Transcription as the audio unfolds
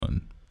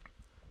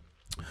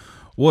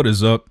What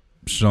is up,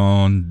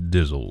 Sean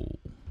Dizzle?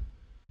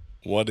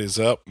 What is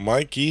up,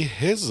 Mikey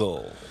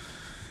Hizzle?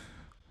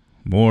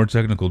 More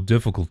technical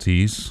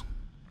difficulties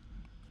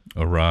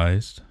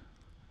arose.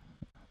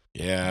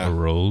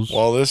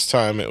 Well, this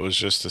time it was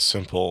just a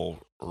simple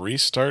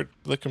restart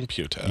the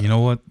computer. You know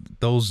what?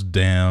 Those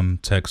damn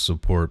tech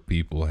support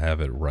people have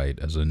it right,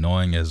 as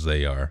annoying as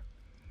they are.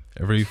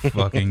 Every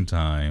fucking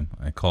time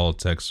I call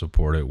tech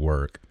support at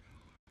work,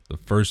 the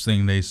first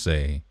thing they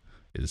say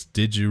is,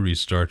 "Did you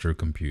restart your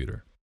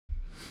computer?"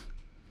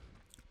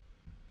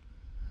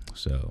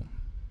 So.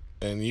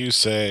 And you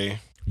say...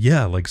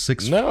 Yeah, like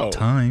six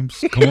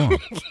times. Come on.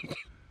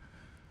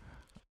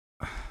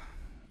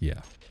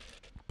 Yeah.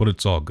 But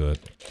it's all good.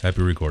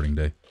 Happy recording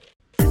day.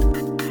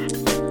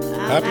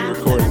 Happy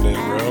recording day,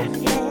 bro.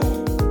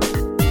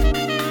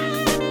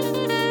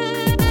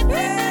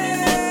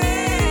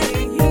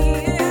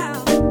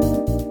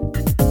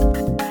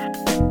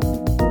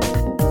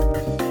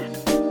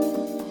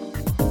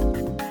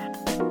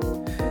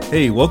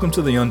 Hey, welcome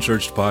to the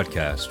Unchurched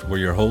Podcast, where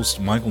your hosts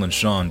Michael and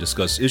Sean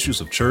discuss issues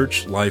of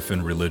church, life,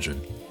 and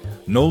religion.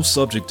 No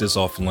subject is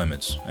off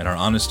limits, and our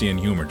honesty and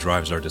humor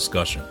drives our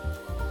discussion.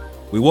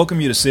 We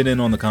welcome you to sit in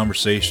on the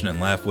conversation and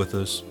laugh with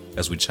us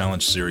as we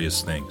challenge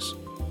serious things.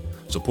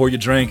 So pour your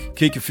drink,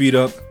 kick your feet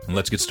up, and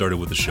let's get started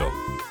with the show.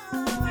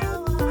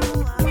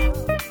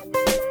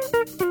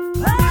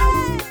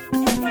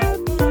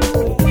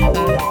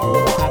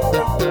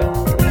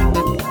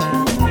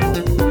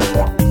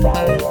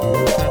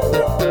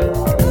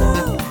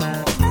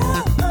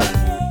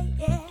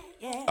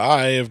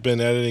 I have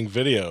been editing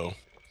video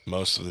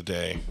most of the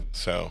day,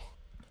 so...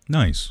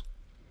 Nice.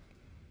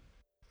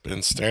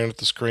 Been staring at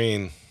the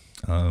screen.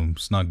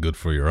 It's not good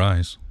for your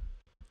eyes.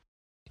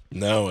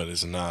 No, it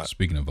is not.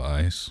 Speaking of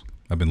eyes,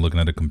 I've been looking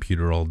at a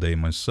computer all day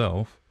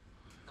myself.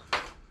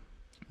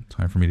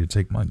 Time for me to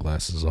take my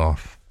glasses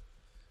off.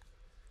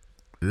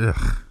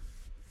 Ugh.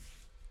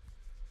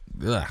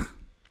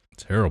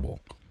 Terrible.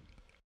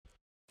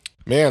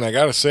 Man, I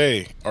gotta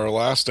say, our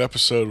last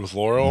episode with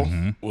Laurel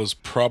was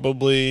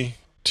probably,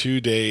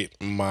 to date,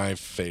 my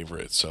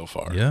favorite so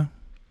far. Yeah?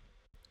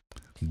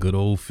 Good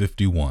old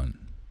 51.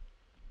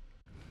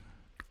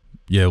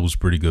 Yeah, it was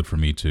pretty good for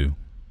me, too.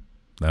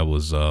 That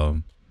was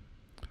the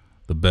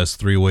best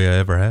three-way I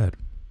ever had.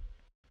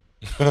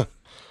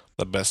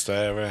 The best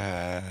I ever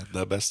had.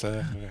 The best I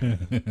ever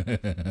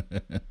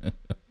had.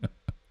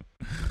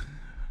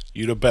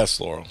 You the best,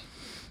 Laurel.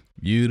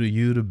 You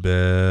the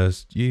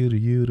best. You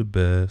the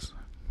best.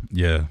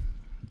 Yeah.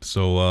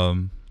 So,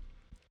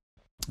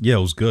 yeah,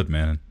 it was good,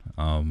 man.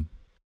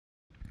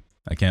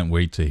 I can't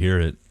wait to hear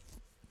it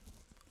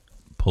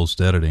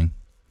post-editing.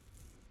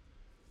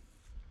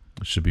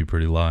 It should be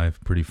pretty live,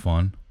 pretty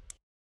fun.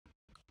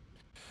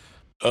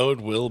 Oh,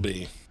 it will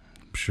be.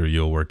 I'm sure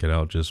you'll work it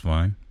out just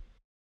fine.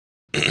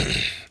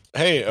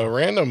 Hey, a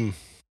random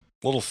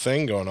little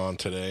thing going on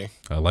today.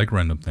 I like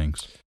random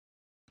things.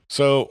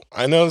 So,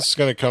 I know this is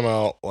going to come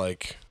out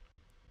like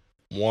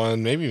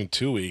 1, maybe even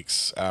 2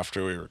 weeks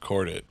after we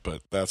record it,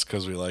 but that's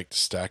because we like to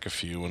stack a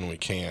few when we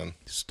can.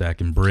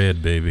 Stacking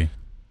bread, baby.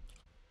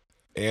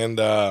 And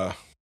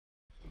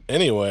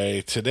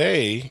anyway,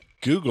 today,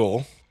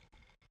 Google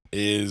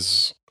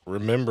is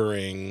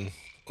remembering,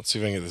 let's see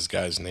if I can get this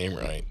guy's name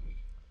right.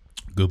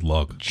 Good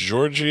luck.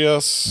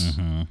 Georgios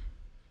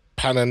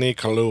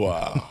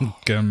Panicoloou.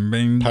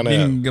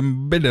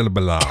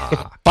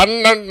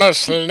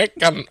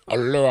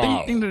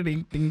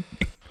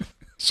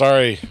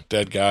 Sorry,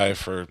 dead guy,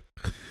 for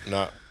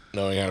not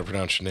knowing how to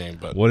pronounce your name,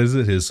 but what is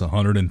it? His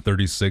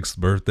 136th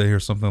birthday or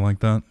something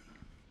like that?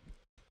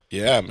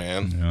 Yeah,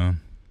 man. Yeah.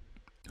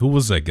 Who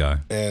was that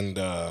guy? And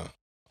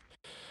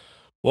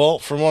well,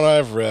 from what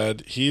I've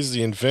read, he's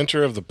the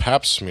inventor of the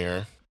Pap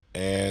smear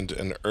and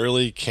an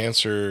early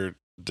cancer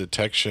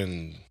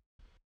detection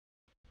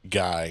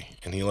guy,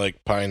 and he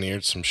like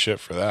pioneered some shit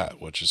for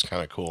that, which is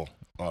kind of cool,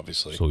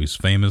 obviously. So he's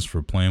famous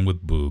for playing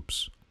with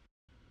boobs.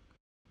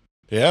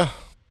 Yeah.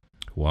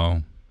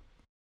 Wow.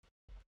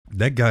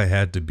 That guy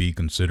had to be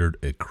considered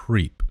a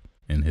creep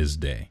in his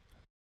day.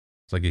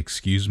 It's like,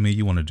 excuse me,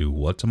 you want to do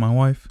what to my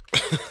wife?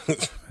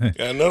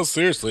 Yeah, no,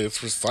 seriously, it's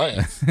for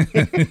science.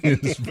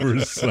 It's for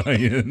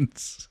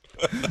science.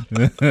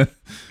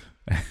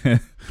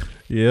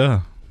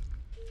 Yeah.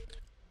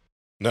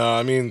 No,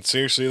 I mean,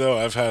 seriously, though,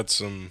 I've had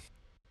some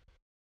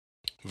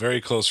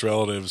very close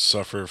relatives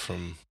suffer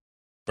from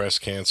breast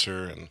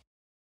cancer, and...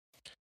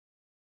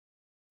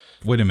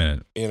 Wait a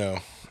minute. You know,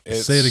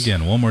 say it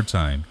again, one more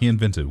time. He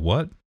invented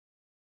what?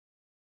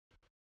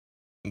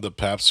 The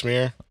Pap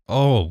smear.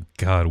 Oh,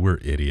 God, we're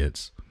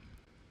idiots.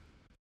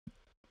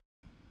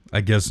 I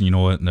guess, you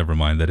know what? Never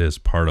mind. That is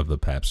part of the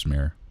Pap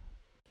smear.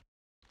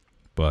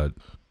 But...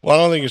 Well, I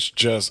don't think it's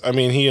just... I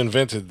mean, he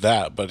invented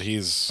that, but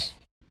he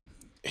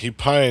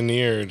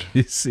pioneered...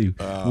 You see,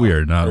 we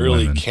are not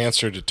early women.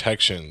 Cancer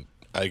detection.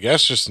 I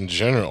guess just in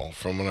general,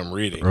 from what I'm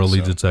reading.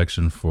 Early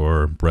detection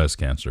for breast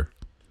cancer.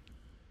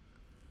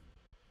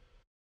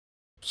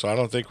 So I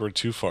don't think we're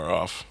too far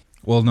off.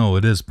 Well, no,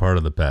 it is part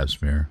of the Pap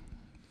smear.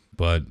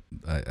 But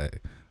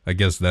I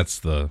guess that's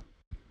the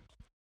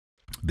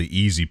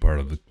easy part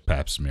of the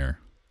pap smear.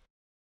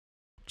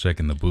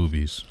 Checking the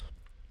boobies.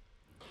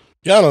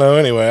 Yeah, I don't know.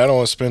 Anyway, I don't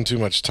want to spend too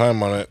much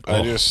time on it. Oh.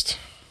 I just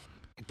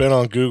been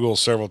on Google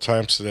several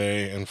times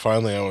today, and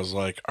finally I was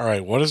like, all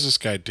right, what is this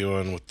guy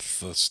doing with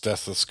the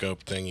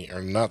stethoscope thingy?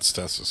 Or not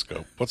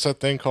stethoscope. What's that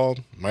thing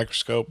called?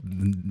 Microscope?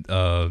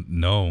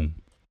 No.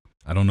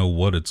 I don't know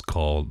what it's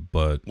called,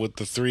 but... With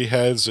the 3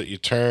 heads that you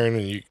turn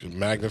and you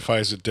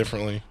magnifies it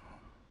differently.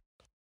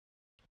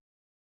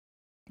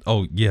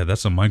 Oh, yeah,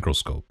 that's a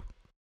microscope.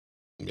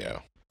 Yeah.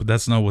 But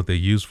that's not what they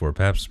use for a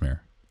pap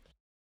smear.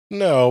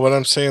 No, but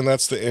I'm saying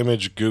that's the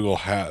image Google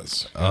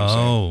has. You know what I'm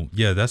saying?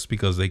 Yeah, that's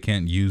because they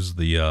can't use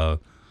the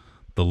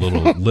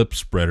little lip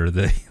spreader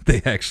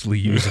they actually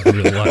use in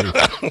real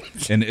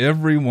life. And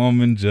every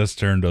woman just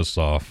turned us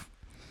off.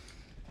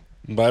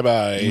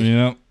 Bye-bye.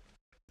 Yep.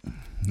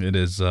 It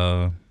is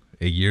a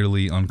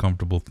yearly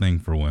uncomfortable thing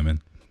for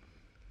women.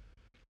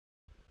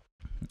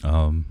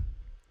 Glad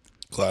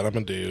I'm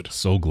a dude.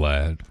 So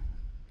glad.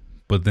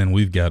 But then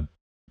we've got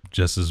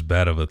just as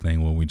bad of a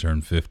thing when we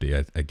turn 50,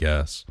 I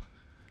guess.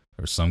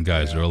 Or some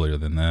guys earlier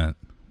than that.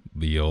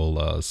 The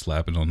old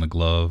slapping on the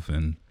glove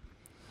and...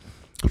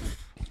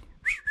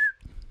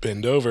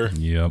 Bend over.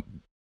 Yep.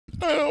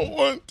 I don't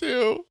want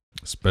to.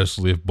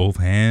 Especially if both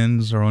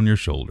hands are on your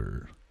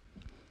shoulder.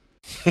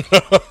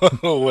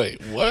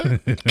 Wait, what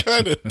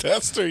kind of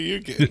test are you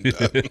getting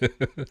done?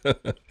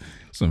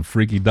 Some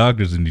freaky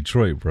doctors in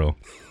Detroit, bro.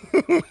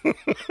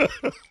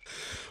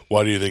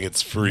 Why do you think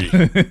it's free?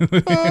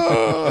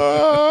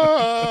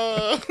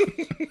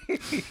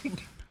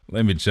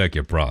 Let me check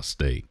your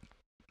prostate.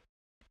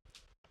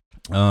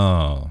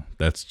 Oh,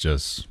 that's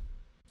just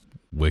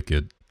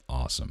wicked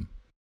awesome.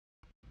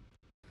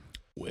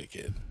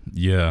 Wicked.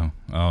 Yeah.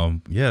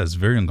 Yeah, it's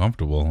very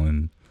uncomfortable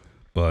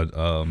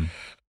but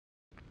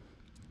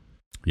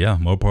yeah,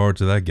 more power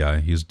to that guy.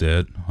 He's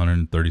dead.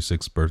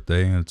 136th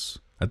birthday.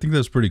 I think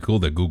that's pretty cool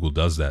that Google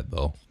does that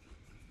though.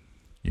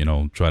 You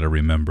know, try to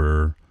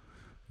remember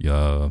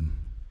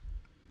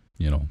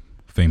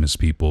famous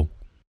people.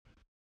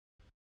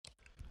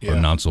 Yeah. Or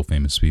not so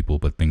famous people,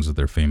 but things that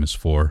they're famous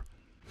for.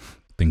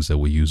 Things that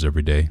we use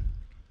every day.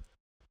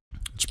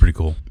 It's pretty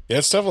cool. Yeah,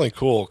 it's definitely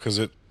cool because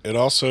it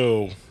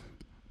also,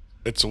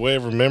 it's a way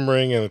of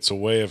remembering and it's a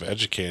way of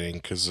educating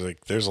because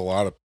like there's a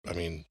lot of,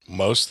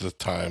 most of the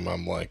time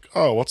I'm like,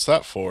 oh, what's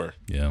that for?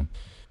 Yeah.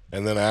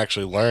 And then I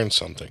actually learned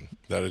something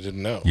that I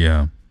didn't know.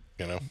 Yeah.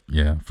 You know?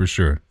 Yeah, for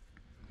sure.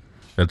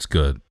 That's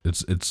good.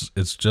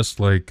 It's just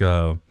like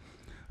I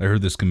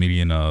heard this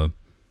comedian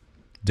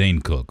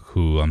Dane Cook,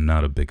 who I'm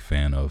not a big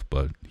fan of,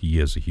 but he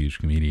is a huge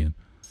comedian.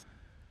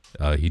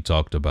 He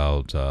talked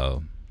about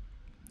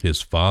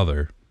his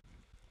father,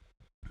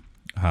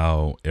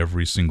 how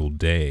every single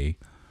day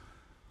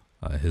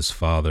his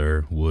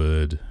father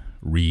would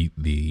read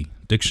the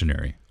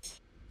dictionary.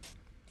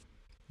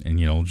 And,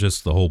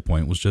 just the whole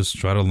point was just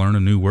try to learn a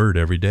new word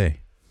every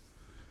day.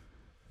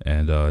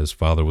 And his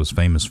father was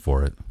famous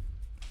for it.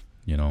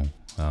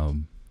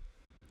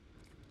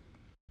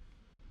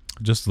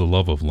 Just the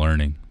love of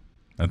learning.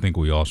 I think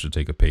we all should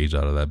take a page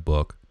out of that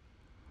book.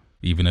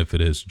 Even if it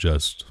is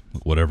just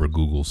whatever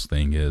Google's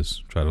thing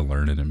is. Try to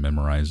learn it and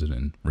memorize it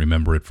and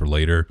remember it for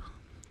later.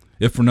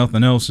 If for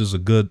nothing else, is a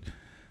good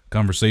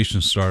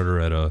conversation starter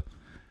at a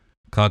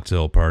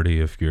cocktail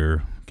party if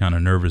you're kind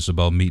of nervous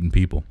about meeting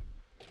people.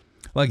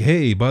 Like,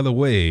 hey, by the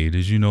way,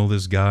 did you know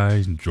this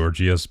guy,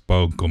 Georgios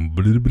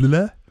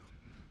Papadopoulos,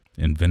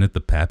 invented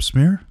the pap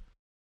smear?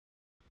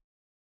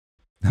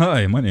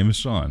 Hi, my name is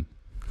Sean.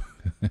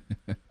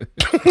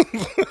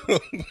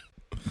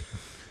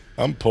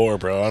 I'm poor,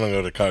 bro. I don't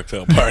go to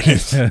cocktail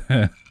parties.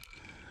 I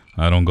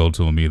don't go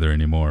to them either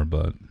anymore,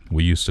 but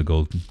we used to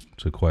go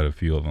to quite a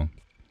few of them.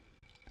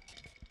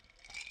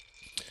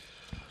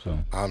 So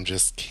I'm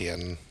just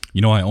kidding.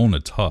 I own a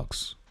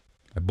tux.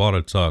 I bought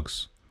a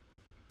tux.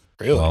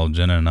 Really? While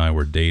Jenna and I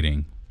were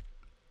dating,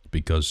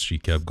 because she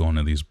kept going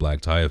to these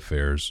black tie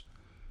affairs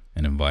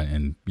and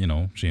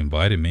she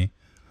invited me,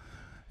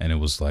 and it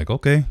was like,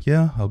 okay,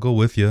 yeah, I'll go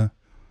with you.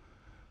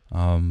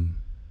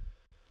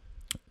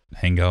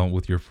 Hang out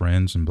with your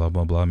friends and blah,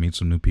 blah, blah, meet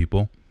some new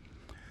people.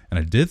 And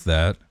I did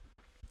that,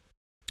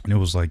 and it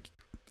was like,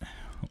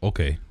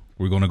 okay,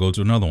 we're going to go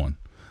to another one.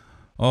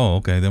 Oh,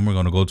 okay, then we're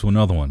going to go to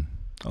another one.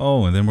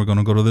 Oh, and then we're going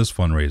to go to this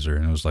fundraiser.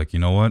 And it was like, you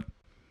know what?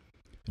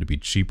 It'd be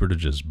cheaper to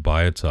just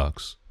buy a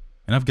tux.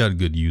 And I've got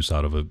good use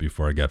out of it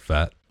before I got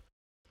fat.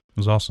 It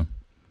was awesome.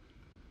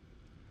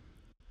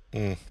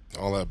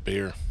 All that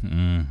beer.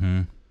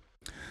 Mm-hmm.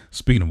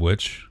 Speaking of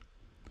which,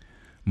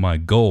 my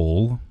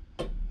goal,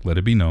 let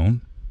it be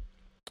known,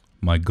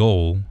 my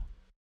goal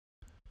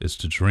is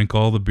to drink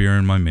all the beer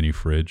in my mini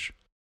fridge.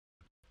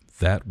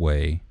 That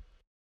way,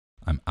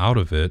 I'm out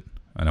of it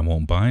and I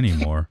won't buy any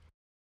more,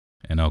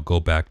 and I'll go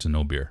back to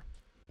no beer.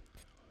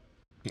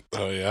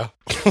 Oh, yeah?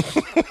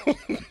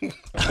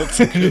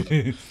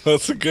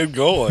 That's a good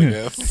goal, I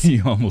guess.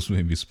 You almost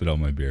made me spit out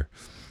my beer.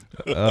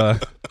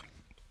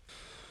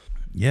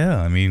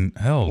 Yeah,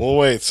 hell. Well,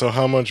 wait, so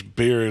how much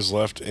beer is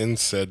left in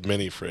said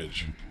mini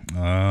fridge?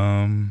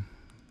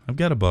 I've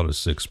got about a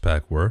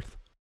 6-pack worth.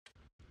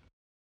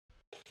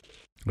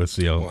 Let's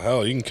see. Well,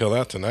 hell, you can kill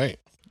that tonight.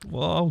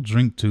 Well, I'll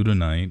drink 2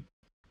 tonight.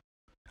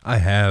 I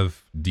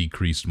have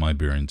decreased my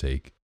beer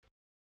intake.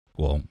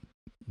 Well,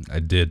 I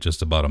did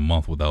just about a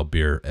month without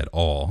beer at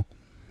all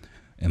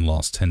and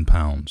lost 10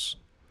 pounds,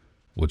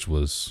 which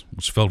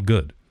felt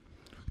good.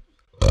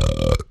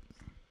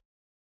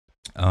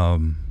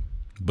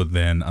 But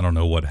then I don't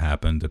know what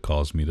happened to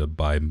cause me to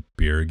buy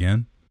beer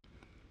again.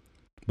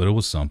 But it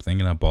was something,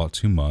 and I bought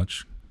too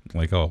much,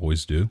 like I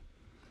always do.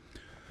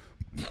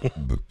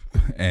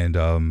 And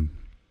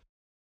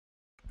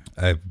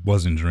I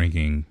wasn't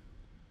drinking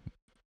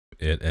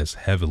it as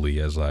heavily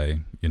as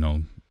I,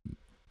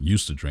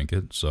 used to drink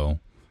it. So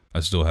I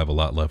still have a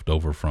lot left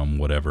over from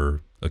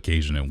whatever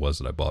occasion it was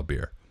that I bought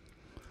beer.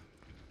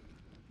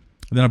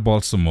 Then I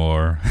bought some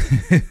more.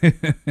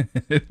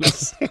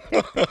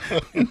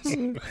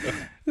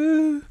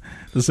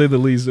 To say the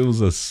least, it was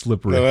a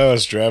slippery. And I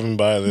was driving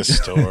by this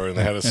store and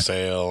they had a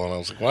sale, and I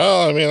was like,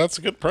 well, I mean, that's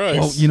a good price.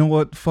 Well, you know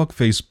what? Fuck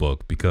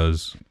Facebook,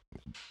 because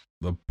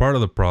the part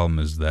of the problem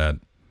is that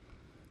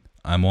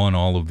I'm on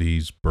all of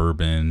these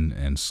bourbon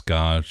and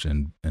scotch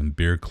and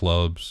beer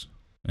clubs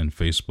and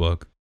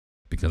Facebook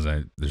because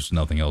there's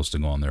nothing else to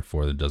go on there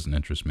for that doesn't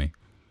interest me.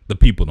 The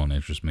people don't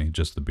interest me,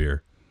 just the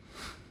beer.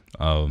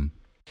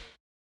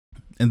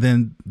 And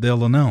then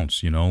they'll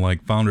announce,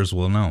 like Founders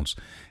will announce,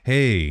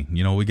 hey,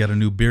 we got a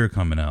new beer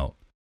coming out.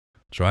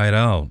 Try it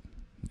out.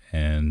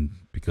 And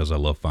because I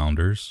love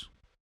Founders,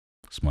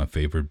 it's my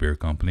favorite beer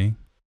company,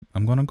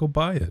 I'm going to go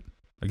buy it.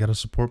 I got to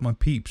support my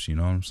peeps, you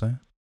know what I'm saying?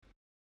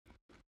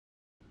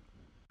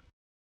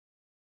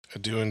 I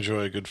do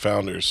enjoy good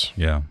Founders.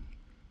 Yeah.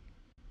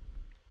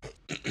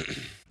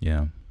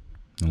 Yeah.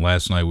 And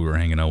last night we were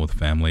hanging out with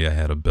family. I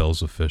had a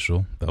Bell's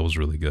Official. That was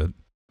really good.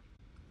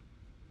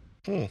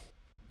 A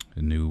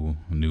new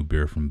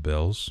beer from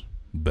Bell's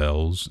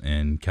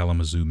in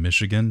Kalamazoo,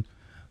 Michigan.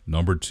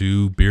 Number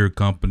 2 beer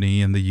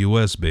company in the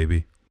U.S.,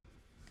 baby.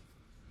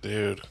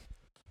 Dude.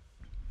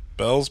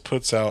 Bell's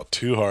puts out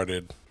Two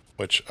Hearted,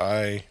 which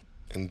I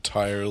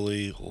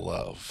entirely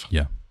love.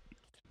 Yeah.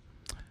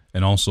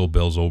 And also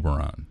Bell's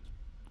Oberon,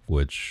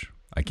 which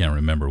I can't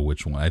remember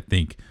which one. I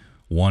think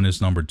one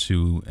is number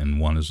 2 and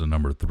one is the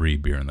number 3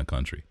 beer in the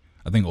country.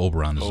 I think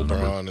Oberon is the number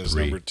 3. Oberon is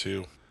number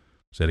 2.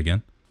 Say it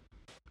again?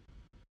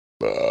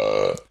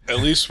 At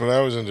least when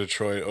I was in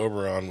Detroit,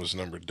 Oberon was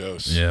number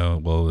dos. Yeah,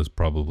 well, it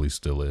probably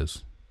still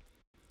is.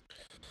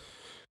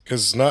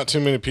 Because not too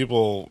many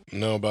people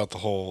know about the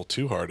whole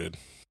Two Hearted.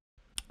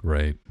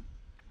 Right.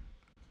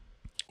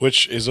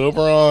 Which, is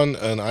Oberon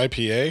an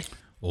IPA?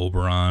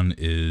 Oberon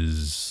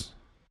is,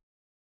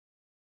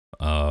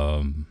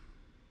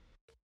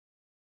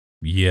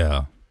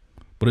 yeah,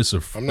 but it's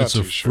a I'm not it's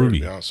too a sure, fruity,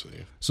 to be honest with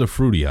you. It's a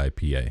fruity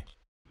IPA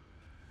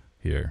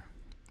here.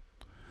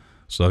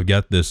 So I've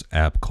got this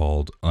app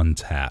called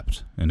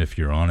Untapped, and if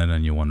you're on it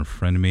and you want to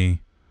friend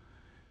me,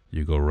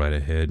 you go right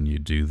ahead and you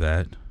do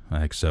that.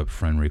 I accept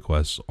friend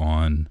requests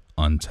on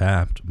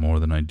Untapped more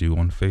than I do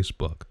on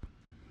Facebook.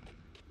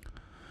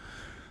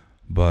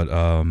 But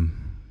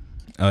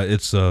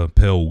it's a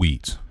pale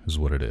wheat is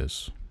what it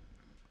is.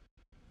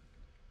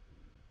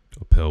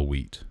 A pale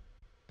wheat.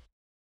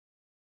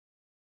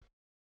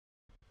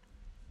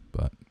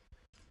 But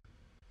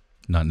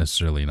not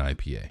necessarily an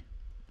IPA.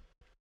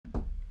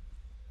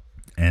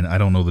 And I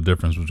don't know the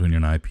difference between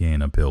an IPA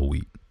and a pale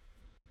wheat.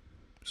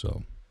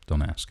 So,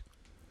 don't ask.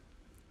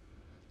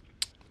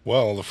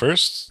 Well, the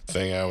first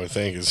thing I would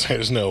think is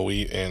there's no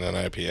wheat in an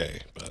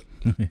IPA, but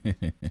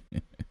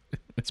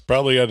it's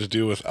probably got to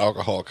do with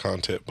alcohol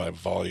content by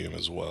volume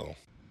as well.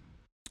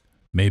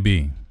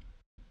 Maybe.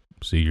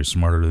 See, you're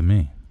smarter than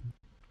me.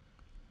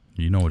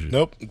 You know what you're...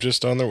 Nope,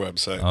 just on their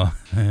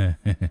website.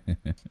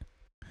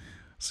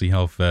 See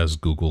how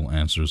fast Google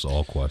answers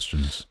all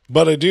questions.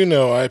 But I do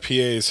know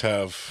IPAs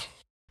have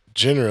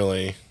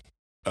generally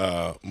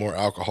more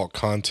alcohol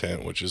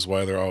content, which is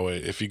why they're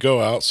always... If you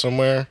go out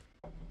somewhere,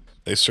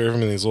 they serve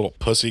them in these little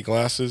pussy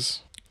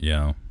glasses.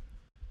 Yeah.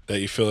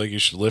 That you feel like you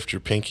should lift your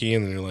pinky,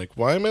 and then you're like,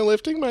 why am I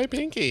lifting my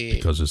pinky?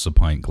 Because it's a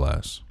pint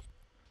glass.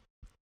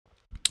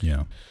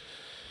 Yeah.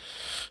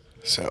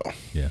 So.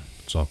 Yeah,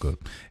 it's all good.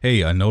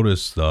 Hey, I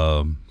noticed,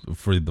 for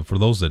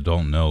those that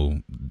don't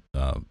know,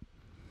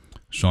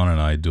 Sean and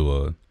I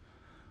do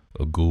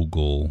a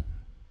Google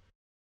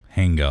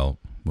Hangout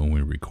when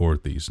we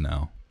record these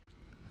now.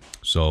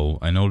 So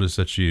I noticed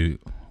that you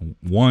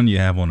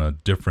have on a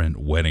different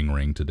wedding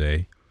ring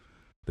today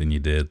than you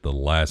did the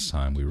last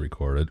time we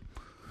recorded.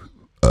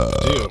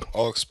 Dude,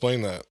 I'll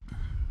explain that.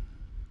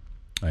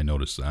 I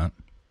noticed that.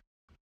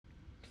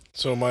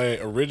 So my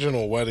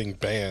original wedding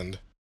band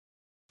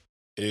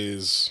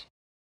is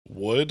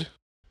wood.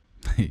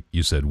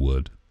 You said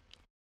wood.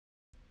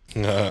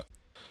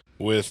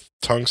 With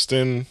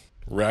tungsten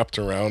wrapped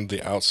around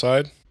the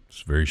outside.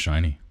 It's very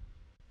shiny.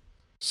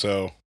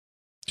 So,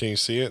 can you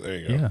see it? There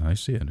you go. Yeah, I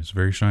see it. It's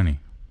very shiny.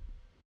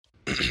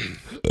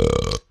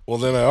 Well,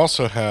 then I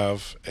also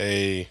have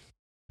a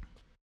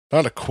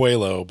not a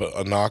Quelo, but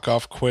a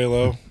knockoff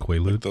Quelo.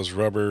 Quaalude? Like those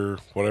rubber,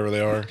 whatever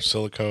they are,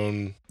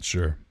 silicone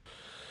Sure.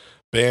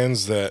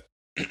 bands that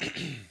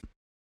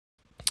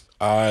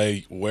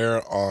I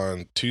wear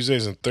on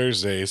Tuesdays and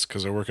Thursdays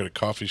because I work at a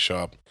coffee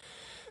shop,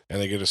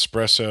 and I get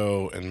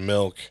espresso and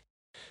milk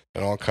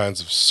and all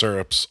kinds of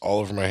syrups all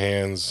over my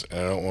hands, and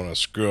I don't want to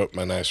screw up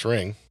my nice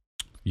ring.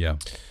 Yeah.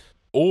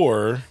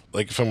 Or,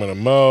 like, if I'm going to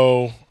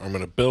mow, or I'm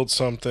going to build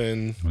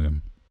something, Yeah.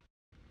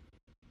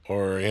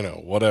 or,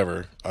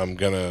 whatever, I'm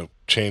going to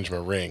change my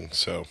ring.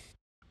 So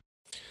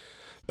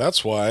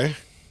that's why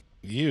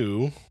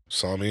you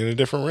saw me in a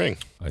different ring.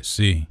 I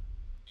see.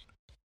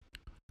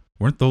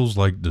 Weren't those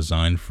like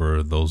designed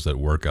for those that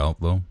work out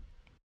though?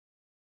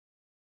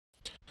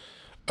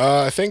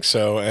 I think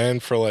so,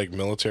 and for, like,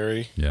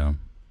 military. Yeah.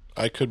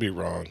 I could be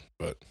wrong,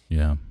 but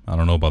Yeah. I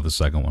don't know about the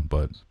second one,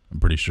 but I'm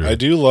pretty sure. I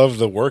do love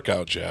the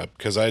workout jab,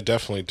 because I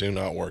definitely do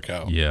not work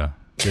out. Yeah.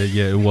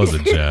 Yeah, it was a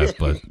jab,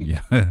 but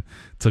yeah, it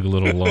took a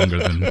little longer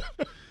than.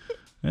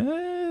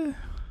 And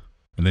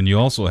then you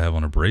also have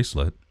on a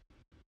bracelet.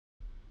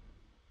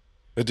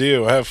 I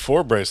do. I have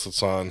 4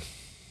 bracelets on.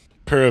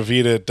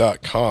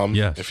 Puravita.com.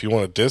 Yes. If you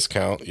want a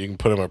discount, you can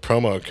put in my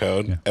promo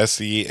code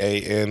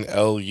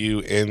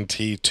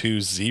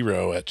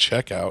SEANLUNT20 at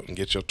checkout and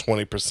get you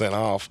 20%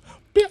 off.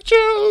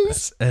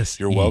 Bitches! That's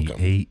You're welcome.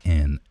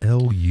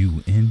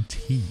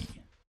 SEANLUNT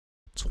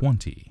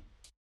 20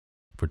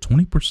 for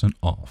 20%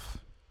 off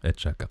at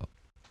checkout.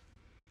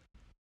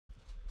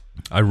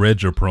 I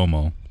read your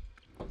promo.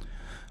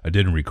 I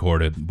didn't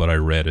record it, but I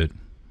read it.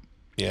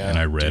 Yeah. And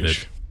I read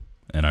it.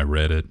 And I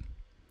read it.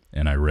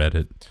 And I read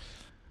it.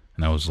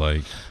 And I was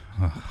like,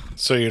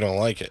 So you don't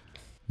like it?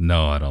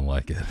 no, I don't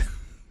like it.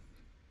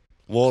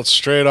 Well, it's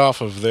straight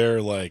off of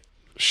their, like,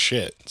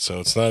 shit, so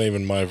it's not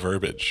even my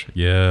verbiage.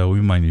 Yeah,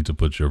 we might need to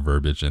put your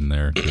verbiage in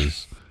there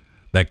because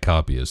that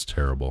copy is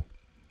terrible.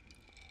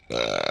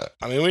 I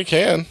mean, we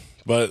can,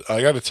 but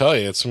I got to tell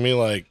you, it's me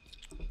like,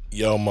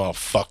 yo,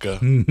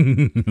 motherfucker,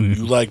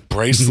 you like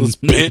bracelets,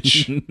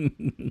 bitch?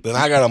 Then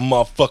I got a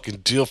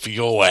motherfucking deal for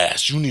your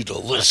ass. You need to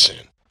listen.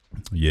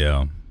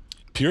 Yeah.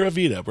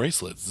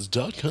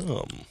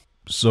 PuraVitaBracelets.com.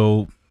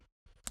 So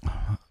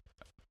I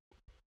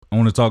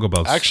want to talk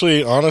about.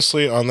 Actually,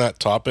 honestly, on that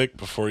topic,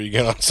 before you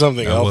get on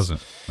something else,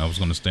 I was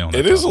going to stay on that.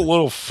 It is a topic.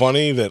 little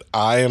funny that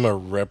I am a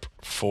rep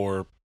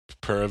for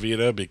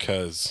Puravita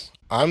because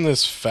I'm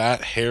this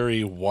fat,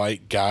 hairy,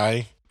 white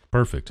guy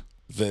Perfect.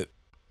 that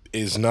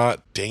is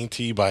not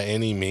dainty by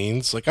any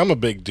means. Like, I'm a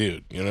big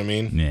dude, you know what I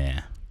mean?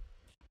 Yeah.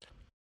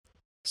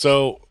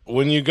 So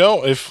when you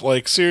go,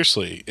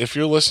 seriously, if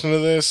you're listening to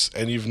this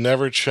and you've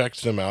never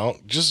checked them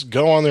out, just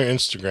go on their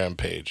Instagram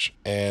page.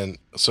 And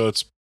so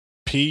it's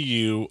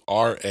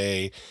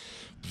PURAVIDA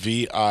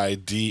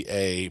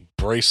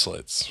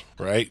bracelets,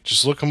 right?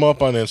 Just look them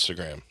up on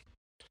Instagram.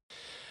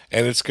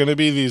 And it's going to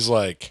be these,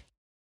 like,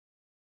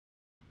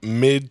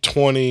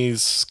 mid-20s,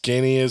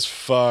 skinny as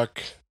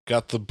fuck,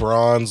 got the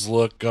bronze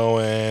look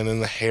going,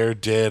 and the hair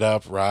did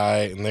up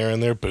right, and they're in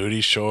their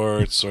booty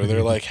shorts, or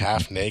they're, like,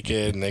 half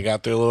naked, and they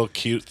got their little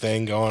cute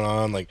thing going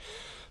on. Like,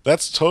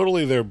 that's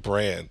totally their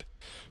brand.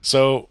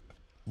 So,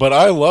 but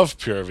I love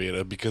Pura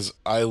Vida because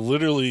I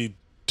literally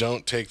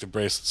don't take the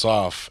bracelets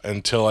off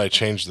until I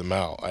change them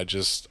out. I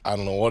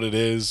don't know what it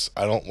is.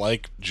 I don't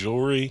like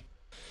jewelry.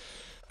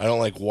 I don't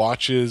like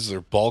watches.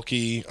 They're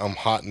bulky. I'm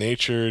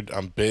hot-natured.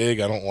 I'm big.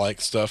 I don't like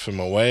stuff in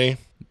my way.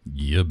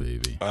 Yeah,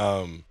 baby.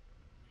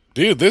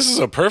 Dude, this is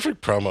a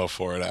perfect promo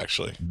for it,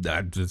 actually.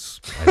 I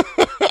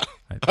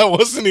I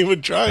wasn't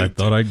even trying. I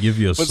thought I'd give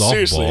you a But softball.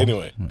 seriously,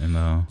 anyway. And,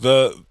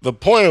 The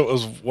point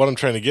was what I'm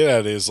trying to get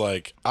at is,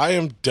 like, I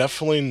am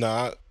definitely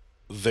not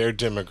their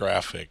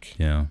demographic.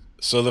 yeah.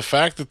 So the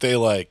fact that they,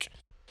 like,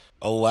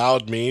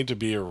 allowed me to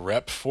be a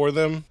rep for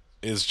them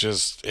is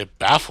just, it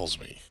baffles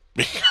me.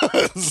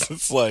 Because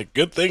it's like,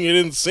 good thing you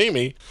didn't see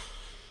me.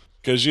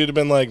 Because you'd have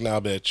been like, nah,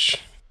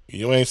 bitch,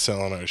 you ain't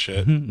selling our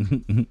shit.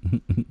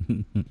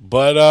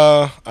 But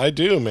I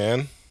do,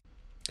 man.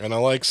 And I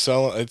like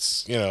selling.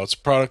 It's, it's a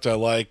product I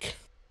like.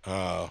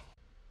 I've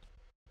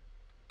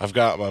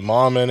got my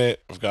mom in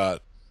it. I've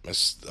got my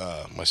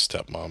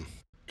stepmom.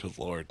 Good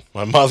Lord.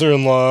 My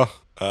mother-in-law,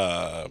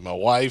 my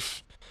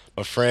wife,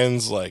 my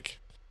friends. Like,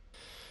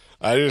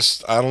 I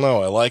don't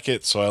know. I like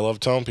it, so I love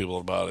telling people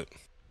about it.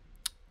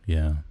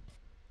 Yeah.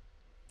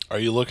 Are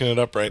you looking it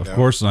up right now? Of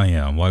course I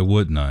am. Why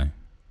wouldn't I?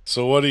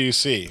 So what do you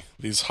see?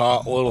 These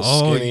hot little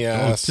skinny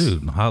ass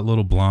dude, hot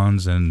little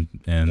blondes and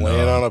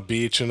laying on a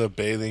beach in a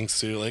bathing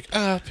suit, like,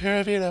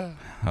 Pura Vida.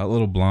 hot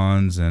little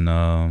blondes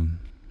and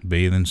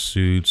bathing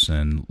suits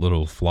and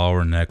little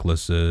flower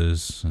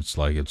necklaces. It's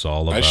like it's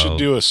all about. I should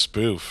do a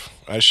spoof.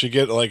 I should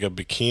get, like, a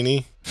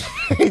bikini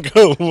and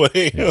go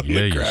lay on yeah,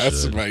 the you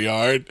grass in should. my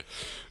yard.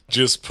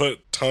 Just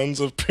put tons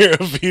of Pura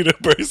Vida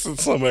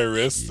bracelets on my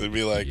wrist and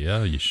be like,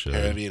 Yeah, you should.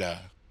 Pura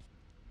Vida.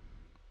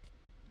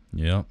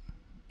 Yep.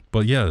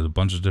 But yeah, a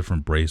bunch of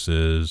different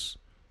bracelets,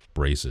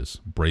 Braces?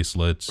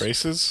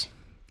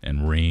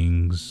 and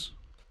rings.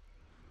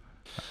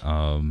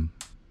 And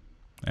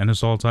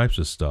it's all types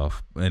of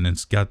stuff. And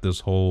it's got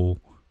this whole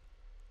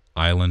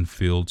island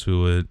feel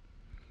to it,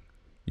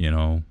 you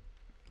know.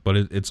 But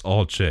it's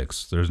all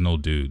chicks. There's no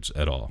dudes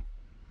at all.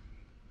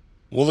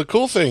 Well, the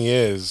cool thing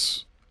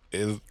is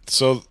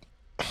so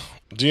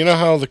do you know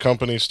how the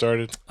company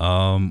started?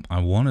 I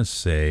want to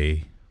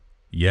say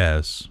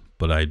yes,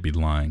 but I'd be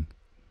lying.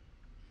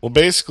 Well,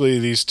 basically,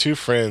 these two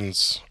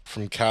friends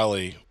from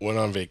Cali went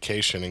on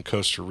vacation in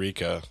Costa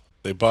Rica.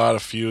 They bought a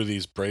few of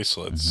these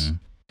bracelets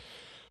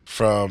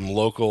from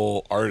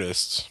local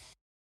artists.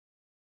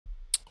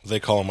 They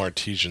call them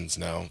artisans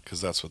now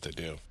because that's what they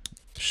do.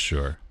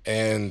 Sure.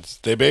 And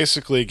they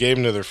basically gave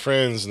them to their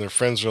friends, and their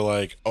friends were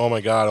like, oh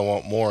my God, I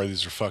want more.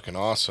 These are fucking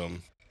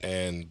awesome.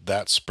 And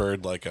that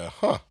spurred like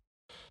well,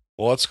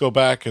 let's go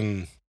back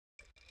and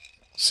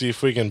see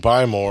if we can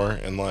buy more.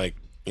 And like,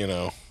 you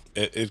know,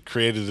 it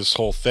created this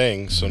whole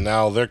thing. So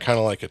now they're kind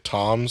of like a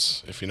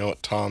Tom's, if you know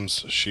what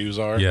Tom's shoes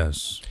are.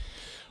 Yes.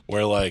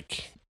 Where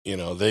like, you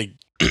know, they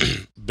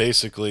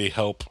basically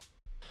help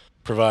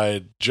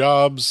provide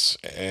jobs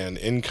and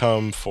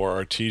income for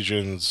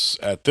artisans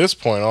at this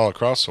point all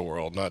across the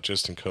world, not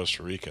just in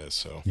Costa Rica.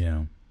 So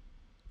yeah,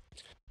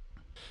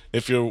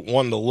 if you're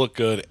wanting to look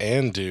good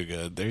and do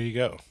good, there you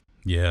go.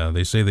 Yeah,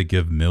 they say they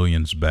give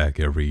millions back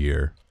every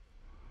year.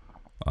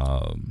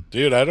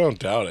 Dude, I don't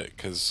doubt it,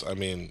 because I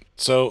mean,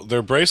 so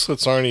their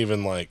bracelets aren't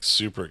even like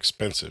super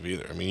expensive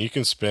either. I mean, you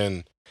can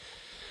spend,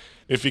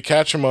 if you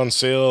catch them on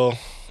sale,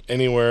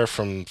 anywhere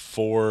from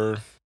 $4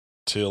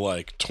 to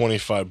like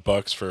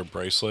 $25 for a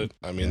bracelet.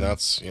 I mean,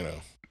 that's, you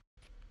know,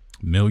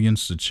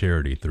 millions to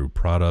charity through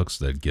products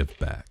that give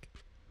back.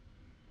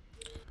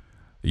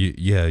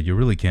 You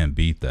really can't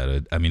beat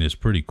that. I mean, it's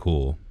pretty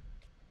cool.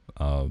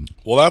 Well,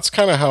 that's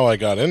kind of how I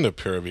got into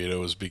Pura Vida,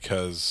 was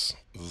because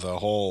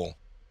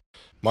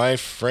my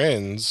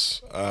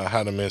friends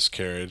had a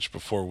miscarriage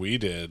before we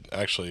did,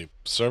 actually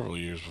several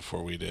years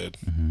before we did.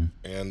 Mm-hmm.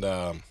 And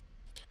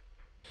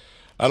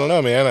I don't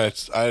know, man.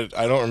 I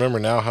don't remember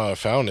now how I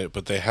found it,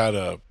 but they had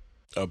a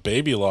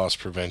baby loss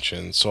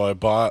prevention. So I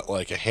bought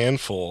like a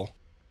handful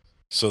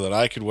so that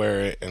I could wear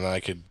it and I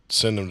could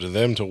send them to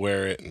them to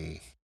wear it. And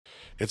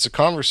it's a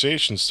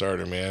conversation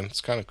starter, man.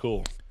 It's kind of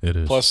cool. It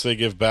is. Plus they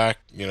give back,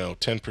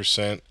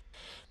 10%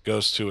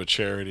 goes to a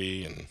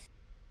charity. And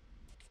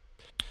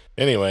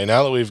anyway,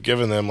 now that we've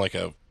given them like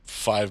a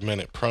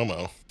 5-minute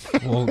promo.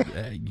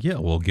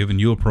 Well, giving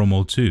you a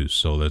promo too.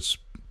 So that's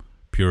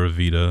Pura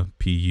Vida,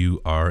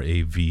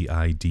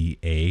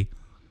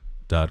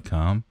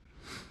 PURAVIDA.com.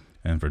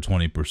 And for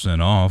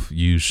 20% off,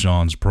 use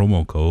Sean's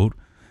promo code,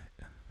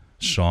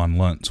 Sean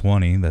Lunt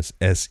 20. That's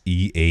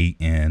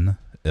SEANLUNT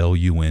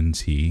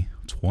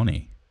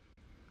 20.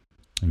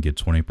 And get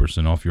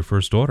 20% off your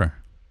first order.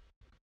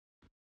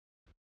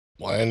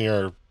 Well, and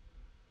your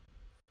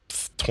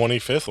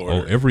 25th order.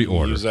 Oh, every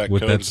order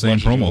with that same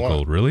promo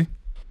code, really?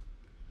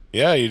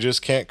 Yeah, you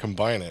just can't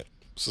combine it.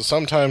 So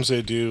sometimes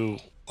they do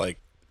like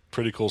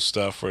pretty cool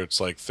stuff where it's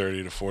like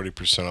 30 to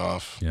 40%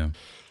 off. Yeah.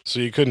 So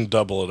you couldn't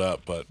double it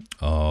up, but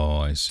oh,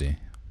 I see.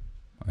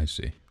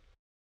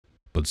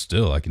 But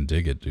still, I can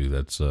dig it, dude.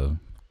 That's I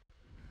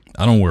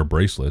don't wear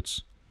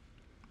bracelets,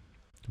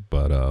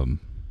 but I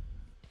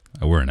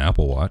wear an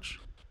Apple Watch.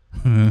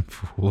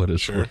 For what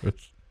it's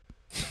worth.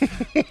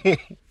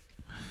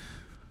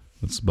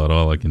 That's about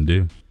all I can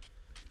do.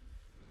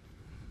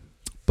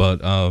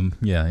 But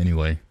yeah.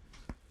 Anyway,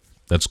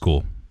 that's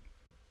cool.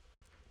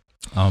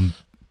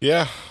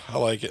 Yeah, I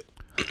like it.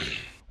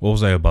 What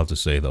was I about to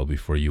say, though,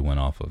 before you went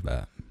off of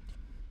that?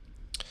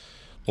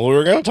 Well, we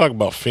were going to talk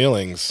about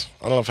feelings.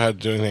 I don't know if I had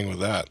to do anything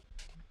with that.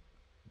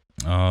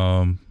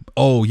 Oh,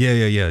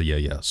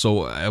 yeah.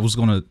 So I was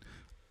going to...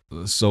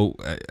 So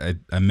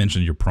I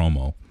mentioned your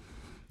promo.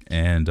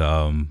 And,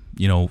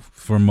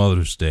 for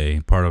Mother's Day,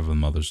 part of the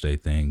Mother's Day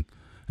thing,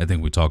 I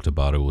think we talked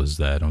about it, was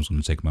that I was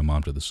going to take my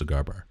mom to the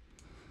cigar bar.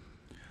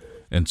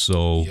 And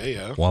so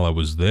while I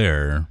was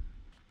there,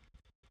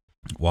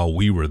 while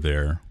we were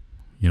there,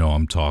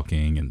 I'm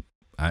talking, and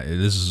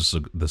this is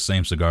the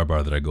same cigar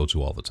bar that I go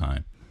to all the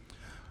time.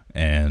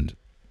 And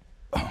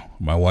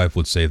my wife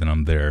would say that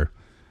I'm there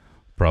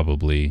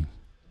probably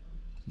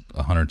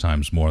 100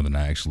 times more than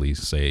I actually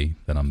say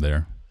that I'm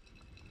there.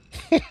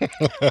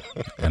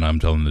 And I'm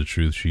telling the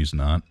truth, she's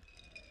not.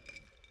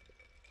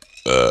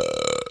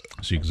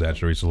 She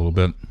exaggerates a little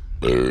bit.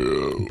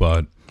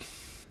 But,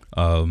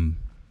 of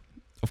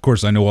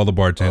course, I know all the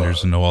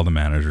bartenders and know all the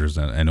managers,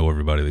 and I know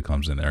everybody that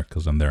comes in there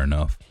because I'm there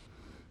enough.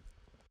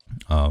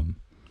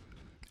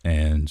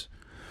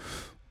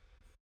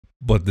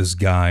 But this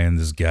guy and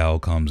this gal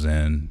comes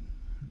in,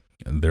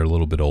 and they're a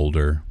little bit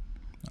older.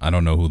 I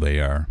don't know who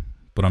they are,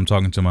 but I'm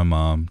talking to my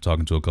mom,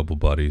 talking to a couple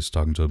buddies,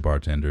 talking to the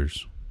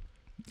bartenders,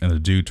 and the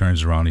dude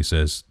turns around, he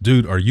says,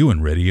 "Dude, are you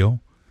in radio?"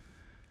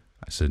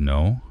 I said,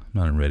 "No, I'm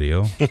not in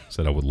radio." I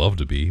said, "I would love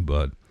to be,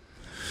 but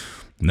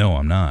no,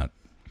 I'm not."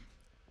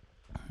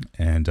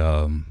 And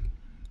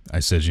I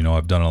said,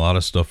 I've done a lot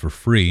of stuff for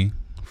free,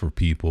 for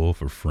people,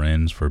 for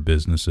friends, for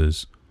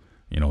businesses,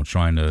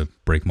 trying to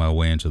break my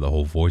way into the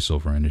whole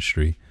voiceover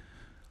industry,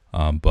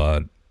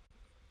 but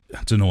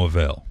to no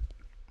avail.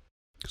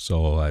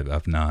 So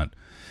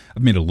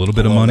I've made a little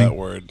bit I of love money. that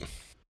word.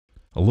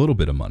 A little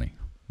bit of money,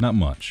 not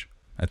much.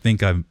 I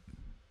think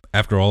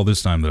after all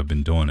this time that I've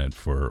been doing it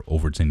for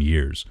over 10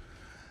 years,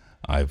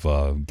 I've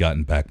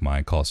gotten back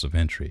my cost of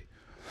entry.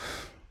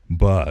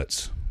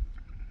 But,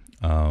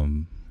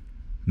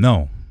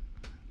 no.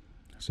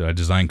 So I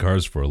design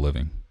cars for a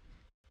living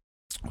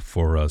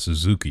for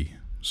Suzuki.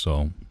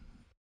 So,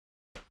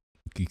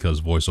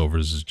 because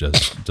voiceovers is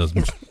just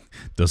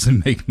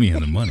doesn't make me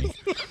any money.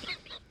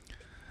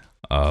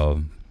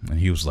 And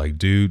he was like,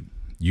 dude,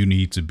 you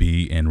need to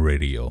be in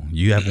radio.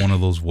 You have one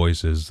of those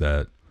voices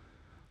that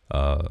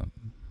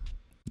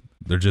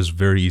they're just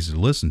very easy to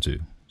listen to.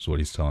 That's what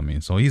he's telling me.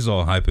 So he's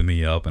all hyping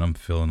me up, and I'm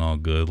feeling all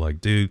good.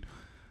 Like, dude,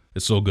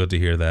 it's so good to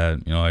hear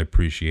that. You know, I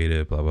appreciate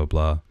it, blah, blah,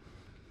 blah.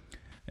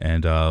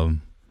 And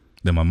then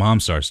my mom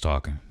starts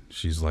talking.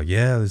 She's like,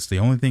 yeah, it's the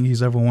only thing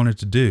he's ever wanted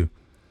to do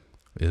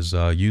is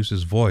use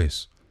his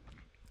voice.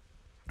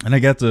 And I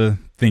got to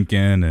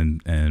thinking,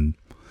 and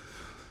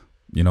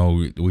you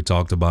know, we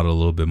talked about it a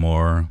little bit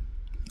more.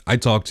 I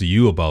talked to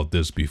you about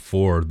this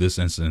before this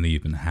incident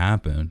even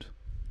happened,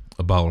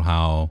 about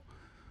how,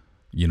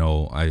 you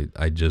know,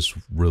 I just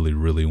really,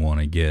 really want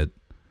to get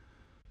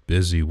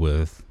busy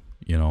with,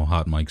 you know,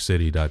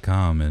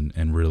 hotmiccity.com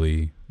and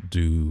really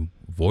do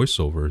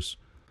voiceovers.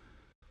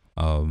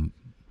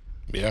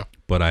 Yeah.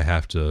 But I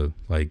have to,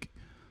 like,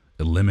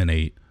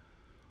 eliminate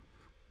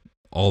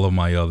all of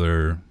my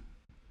other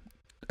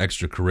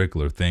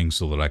extracurricular things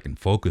so that I can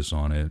focus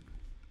on it,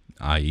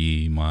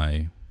 i.e.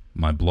 my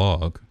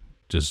blog.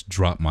 Just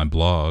drop my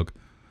blog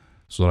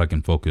so that I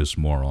can focus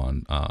more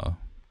on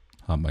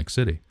Hot Mic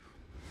City.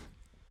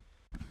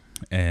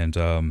 And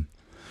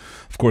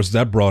of course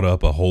that brought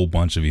up a whole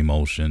bunch of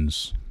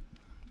emotions,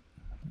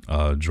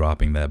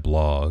 dropping that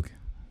blog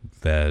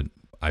that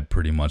I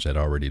pretty much had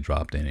already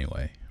dropped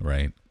anyway,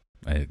 right?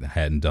 I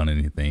hadn't done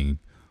anything,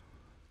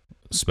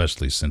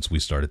 especially since we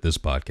started this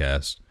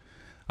podcast.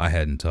 I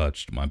hadn't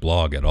touched my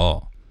blog at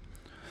all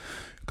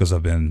because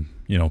I've been,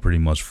 you know, pretty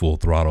much full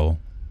throttle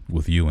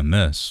with you in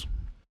this.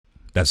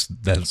 That's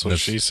what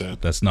she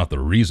said. That's not the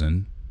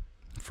reason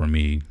for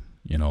me,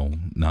 you know,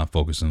 not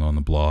focusing on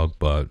the blog,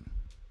 but,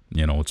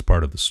 you know, it's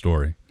part of the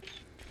story.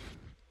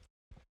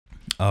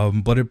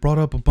 But it brought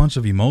up a bunch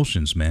of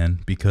emotions,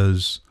 man,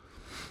 because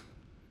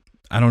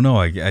I don't know.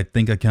 I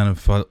think I kind of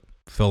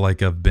felt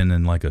like I've been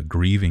in like a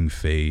grieving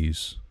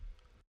phase.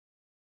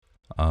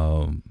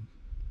 Kind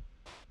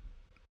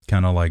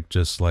of like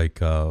just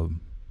like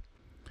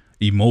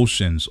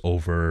emotions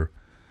over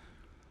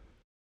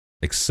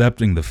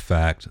accepting the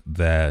fact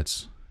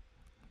that,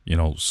 you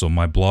know, so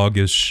my blog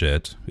is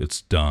shit.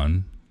 It's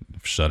done.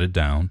 I've shut it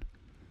down.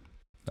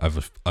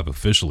 I've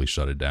officially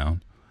shut it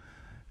down.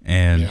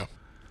 And yeah.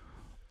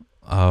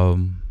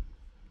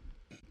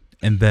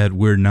 And that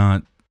we're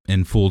not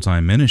in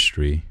full-time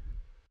ministry,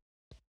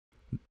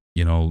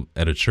 you know,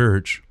 at a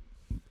church.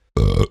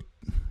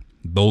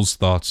 Those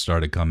thoughts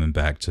started coming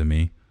back to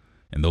me,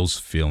 and those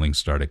feelings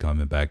started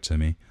coming back to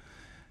me.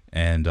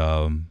 And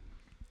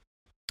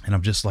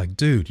I'm just like,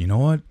 dude, you know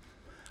what?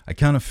 I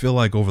kind of feel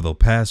like over the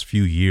past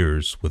few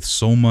years, with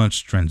so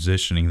much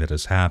transitioning that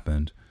has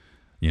happened,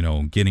 you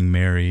know, getting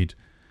married,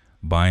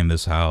 buying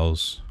this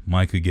house,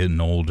 Micah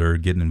getting older,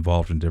 getting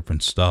involved in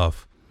different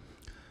stuff,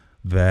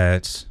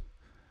 that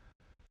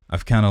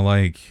I've kind of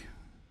like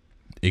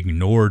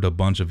ignored a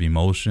bunch of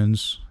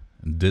emotions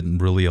and didn't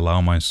really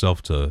allow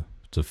myself to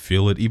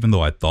feel it, even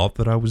though I thought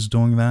that I was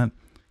doing that,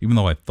 even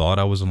though I thought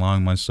I was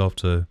allowing myself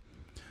to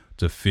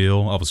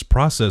feel. I was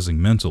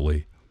processing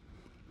mentally.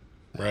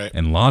 Right.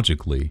 And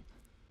logically,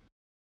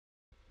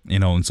 you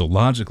know, and so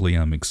logically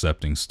I'm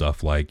accepting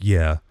stuff like,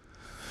 yeah,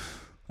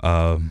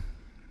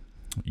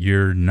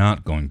 you're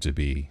not going to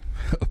be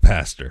a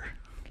pastor.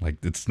 Like,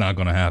 it's not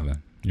going to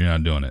happen. You're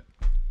not doing it.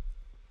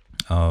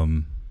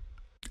 And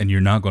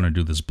you're not going to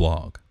do this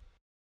blog.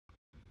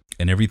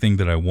 And everything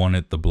that I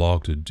wanted the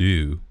blog to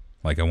do,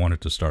 like I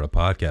wanted to start a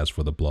podcast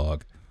for the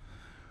blog,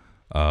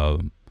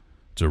 to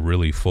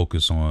really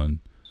focus on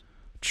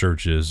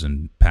churches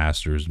and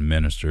pastors and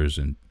ministers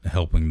and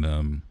helping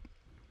them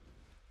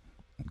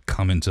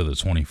come into the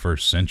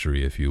 21st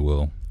century, if you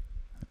will,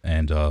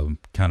 and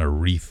kind of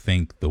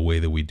rethink the way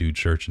that we do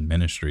church and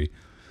ministry.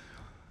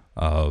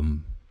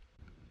 I'm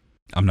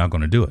not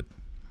going to do it.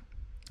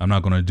 I'm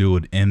not going to do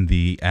it in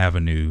the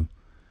avenue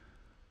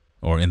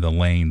or in the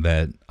lane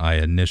that I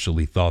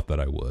initially thought that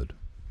I would.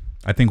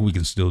 I think we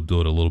can still do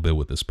it a little bit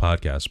with this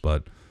podcast,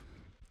 but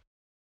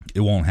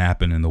it won't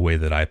happen in the way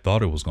that I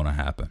thought it was going to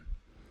happen.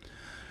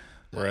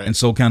 Right. And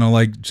so kind of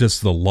like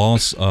just the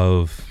loss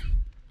of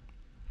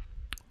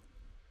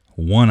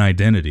one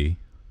identity,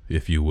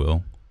 if you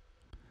will,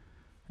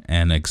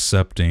 and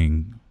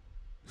accepting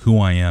who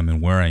I am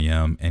and where I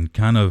am, and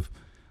kind of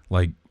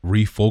like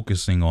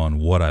refocusing on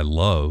what I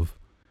love,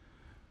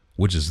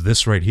 which is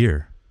this right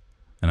here.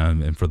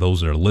 And for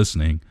those that are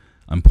listening,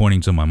 I'm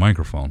pointing to my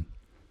microphone.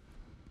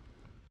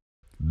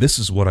 This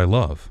is what I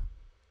love.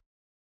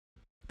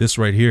 This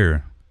right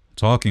here,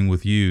 talking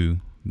with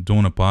you,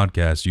 doing a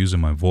podcast, using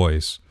my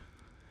voice.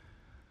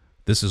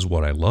 This is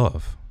what I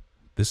love.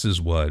 this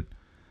is what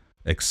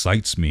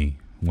excites me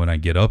when I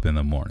get up in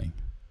the morning.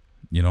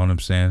 You know what I'm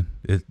saying?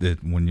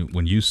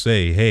 When you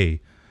say, hey,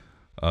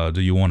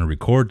 do you want to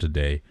record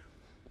today?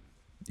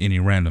 Any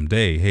random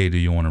day, hey, do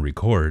you want to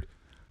record?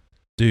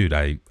 Dude,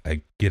 I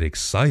get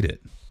excited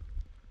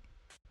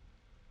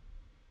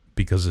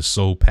because it's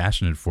so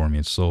passionate for me.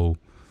 It's so,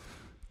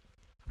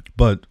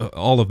 but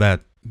all of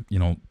that,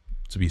 to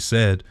be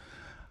said,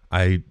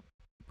 I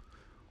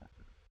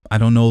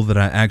don't know that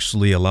I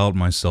actually allowed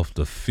myself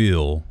to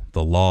feel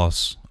the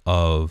loss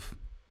of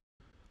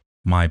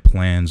my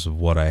plans of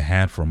what I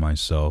had for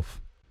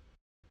myself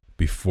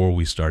before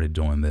we started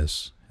doing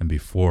this and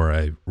before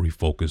I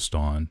refocused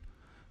on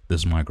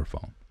this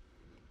microphone.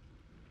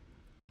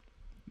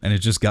 And it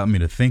just got me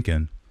to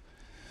thinking,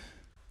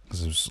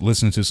 because I was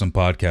listening to some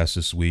podcasts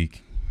this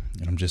week,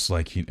 and I'm just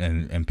like,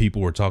 and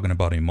people were talking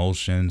about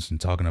emotions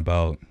and talking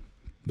about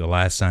the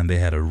last time they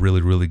had a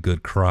really, really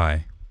good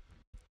cry.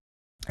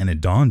 And it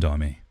dawned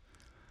on me,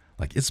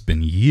 like, it's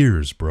been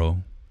years,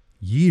 bro.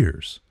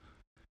 Years.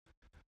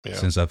 Yeah.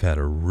 Since I've had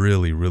a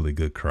really, really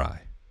good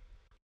cry.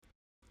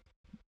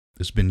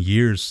 It's been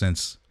years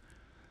since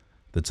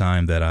the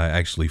time that I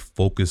actually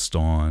focused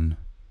on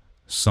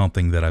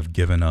something that I've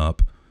given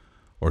up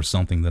or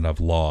something that I've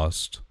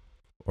lost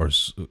or,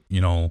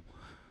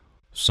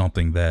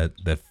 something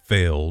that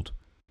failed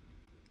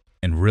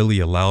and really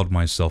allowed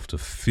myself to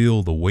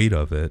feel the weight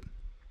of it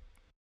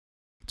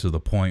to the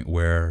point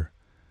where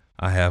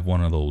I have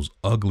one of those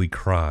ugly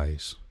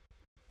cries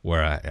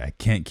where I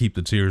can't keep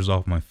the tears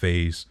off my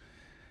face.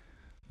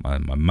 My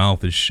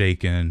mouth is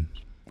shaking.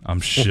 I'm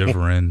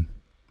shivering.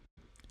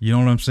 You know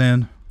what I'm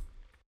saying?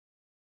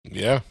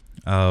 Yeah.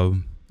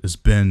 It's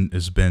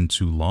been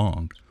too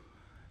long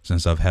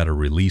since I've had a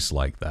release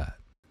like that.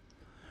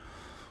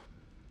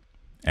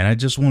 And I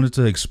just wanted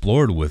to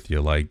explore it with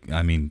you. Like,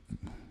 I mean,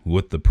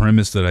 with the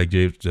premise that I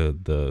gave to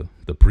the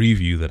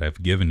preview that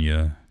I've given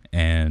you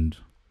and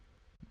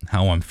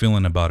how I'm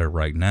feeling about it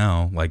right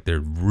now, like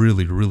they're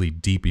really, really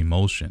deep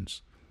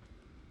emotions.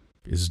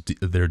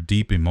 They're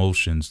deep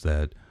emotions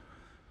that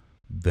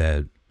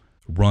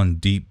run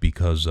deep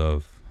because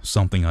of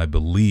something I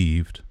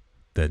believed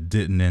that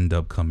didn't end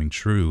up coming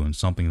true, and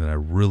something that I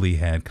really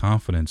had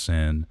confidence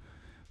in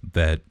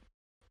that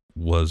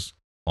was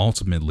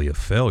ultimately a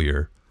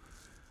failure.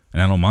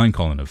 And I don't mind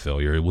calling it a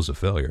failure. It was a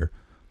failure.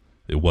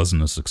 It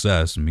wasn't a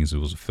success. It means it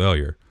was a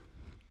failure.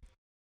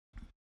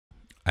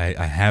 I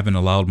haven't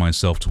allowed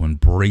myself to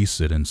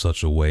embrace it in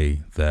such a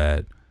way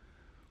that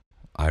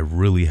I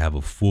really have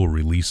a full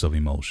release of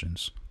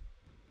emotions.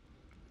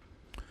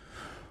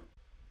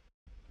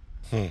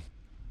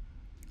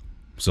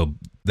 So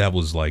that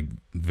was like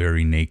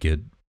very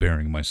naked,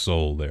 bearing my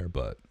soul there,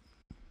 but.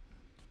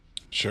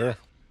 Sure.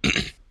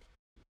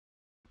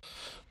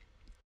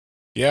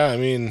 Yeah, I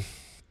mean,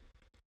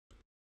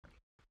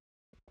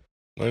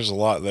 there's a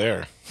lot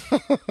there.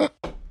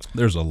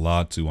 There's a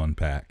lot to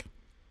unpack.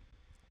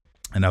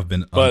 And I've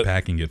been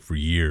unpacking it for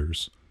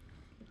years.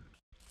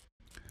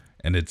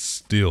 And it's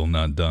still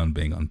not done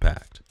being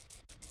unpacked.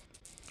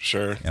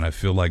 Sure. And I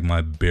feel like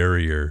my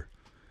barrier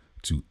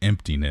to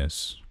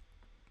emptiness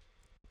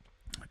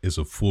is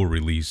a full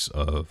release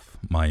of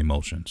my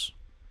emotions.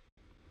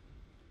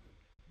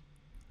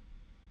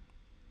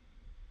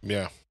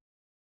 Yeah.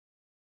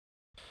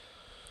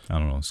 I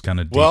don't know. It's kind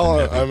of deep. Well,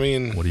 and heavy. I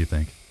mean, what do you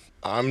think?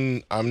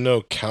 I'm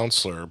no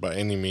counselor by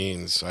any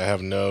means. I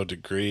have no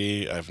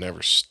degree. I've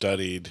never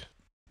studied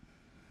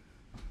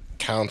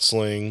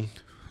counseling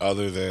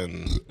other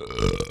than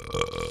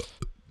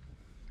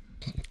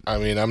I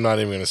mean, I'm not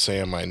even going to say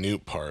a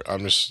minute part.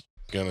 I'm just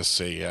going to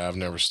say, yeah, I've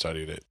never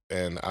studied it.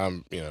 And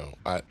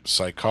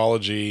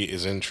psychology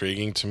is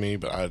intriguing to me,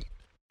 but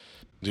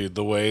dude,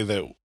 the way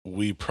that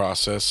we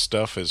process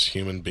stuff as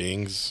human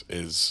beings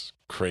is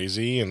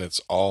crazy, and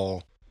it's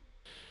all,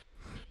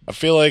 I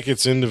feel like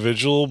it's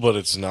individual, but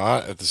it's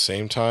not at the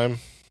same time,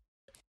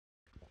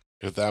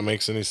 if that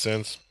makes any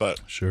sense.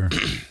 But sure.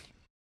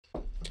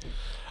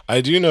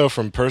 I do know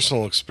from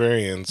personal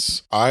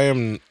experience, I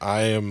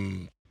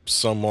am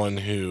someone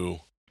who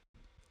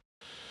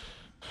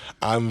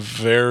I'm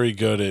very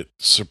good at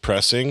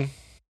suppressing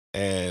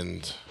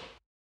and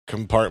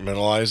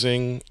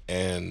compartmentalizing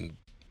and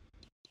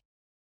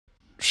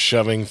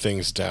shoving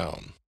things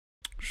down.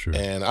 Sure.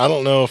 And I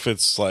don't know if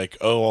it's like,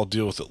 oh, I'll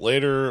deal with it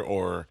later,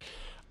 or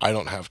I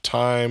don't have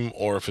time,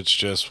 or if it's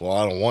just, well,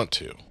 I don't want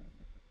to.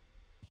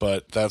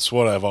 But that's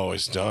what I've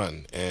always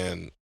done.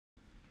 And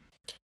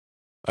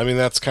I mean,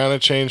 that's kind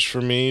of changed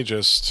for me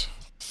just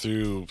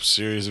through a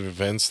series of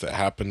events that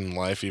happened in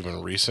life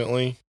even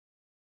recently.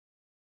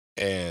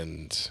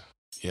 And,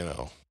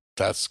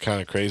 that's kind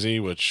of crazy,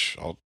 which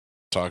I'll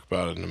talk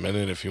about in a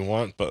minute if you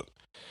want. But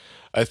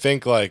I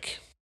think, like,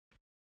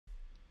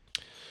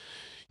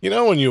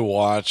 when you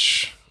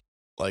watch,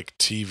 like,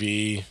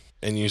 TV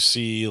and you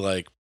see,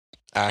 like,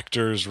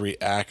 actors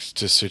react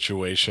to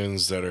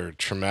situations that are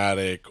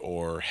traumatic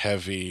or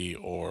heavy,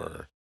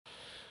 or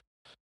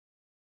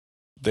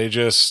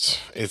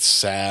it's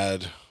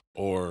sad,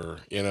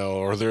 or,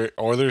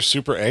 or they're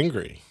super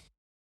angry.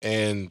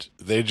 and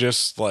they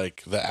just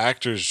like the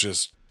actors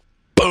just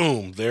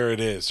boom, there it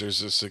is.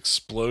 There's this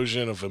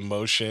explosion of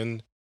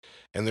emotion,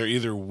 and they're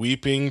either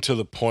weeping to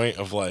the point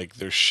of like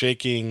they're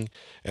shaking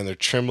and they're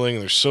trembling.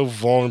 They're so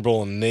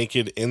vulnerable and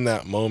naked in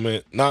that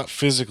moment, not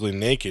physically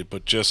naked,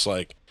 but just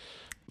like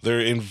they're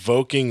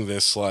invoking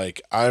this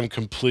like, I'm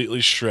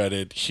completely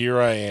shredded. Here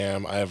I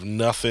am. I have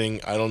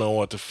nothing. I don't know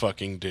what to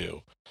fucking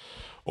do.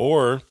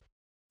 Or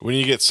when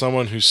you get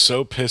someone who's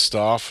so pissed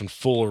off and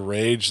full of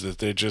rage that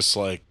they just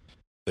like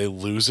they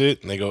lose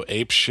it and they go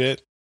ape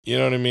shit. You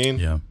know what I mean?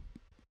 Yeah.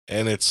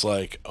 And it's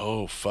like,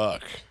 oh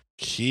fuck.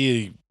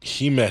 He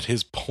met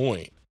his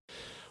point.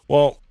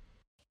 Well,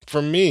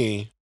 for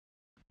me,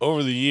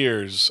 over the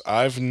years,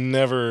 I've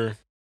never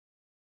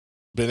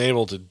been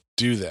able to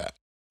do that.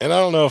 And I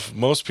don't know if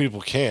most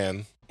people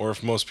can or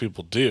if most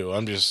people do.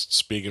 I'm just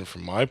speaking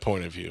from my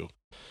point of view.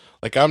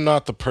 Like, I'm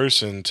not the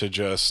person to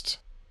just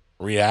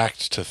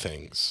react to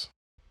things.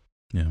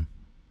 Yeah.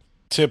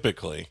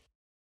 Typically,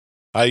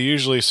 I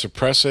usually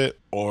suppress it,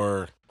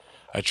 or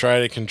I try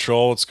to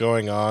control what's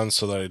going on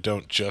so that I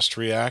don't just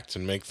react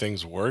and make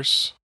things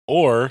worse.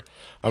 Or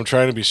I'm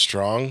trying to be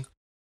strong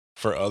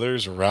for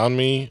others around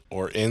me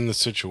or in the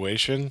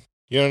situation.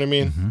 You know what I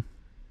mean? Mm-hmm.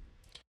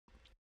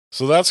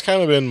 So that's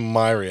kind of been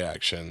my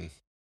reaction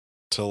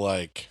to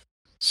like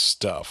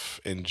stuff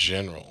in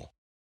general.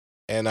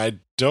 And I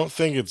don't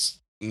think it's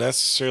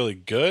necessarily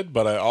good,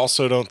 but I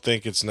also don't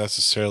think it's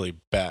necessarily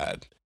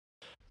bad.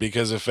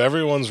 Because if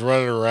everyone's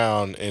running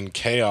around in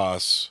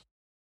chaos,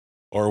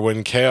 or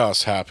when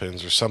chaos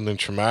happens, or something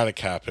traumatic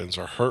happens,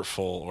 or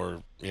hurtful,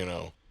 or, you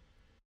know,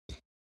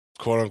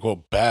 quote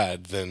unquote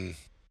bad, then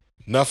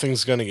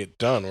nothing's going to get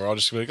done. We're all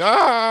just going to be like,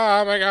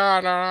 oh my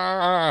God.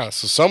 Ah.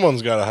 So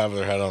someone's got to have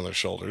their head on their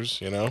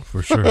shoulders, you know?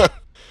 For sure.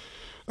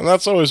 And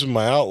that's always been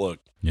my outlook.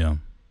 Yeah.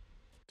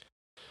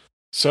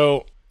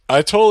 So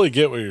I totally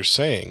get what you're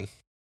saying,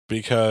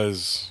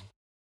 because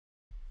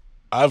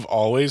I've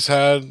always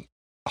had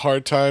a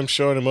hard time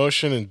showing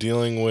emotion and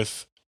dealing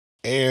with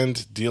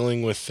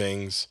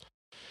things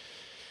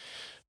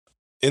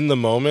in the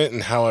moment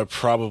and how I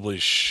probably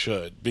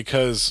should,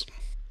 because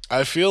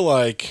I feel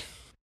like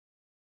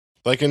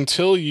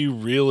until you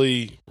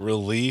really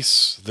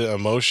release the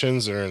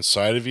emotions that are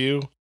inside of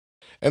you,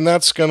 and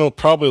that's going to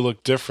probably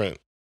look different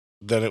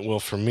than it will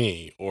for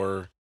me,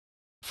 or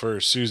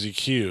for Susie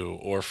Q,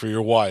 or for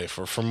your wife,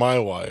 or for my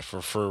wife,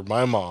 or for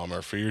my mom,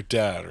 or for your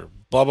dad, or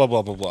blah, blah,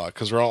 blah, blah, blah,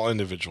 because we're all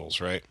individuals,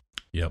 right?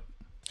 Yep.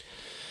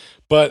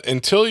 But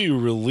until you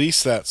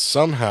release that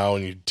somehow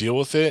and you deal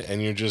with it,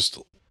 and you're just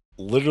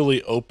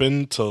literally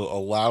open to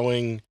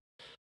allowing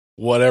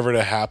whatever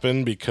to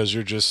happen, because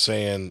you're just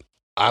saying,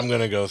 I'm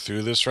going to go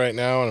through this right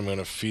now, and I'm going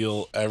to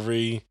feel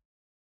every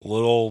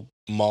little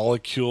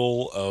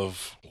molecule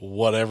of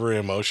whatever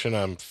emotion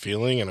I'm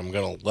feeling, and I'm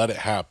going to let it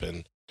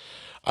happen.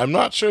 I'm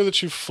not sure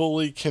that you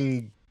fully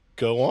can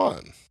go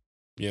on,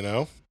 you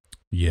know?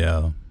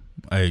 Yeah.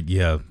 I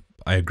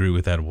agree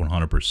with that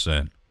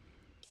 100%.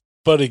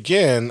 But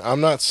again, I'm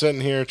not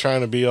sitting here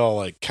trying to be all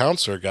like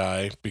counselor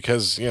guy,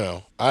 because, you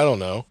know, I don't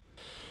know.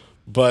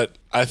 But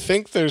I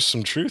think there's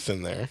some truth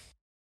in there.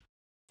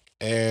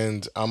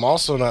 And I'm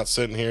also not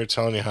sitting here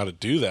telling you how to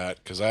do that,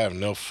 because I have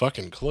no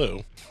fucking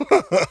clue.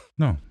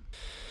 No.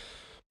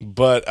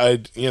 But I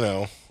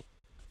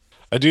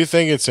do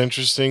think it's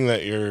interesting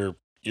that you're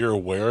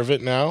aware of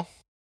it now,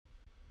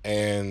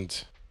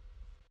 and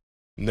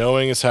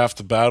knowing is half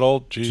the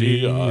battle.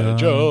 G.I.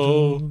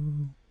 Joe.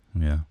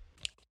 Yeah.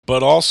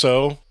 But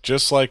also,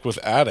 just like with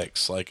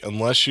addicts, like,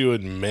 unless you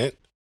admit,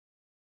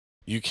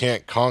 you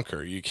can't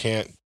conquer. You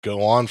can't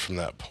go on from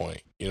that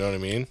point. You know what I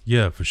mean?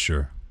 Yeah, for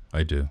sure.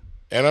 I do.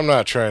 And I'm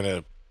not trying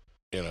to,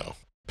 you know,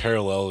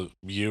 parallel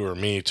you or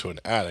me to an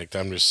addict.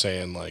 I'm just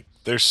saying, like,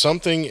 there's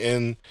something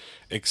in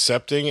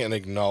accepting and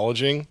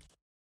acknowledging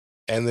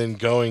and then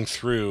going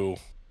through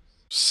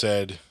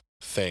said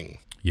thing.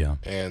 Yeah.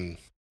 And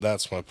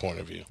that's my point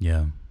of view.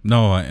 Yeah.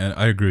 No,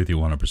 I agree with you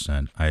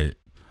 100%.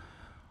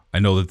 I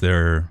know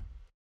that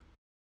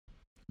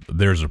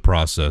there's a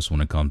process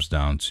when it comes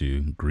down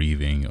to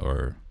grieving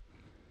or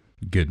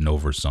getting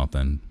over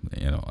something.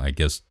 You know, I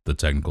guess the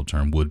technical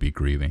term would be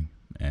grieving,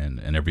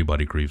 and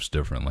everybody grieves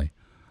differently.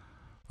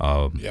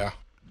 Yeah.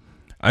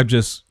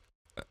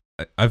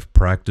 I've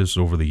practiced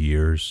over the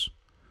years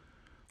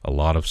a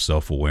lot of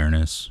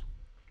self-awareness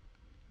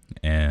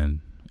and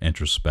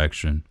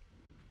introspection,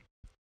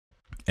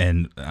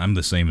 and I'm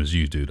the same as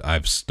you, dude.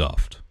 I've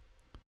stuffed.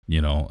 You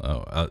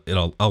know,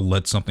 I'll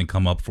let something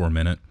come up for a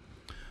minute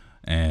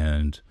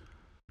and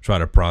try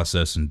to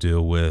process and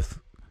deal with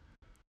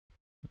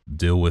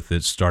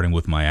it, starting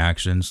with my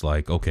actions.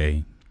 Like,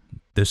 okay,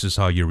 this is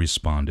how you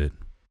responded,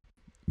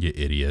 you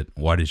idiot.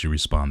 Why did you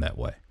respond that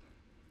way?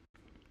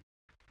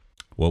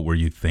 What were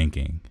you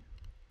thinking?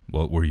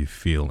 What were you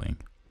feeling?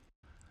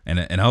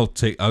 And I'll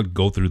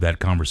go through that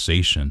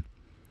conversation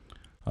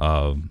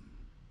by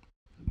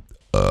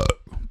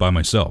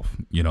myself,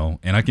 you know,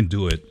 and I can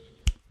do it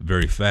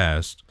very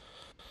fast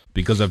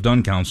because I've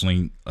done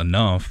counseling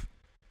enough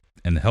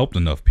and helped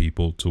enough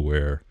people to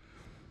where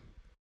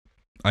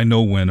I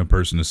know when a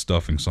person is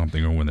stuffing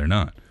something or when they're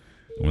not,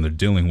 when they're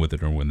dealing with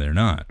it or when they're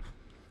not.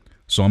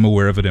 So I'm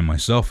aware of it in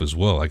myself as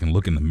well. I can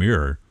look in the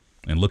mirror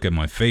and look at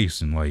my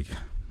face and like,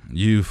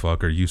 you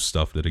fucker, you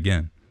stuffed it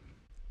again.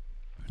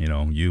 You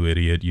know, you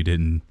idiot, you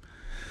didn't,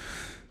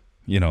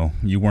 you know,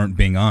 you weren't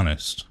being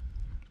honest.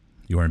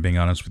 You weren't being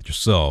honest with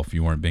yourself.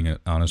 You weren't being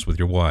honest with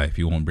your wife.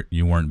 You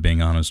weren't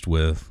being honest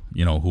with,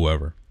 you know,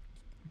 whoever.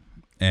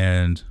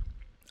 And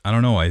I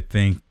don't know, I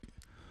think,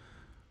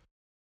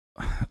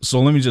 so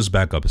let me just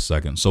back up a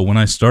second. So when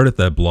I started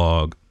that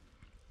blog,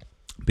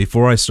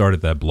 before I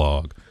started that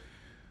blog,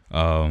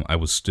 I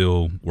was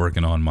still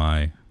working on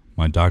my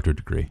doctorate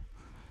degree.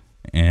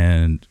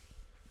 And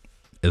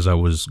as I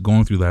was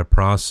going through that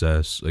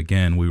process,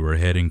 again, we were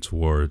heading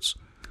towards,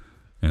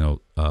 you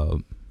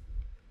know,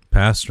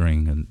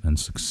 pastoring and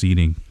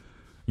succeeding,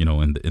 you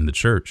know, in the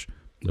church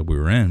that we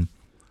were in.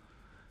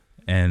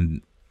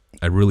 And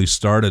I really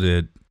started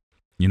it,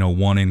 you know,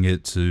 wanting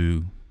it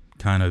to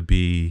kind of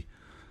be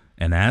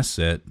an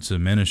asset to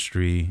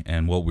ministry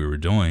and what we were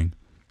doing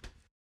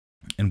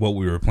and what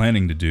we were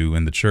planning to do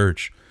in the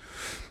church.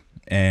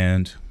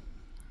 And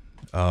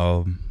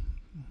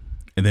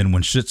then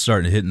when shit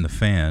started hitting the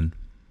fan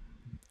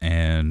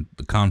and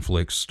the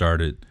conflicts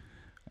started,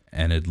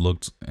 and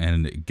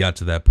it got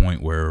to that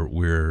point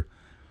where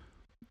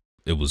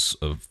it was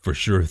a for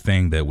sure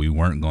thing that we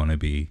weren't going to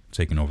be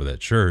taking over that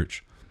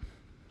church.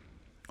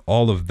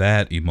 All of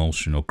that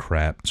emotional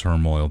crap,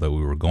 turmoil that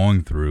we were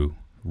going through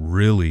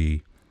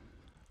really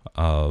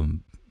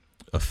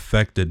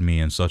affected me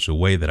in such a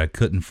way that I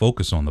couldn't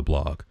focus on the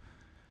blog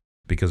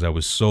because I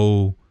was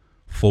so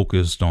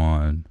focused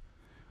on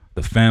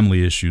the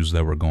family issues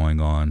that were going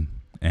on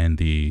and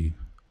the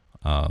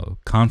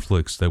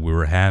conflicts that we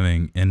were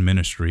having in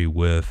ministry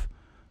with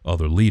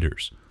other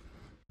leaders.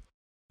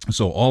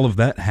 So all of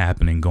that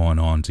happening, going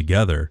on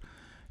together,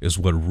 is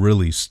what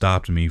really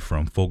stopped me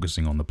from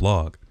focusing on the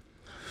blog.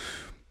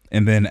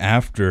 And then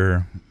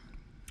after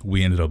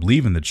we ended up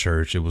leaving the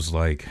church, it was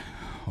like,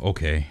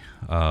 okay,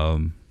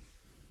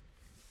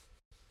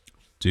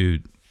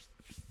 dude,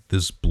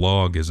 this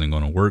blog isn't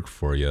going to work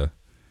for you.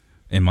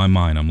 In my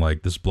mind, I'm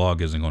like, this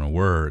blog isn't going to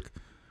work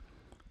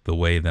the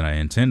way that I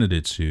intended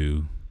it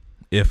to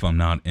if I'm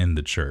not in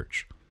the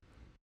church.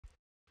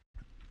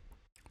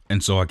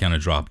 And so I kind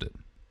of dropped it.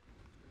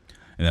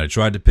 And then I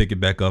tried to pick it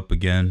back up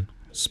again,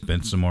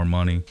 spent some more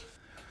money,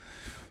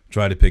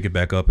 tried to pick it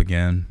back up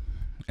again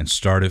and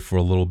started for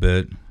a little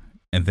bit.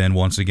 And then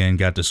once again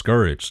got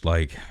discouraged.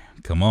 Like,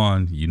 come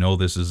on, you know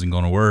this isn't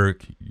going to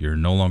work. You're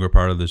no longer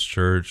part of this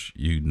church.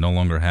 You no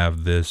longer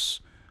have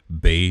this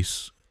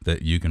base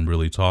that you can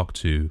really talk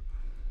to.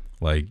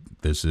 Like,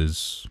 this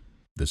is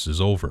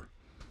over.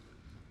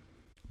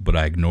 But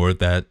I ignored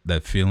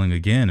that feeling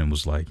again and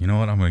was like, you know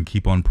what, I'm going to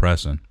keep on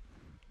pressing.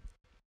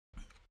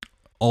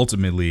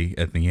 Ultimately,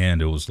 at the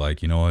end, it was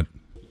like, you know what,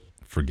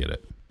 forget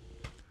it.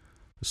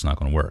 It's not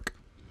going to work.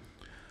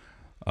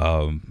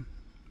 And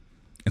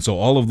so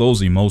all of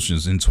those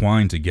emotions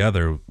entwined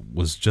together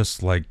was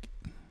just like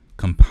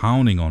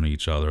compounding on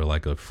each other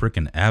like a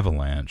freaking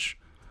avalanche,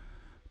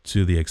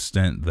 to the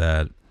extent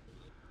that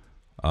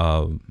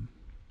I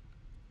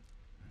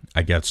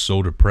got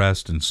so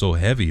depressed and so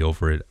heavy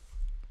over it,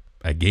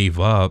 I gave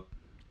up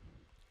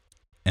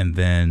and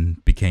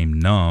then became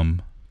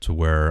numb to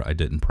where I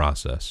didn't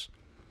process.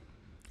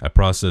 I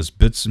processed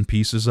bits and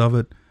pieces of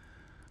it,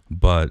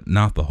 but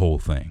not the whole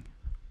thing,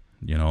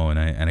 you know, and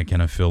I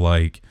kind of feel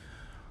like,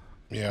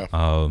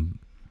 I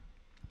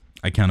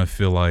kind of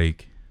feel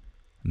like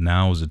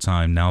now is the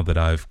time, now that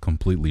I've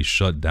completely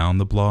shut down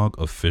the blog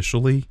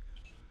officially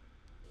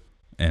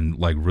and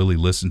like really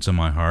listened to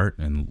my heart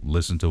and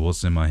listened to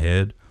what's in my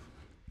head.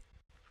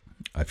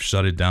 I've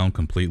shut it down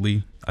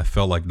completely. I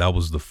felt like that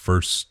was the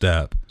first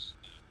step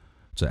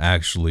to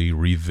actually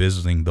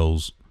revisiting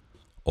those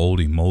old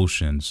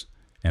emotions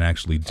and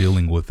actually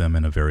dealing with them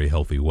in a very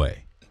healthy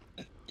way.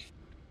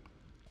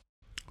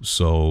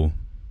 So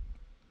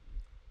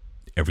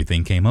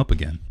everything came up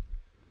again,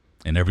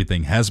 and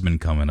everything has been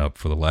coming up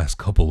for the last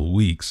couple of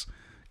weeks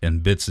in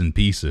bits and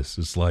pieces.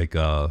 It's like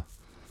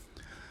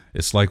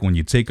when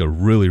you take a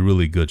really,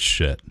 really good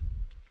shit,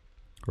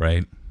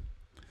 right?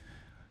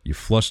 You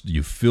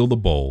fill the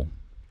bowl,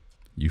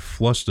 you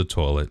flush the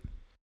toilet,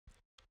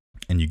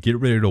 and you get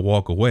ready to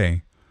walk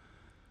away,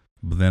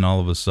 but then all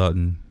of a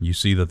sudden you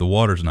see that the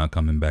water's not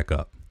coming back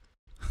up.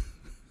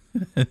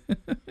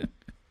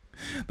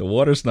 The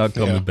water's not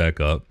coming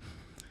back up.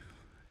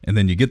 And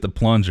then you get the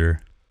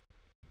plunger.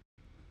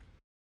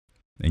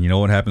 And you know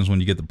what happens when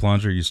you get the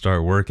plunger? You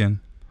start working.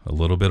 A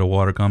little bit of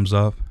water comes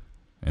up.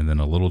 And then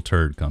a little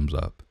turd comes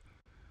up.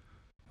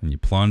 And you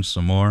plunge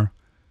some more.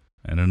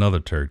 And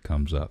another turd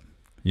comes up.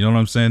 You know what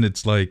I'm saying?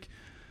 It's like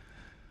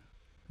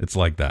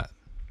that.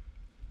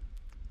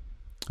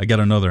 I got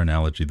another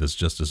analogy that's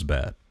just as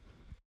bad.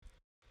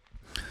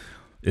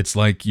 It's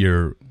like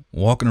you're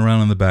walking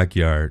around in the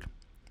backyard,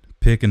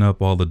 picking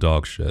up all the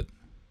dog shit.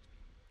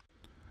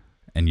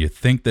 And you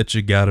think that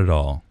you got it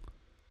all.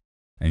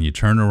 And you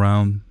turn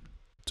around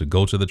to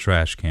go to the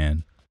trash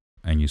can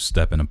and you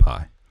step in a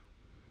pie.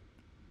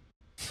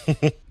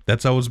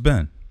 That's how it's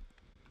been.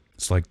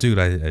 It's like, dude,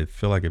 I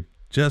feel like I've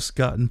just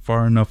gotten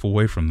far enough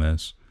away from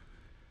this.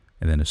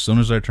 And then as soon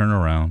as I turn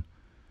around,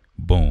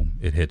 boom,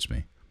 it hits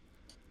me.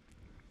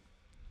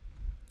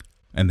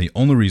 And the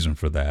only reason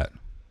for that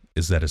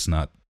is that it's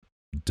not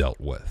dealt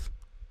with.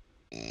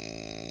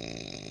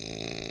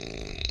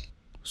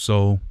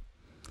 So,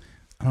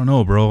 I don't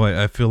know, bro.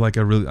 I feel like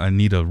I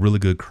need a really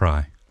good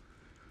cry.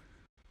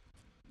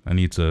 I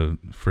need to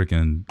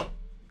freaking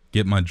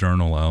get my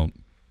journal out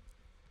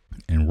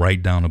and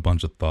write down a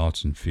bunch of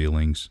thoughts and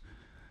feelings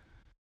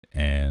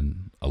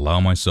and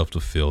allow myself to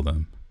feel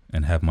them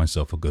and have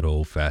myself a good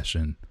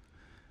old-fashioned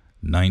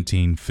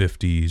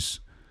 1950s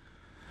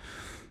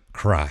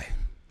cry.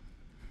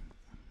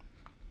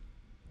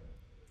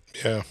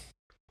 Yeah.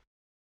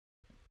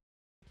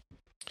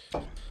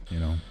 You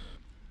know?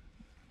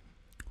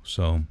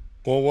 So.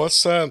 Well,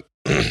 what's that?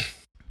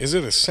 Is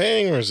it a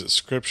saying or is it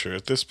scripture?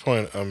 At this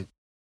point, I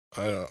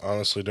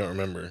honestly don't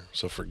remember,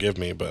 so forgive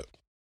me, but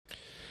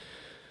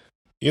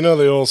you know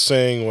the old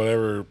saying,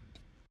 whatever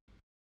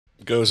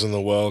goes in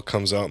the well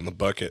comes out in the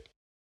bucket?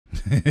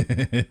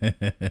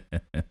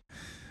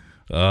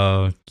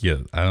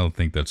 Yeah, I don't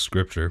think that's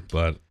scripture,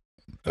 but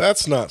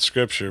that's not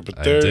scripture,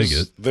 but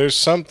there's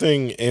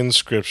something in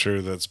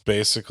scripture that's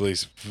basically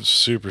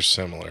super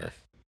similar.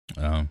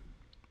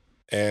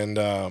 And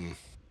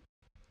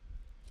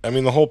I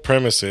mean, the whole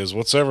premise is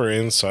whatever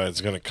inside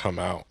is going to come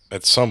out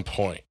at some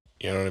point.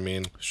 You know what I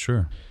mean?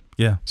 Sure.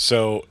 Yeah.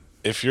 So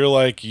if you're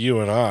like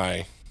you and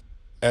I,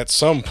 at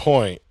some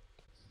point,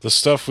 the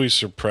stuff we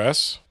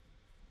suppress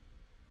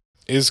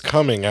is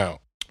coming out.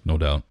 No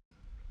doubt.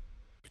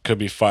 It could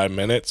be 5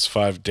 minutes,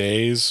 5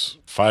 days,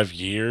 5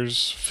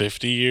 years,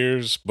 50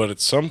 years, but at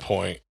some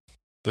point,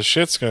 the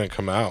shit's going to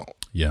come out.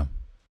 Yeah.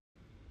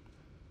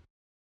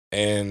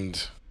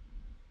 And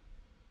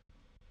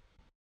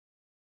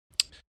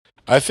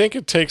I think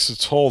it takes a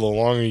toll the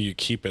longer you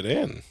keep it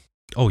in.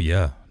 Oh,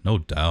 yeah. No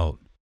doubt.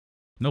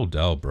 No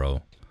doubt,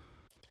 bro.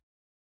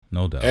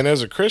 No doubt. And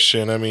as a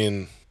Christian, I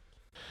mean,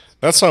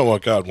 that's not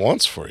what God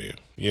wants for you,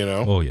 you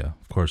know? Oh, yeah.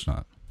 Of course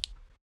not.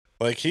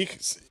 Like, he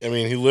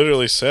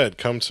literally said,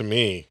 come to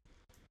me,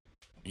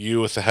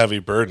 you with a heavy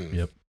burden.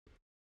 Yep.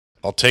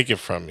 I'll take it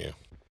from you.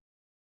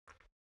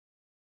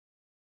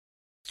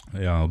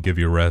 Yeah, I'll give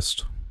you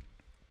rest.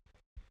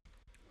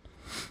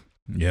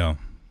 Yeah.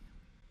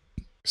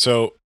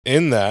 So,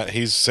 in that,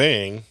 he's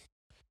saying,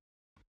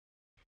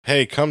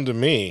 hey, come to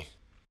me,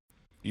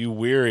 you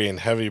weary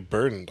and heavy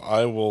burdened.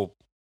 I'll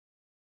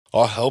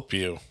help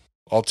you.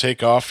 I'll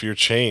take off your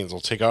chains. I'll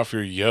take off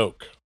your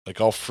yoke. Like,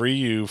 I'll free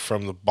you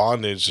from the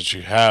bondage that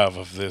you have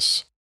of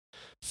this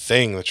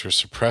thing that you're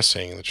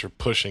suppressing, that you're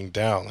pushing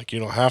down. Like, you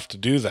don't have to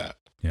do that.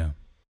 Yeah.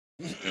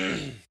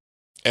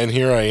 And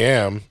here I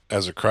am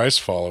as a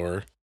Christ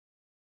follower,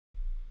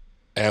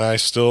 and I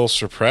still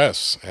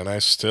suppress, and I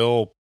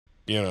still,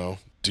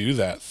 do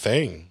that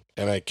thing.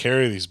 And I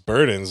carry these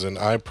burdens, and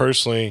I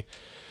personally,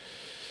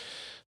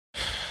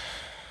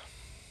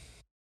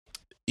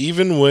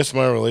 even with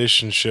my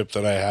relationship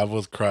that I have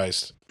with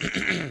Christ,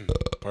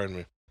 pardon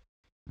me,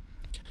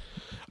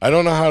 I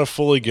don't know how to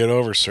fully get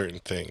over certain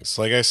things.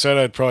 Like I said,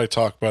 I'd probably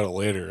talk about it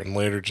later, and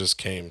later just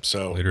came.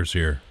 So later's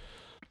here.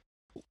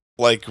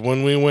 Like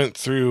when we went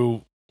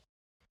through,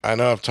 I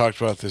know I've talked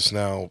about this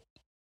now,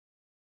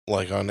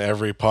 like on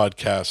every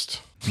podcast,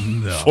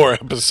 4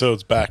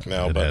 episodes back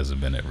now. It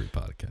hasn't been every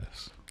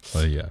podcast.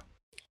 But yeah.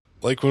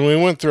 Like when we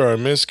went through our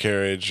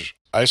miscarriage,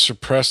 I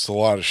suppressed a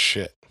lot of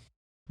shit.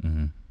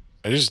 Mm-hmm.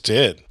 I just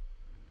did.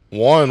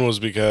 One was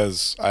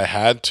because I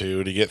had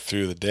to get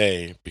through the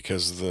day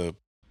because of the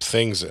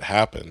things that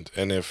happened.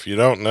 And if you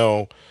don't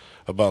know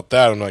about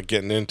that, I'm not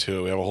getting into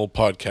it. We have a whole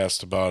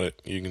podcast about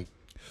it. You can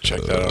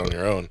check that out on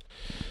your own.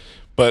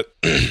 But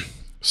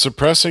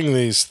suppressing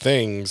these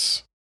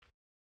things,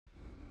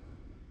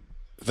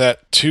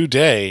 that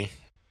today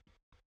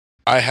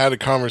I had a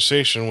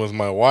conversation with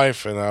my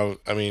wife, and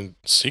I mean,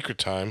 secret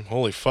time,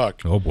 holy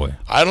fuck. Oh boy.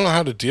 I don't know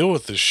how to deal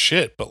with this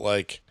shit, but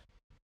like,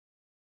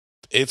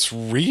 it's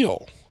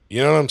real.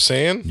 You know what I'm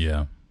saying?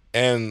 Yeah.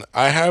 And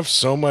I have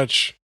so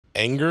much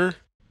anger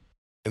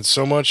and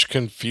so much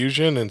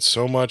confusion and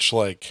so much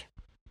like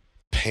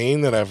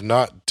pain that I've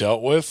not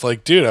dealt with.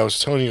 Like, dude, I was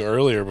telling you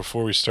earlier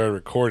before we started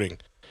recording,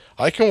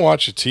 I can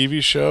watch a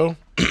TV show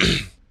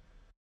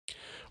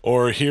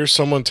or hear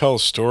someone tell a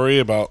story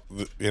about,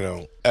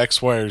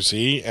 X, Y, or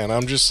Z, and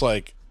I'm just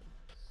like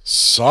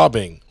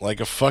sobbing like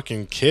a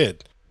fucking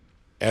kid.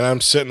 And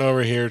I'm sitting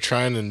over here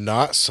trying to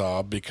not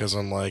sob because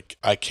I'm like,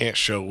 I can't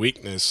show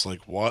weakness. Like,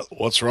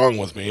 what's wrong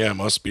with me? Yeah, it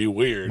must be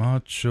weird.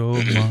 Macho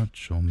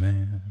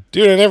man.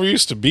 Dude, I never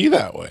used to be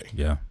that way.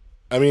 Yeah.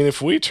 I mean,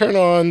 if we turn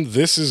on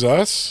This Is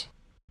Us,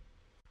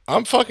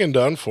 I'm fucking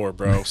done for,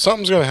 bro.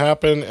 Something's going to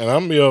happen, and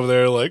I'm going to be over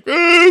there like,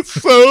 it's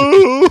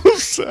so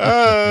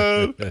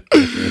sad.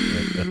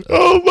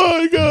 Oh,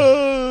 my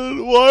God.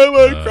 Why am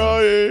I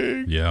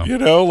crying? Yeah.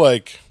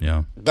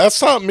 Yeah.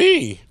 That's not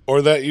me,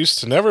 or that used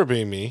to never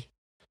be me.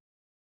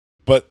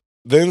 But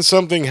then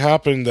something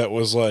happened that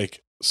was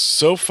like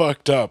so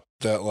fucked up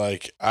that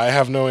like I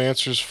have no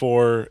answers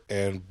for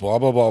and blah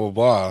blah blah blah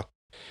blah.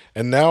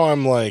 And now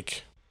I'm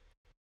like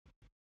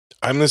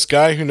I'm this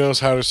guy who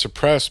knows how to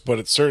suppress, but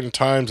at certain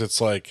times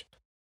it's like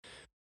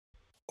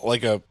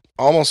a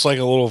almost like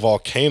a little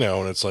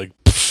volcano, and it's like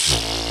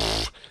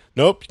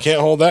nope, you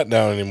can't hold that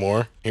down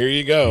anymore. Here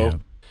you go. Yeah.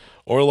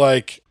 Or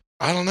like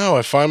I don't know,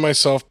 I find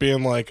myself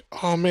being like,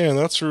 "Oh man,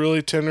 that's a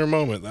really tender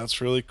moment.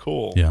 That's really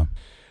cool." Yeah.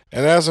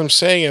 And as I'm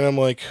saying it, I'm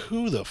like,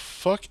 who the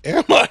fuck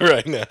am I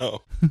right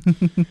now?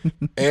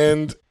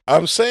 And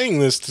I'm saying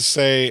this to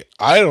say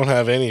I don't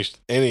have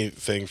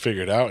anything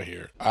figured out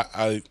here.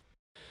 I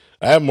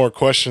have more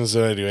questions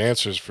than I do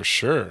answers for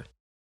sure.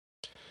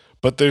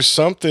 But there's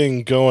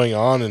something going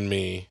on in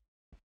me,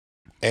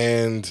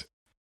 and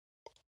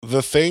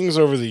the things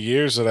over the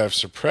years that I've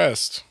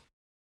suppressed,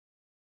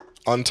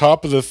 on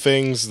top of the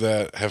things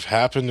that have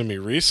happened to me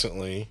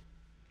recently,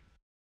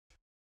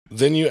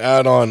 then you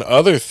add on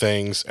other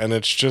things, and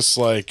it's just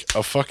like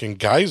a fucking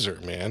geyser,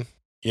 man.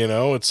 You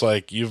know, it's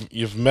like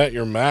you've met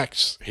your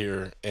max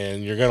here,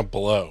 and you're gonna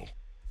blow.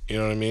 You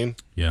know what I mean?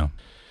 Yeah.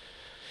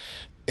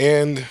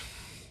 And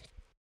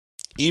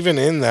even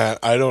in that,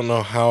 I don't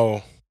know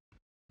how.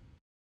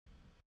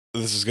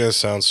 This is gonna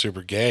sound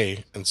super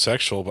gay and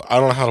sexual, but I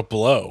don't know how to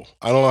blow.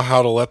 I don't know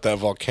how to let that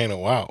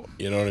volcano out.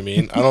 You know what I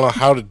mean? I don't know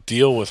how to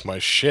deal with my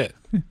shit.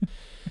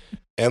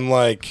 And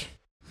like,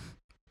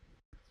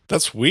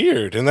 that's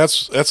weird, and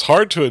that's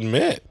hard to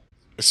admit,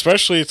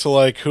 especially to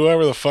like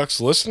whoever the fuck's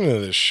listening to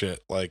this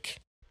shit. Like,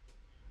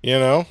 you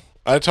know,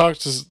 I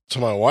talked to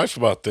my wife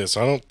about this.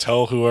 I don't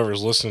tell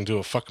whoever's listening to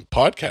a fucking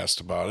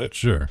podcast about it.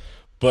 Sure.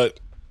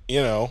 But,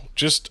 you know,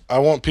 just I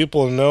want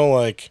people to know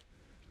like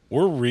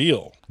we're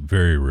real.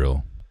 Very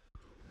real.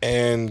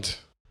 And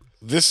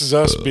this is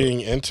us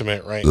being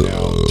intimate right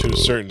now to a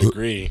certain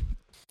degree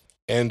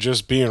and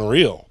just being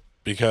real,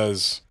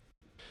 because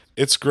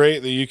it's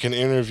great that you can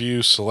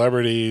interview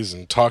celebrities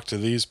and talk to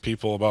these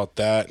people about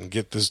that and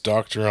get this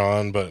doctor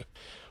on, but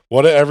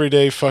what do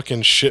everyday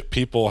fucking shit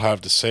people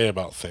have to say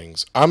about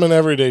things? I'm an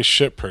everyday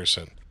shit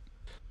person.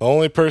 The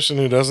only person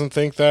who doesn't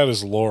think that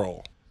is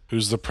Laurel,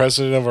 who's the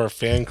president of our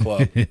fan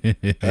club.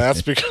 And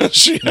that's because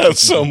she has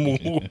some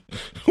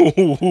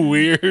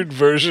weird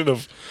version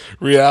of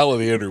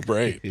reality in her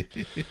brain.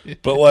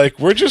 But like,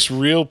 we're just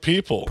real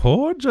people.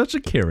 Poor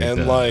Judge Carey.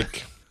 And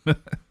like,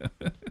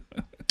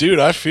 dude,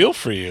 I feel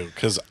for you,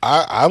 because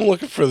I'm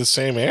looking for the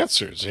same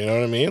answers. You know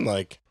what I mean?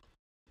 Like,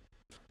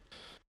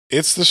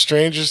 it's the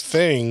strangest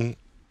thing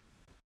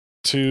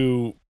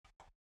to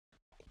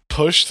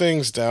push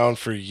things down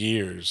for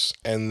years,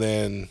 and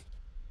then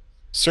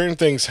certain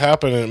things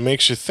happen and it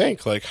makes you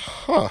think like,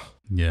 huh.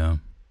 Yeah.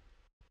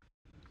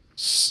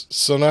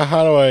 So now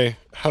how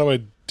do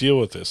I deal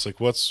with this?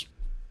 Like,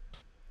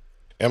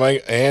 am I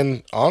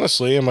going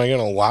to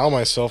allow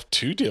myself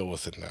to deal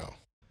with it now?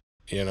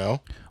 You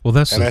know? Well,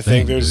 that's and the I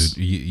thing, think there's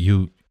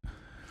dude.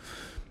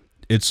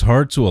 It's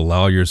hard to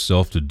allow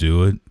yourself to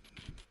do it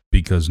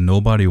because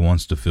nobody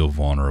wants to feel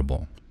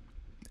vulnerable.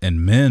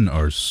 And men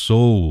are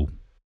so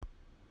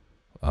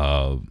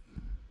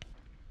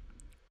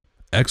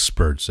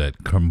experts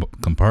at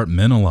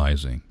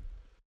compartmentalizing,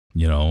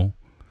 you know.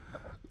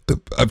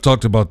 I've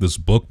talked about this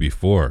book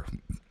before.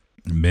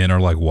 Men are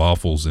like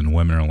waffles and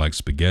women are like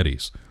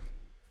spaghettis.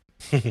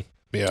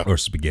 Yeah. Or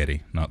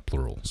spaghetti, not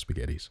plural,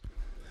 spaghettis.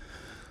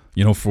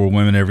 You know, for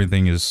women,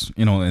 everything is,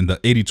 you know, and the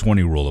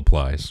 80-20 rule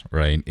applies,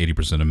 right?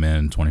 80% of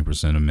men,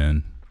 20% of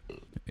men,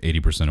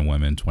 80% of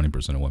women,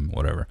 20% of women,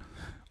 whatever.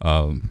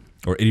 Or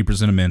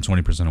 80% of men,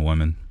 20% of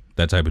women,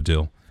 that type of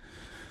deal.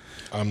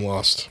 I'm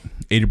lost.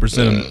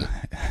 80% of,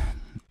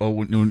 well,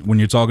 when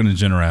you're talking in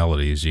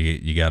generalities,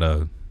 you got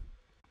to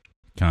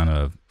kind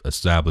of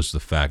establish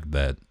the fact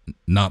that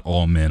not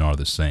all men are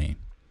the same.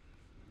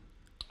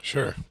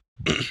 Sure.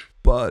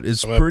 But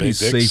it's some pretty have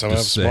big dicks, safe some to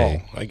have say.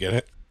 Small. I get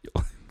it.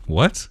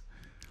 What?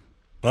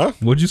 Huh?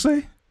 What'd you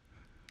say?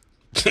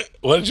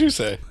 What did you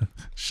say?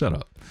 Shut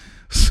up.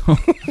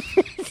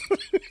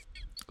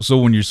 So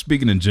when you're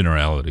speaking in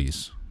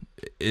generalities,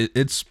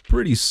 it's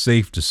pretty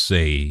safe to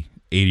say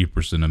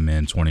 80% of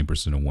men,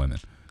 20% of women.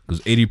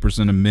 Because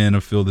 80% of men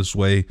feel this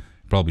way,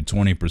 probably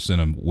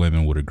 20% of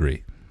women would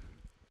agree.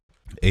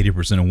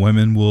 80% of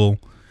women will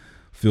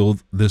feel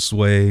this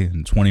way,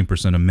 and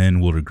 20% of men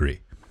would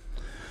agree.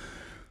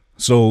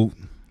 So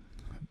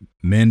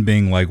men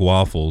being like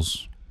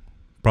waffles,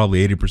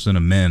 probably 80%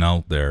 of men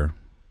out there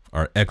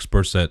are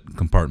experts at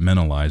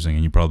compartmentalizing,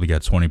 and you probably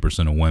got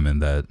 20% of women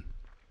that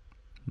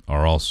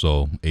are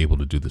also able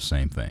to do the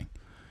same thing.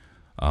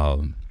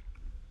 And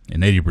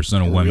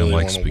 80% of women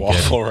like spaghetti.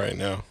 Waffle right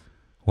now.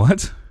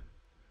 What?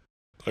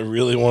 I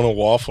really want a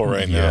waffle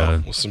right Yeah.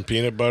 now with some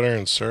peanut butter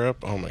and syrup.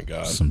 Oh my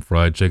god. Some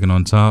fried chicken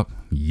on top.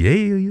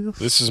 Yeah.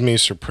 This is me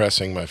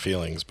suppressing my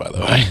feelings, by the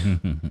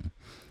way.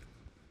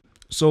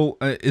 So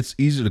it's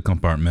easy to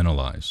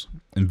compartmentalize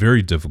and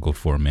very difficult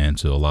for a man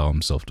to allow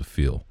himself to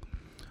feel.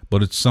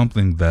 But it's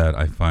something that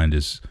I find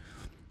it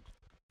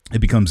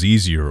becomes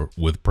easier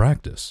with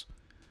practice.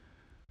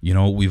 You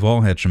know, we've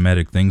all had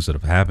traumatic things that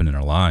have happened in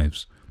our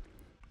lives.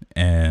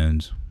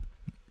 And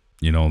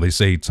They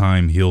say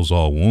time heals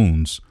all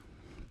wounds.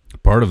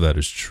 Part of that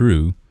is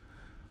true,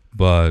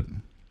 but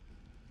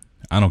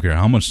I don't care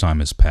how much time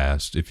has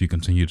passed. If you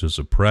continue to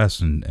suppress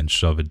and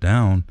shove it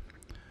down,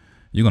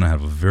 you're going to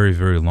have a very,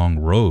 very long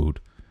road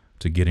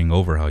to getting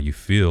over how you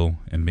feel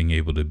and being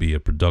able to be a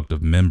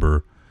productive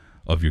member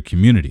of your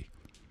community.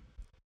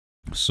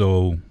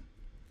 So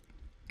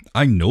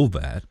I know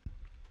that.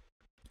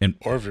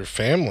 Or of your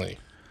family,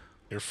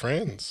 your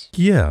friends.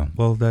 Yeah,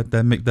 well,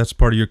 that's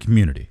part of your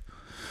community.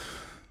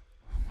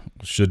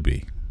 Should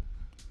be.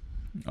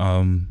 I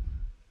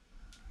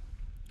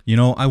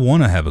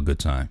want to have a good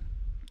time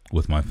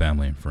with my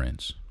family and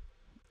friends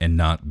and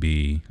not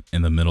be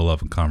in the middle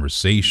of a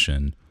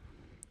conversation,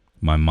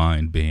 my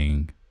mind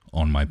being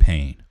on my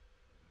pain.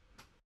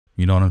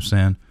 You know what I'm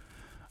saying?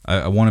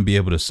 I want to be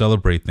able to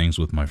celebrate things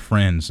with my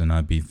friends and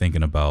not be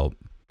thinking about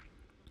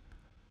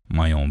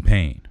my own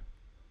pain.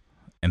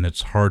 And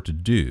it's hard to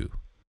do.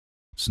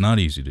 It's not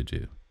easy to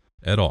do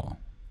at all.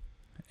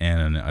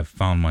 And I've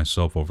found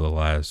myself over the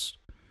last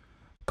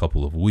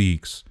couple of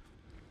weeks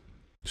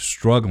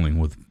struggling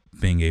with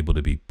being able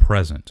to be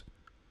present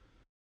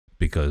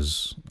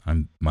because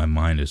my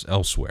mind is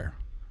elsewhere,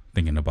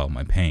 thinking about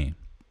my pain.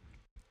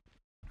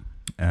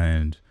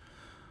 And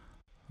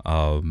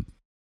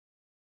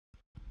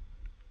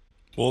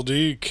well, do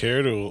you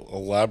care to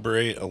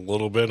elaborate a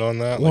little bit on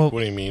that? Well, like,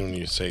 what do you mean when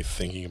you say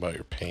thinking about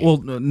your pain? Well,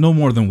 no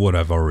more than what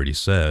I've already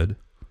said,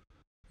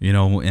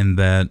 in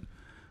that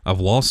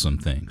I've lost some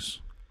things.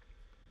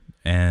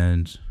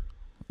 And,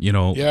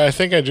 Yeah, I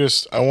think I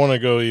want to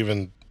go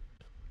even,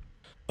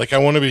 I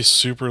want to be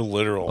super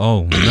literal.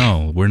 Oh,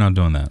 no, we're not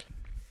doing that.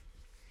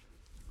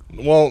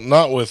 Well,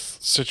 not with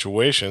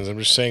situations. I'm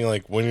just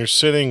saying, when you're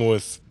sitting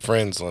with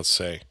friends, let's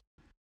say,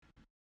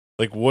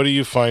 what do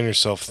you find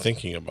yourself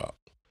thinking about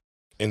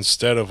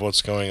instead of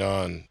what's going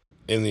on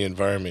in the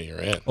environment you're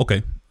in?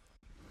 Okay.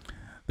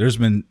 There's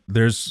been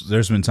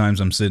times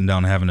I'm sitting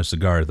down having a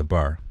cigar at the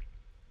bar.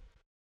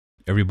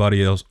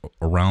 Everybody else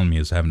around me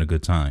is having a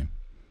good time.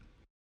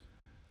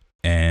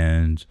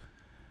 And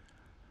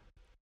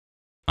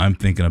I'm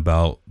thinking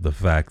about the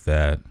fact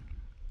that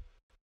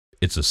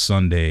it's a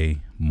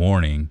Sunday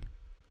morning.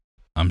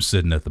 I'm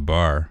sitting at the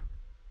bar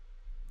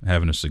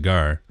having a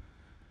cigar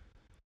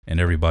and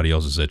everybody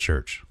else is at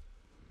church.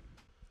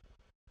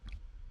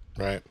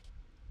 Right.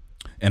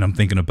 And I'm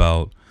thinking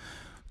about,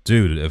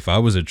 dude, if I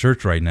was at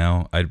church right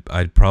now,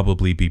 I'd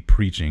probably be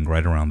preaching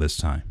right around this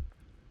time.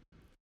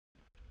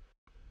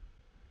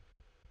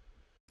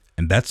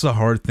 And that's a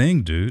hard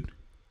thing, dude.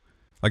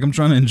 I'm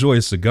trying to enjoy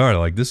a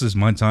cigar. This is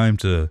my time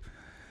to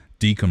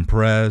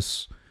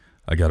decompress.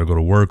 I got to go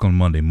to work on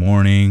Monday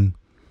morning.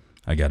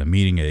 I got a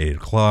meeting at 8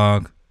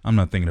 o'clock. I'm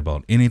not thinking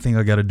about anything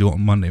I got to do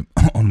on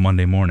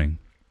Monday morning.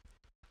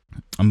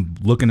 I'm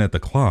looking at the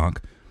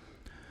clock,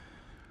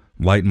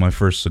 lighting my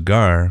first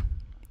cigar,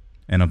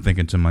 and I'm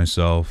thinking to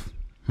myself,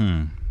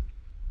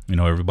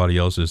 everybody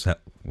else is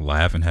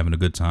laughing, having a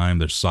good time.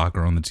 There's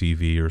soccer on the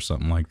TV or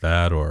something like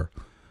that, or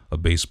a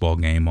baseball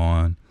game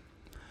on.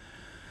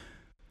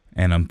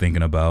 And I'm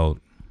thinking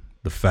about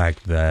the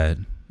fact that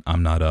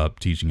I'm not up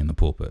teaching in the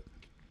pulpit.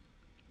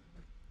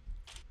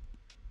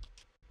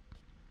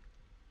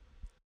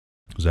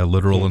 Is that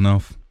literal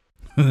enough?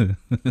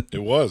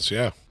 It was,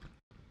 yeah.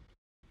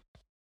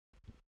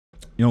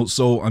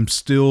 So I'm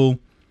still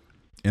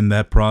in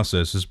that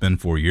process. It's been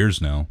 4 years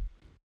now.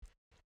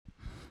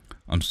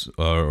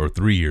 Or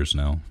 3 years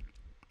now.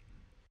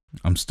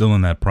 I'm still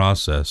in that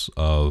process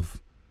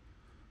of,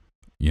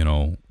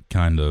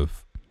 kind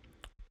of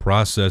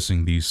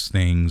processing these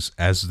things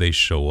as they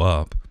show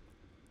up.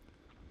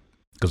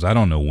 Because I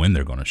don't know when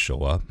they're going to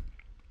show up.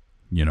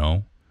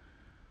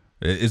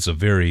 It's a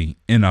very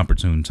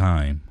inopportune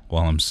time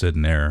while I'm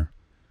sitting there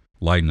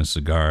lighting a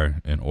cigar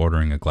and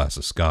ordering a glass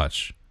of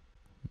scotch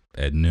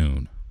at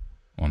noon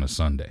on a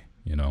Sunday,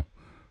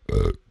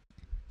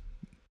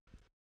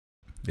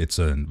 It's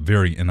a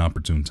very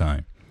inopportune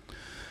time.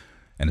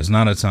 And it's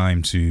not a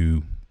time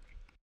to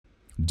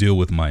deal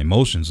with my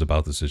emotions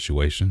about the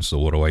situation. So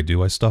what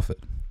do? I stuff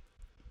it.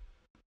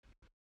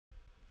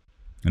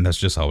 And that's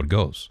just how it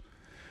goes.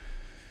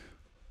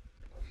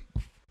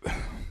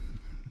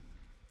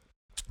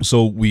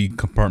 So we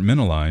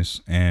compartmentalize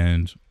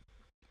and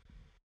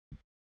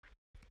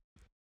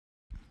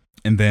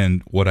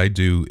then what I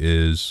do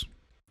is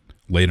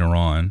later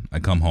on, I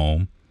come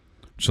home,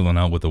 chilling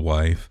out with the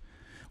wife.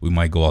 We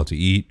might go out to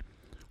eat.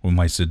 We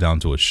might sit down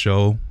to a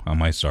show. I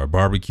might start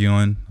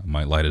barbecuing. I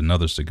might light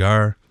another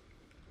cigar.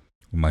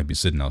 We might be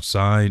sitting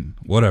outside,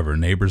 whatever.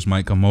 Neighbors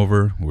might come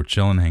over. We're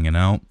chilling, hanging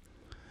out.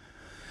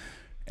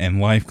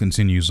 And life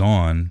continues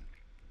on.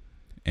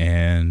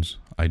 And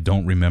I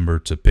don't remember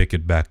to pick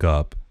it back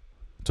up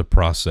to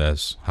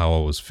process how I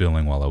was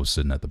feeling while I was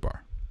sitting at the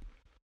bar.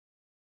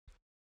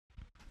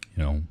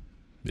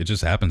 It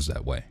just happens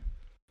that way.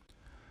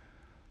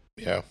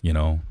 Yeah.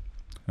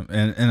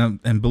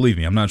 And believe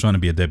me, I'm not trying to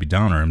be a Debbie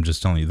Downer. I'm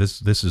just telling you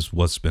this is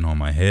what's been on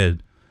my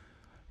head,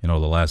 the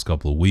last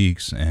couple of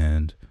weeks.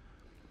 And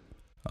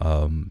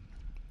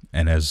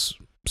as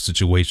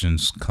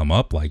situations come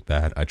up like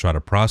that, I try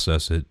to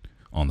process it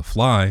on the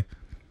fly.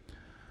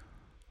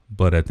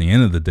 But at the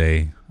end of the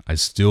day, I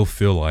still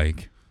feel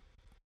like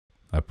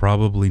I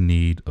probably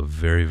need a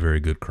very, very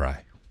good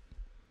cry.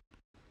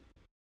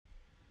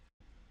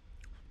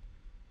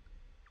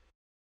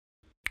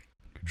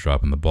 You're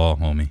dropping the ball,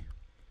 homie.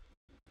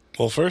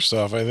 Well, first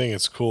off, I think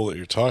it's cool that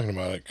you're talking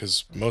about it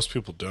because most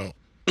people don't.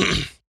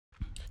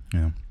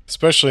 Yeah.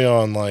 Especially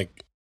on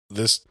like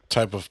this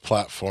type of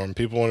platform,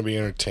 people want to be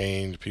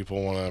entertained.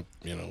 People want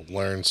to,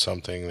 learn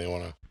something. They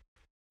want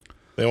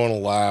to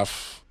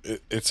laugh.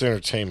 It's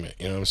entertainment.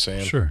 You know what I'm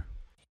saying? Sure.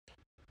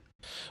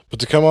 But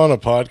to come on a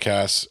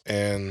podcast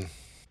and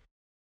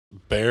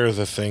bear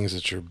the things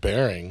that you're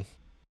bearing,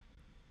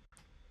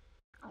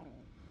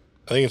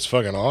 I think it's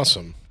fucking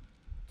awesome.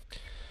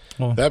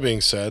 Well, that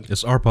being said,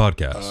 it's our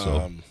podcast,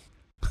 so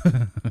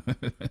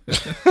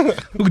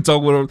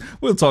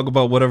we'll talk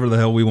about whatever the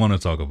hell we want to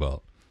talk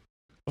about.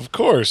 Of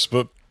course,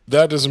 but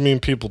that doesn't mean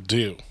people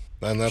do,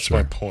 and that's Sure.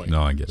 my point.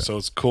 No, I get it. So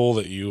it's cool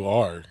that you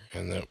are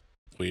and that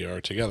we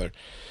are together.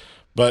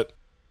 But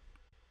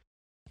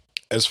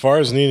as far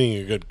as needing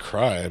a good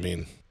cry, I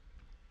mean,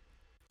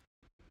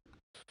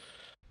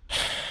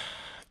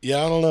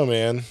 yeah, I don't know,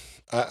 man.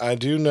 I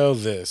do know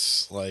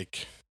this.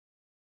 Like,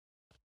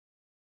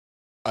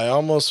 I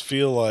almost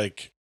feel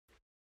like,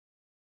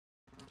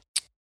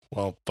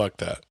 well, fuck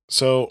that.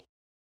 So,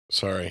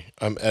 sorry,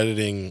 I'm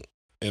editing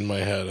in my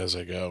head as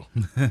I go.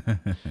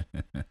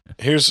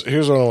 Here's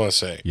what I want to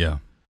say. Yeah.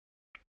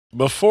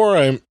 Before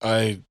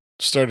I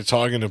started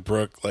talking to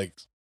Brooke, like,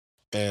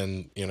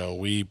 and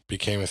we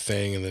became a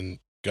thing and then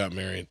got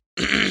married.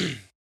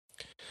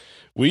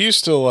 We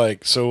used to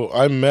so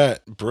I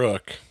met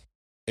Brooke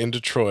in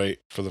Detroit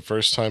for the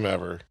first time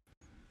ever,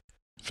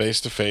 face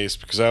to face,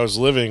 because I was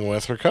living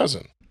with her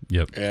cousin.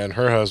 Yep. And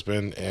her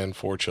husband and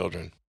 4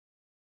 children.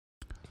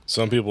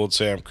 Some people would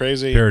say I'm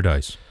crazy.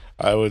 Paradise.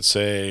 I would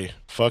say,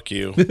 fuck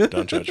you.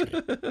 Don't judge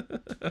me.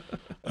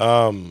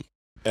 And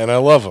I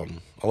love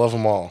them. I love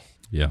them all.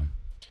 Yeah.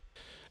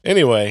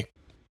 Anyway,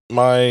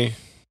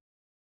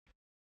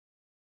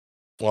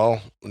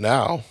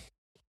 now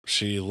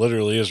she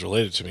literally is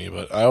related to me,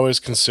 but I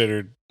always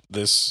considered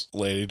this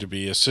lady to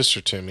be a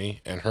sister to me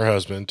and her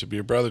husband to be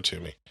a brother to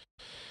me,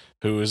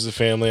 who is the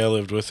family I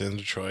lived with in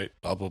Detroit,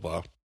 blah, blah,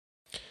 blah.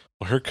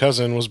 Well, her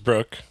cousin was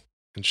Brooke,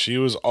 and she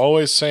was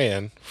always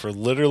saying for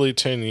literally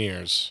 10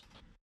 years,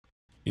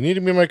 you need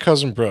to be my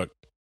cousin Brooke,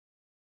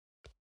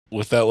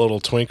 with that little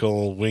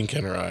twinkle wink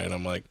in her eye. And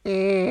I'm like,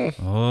 Oh,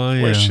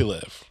 yeah. where's she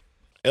live?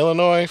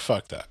 Illinois?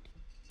 Fuck that.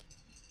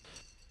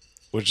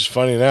 Which is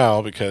funny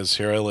now because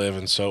here I live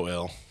in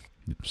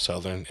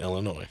Southern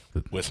Illinois,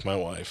 with my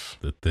wife,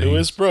 who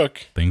is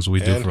Brooke. Things we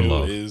do and for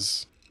love. Who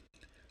is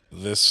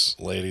this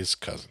lady's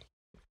cousin.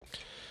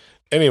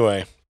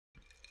 Anyway,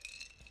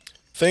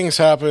 things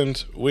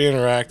happened. We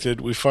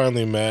interacted. We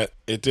finally met.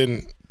 It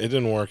didn't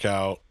work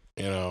out.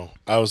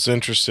 I was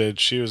interested.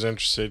 She was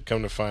interested.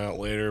 Come to find out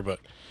later,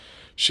 but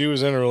she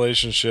was in a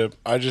relationship.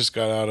 I just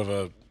got out of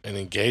an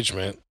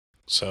engagement,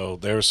 so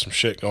there was some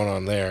shit going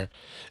on there.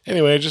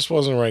 Anyway, it just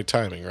wasn't the right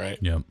timing, right?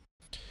 Yep.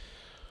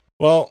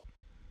 Well,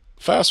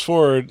 fast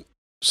forward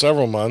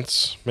several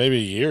months, maybe a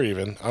year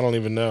even. I don't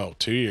even know.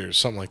 2 years,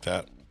 something like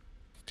that.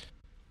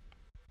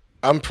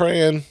 I'm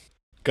praying.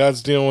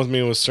 God's dealing with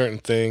me with certain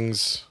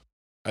things.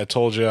 I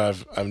told you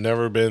I've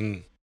never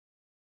been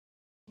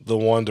the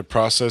one to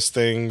process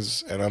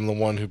things, and I'm the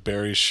one who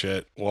buries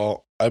shit.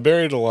 Well, I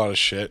buried a lot of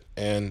shit,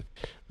 and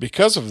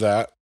because of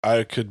that,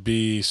 I could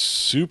be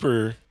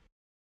super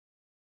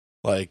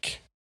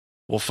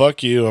well,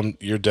 fuck you,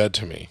 you're dead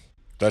to me.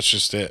 That's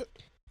just it.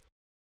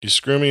 You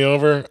screw me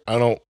over,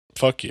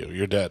 fuck you,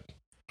 you're dead.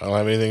 I don't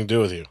have anything to do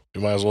with you.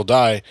 You might as well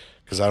die,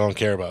 because I don't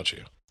care about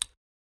you.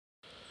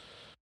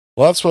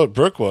 Well, that's what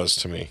Brooke was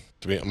to me.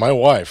 To be my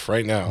wife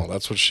right now,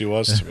 that's what she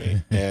was to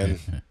me.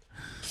 And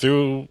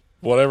through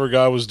whatever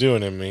God was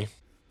doing in me,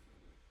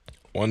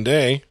 one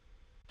day,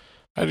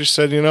 I just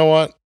said, you know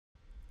what?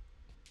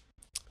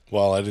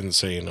 Well, I didn't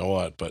say you know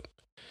what, but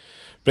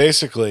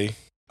basically,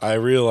 I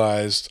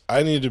realized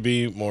I need to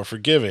be more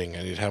forgiving.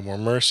 I need to have more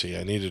mercy.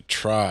 I need to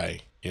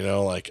try.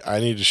 I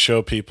need to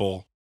show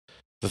people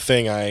the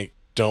thing I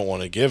don't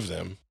want to give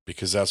them,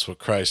 because that's what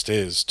Christ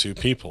is to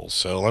people.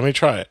 So let me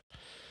try it.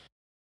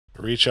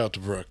 Reach out to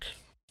Brooke.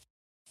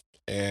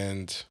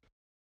 And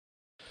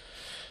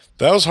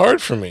that was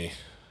hard for me.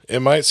 It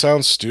might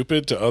sound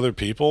stupid to other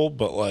people,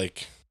 but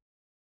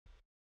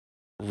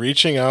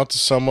reaching out to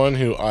someone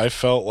who I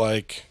felt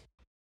like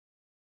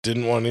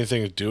didn't want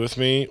anything to do with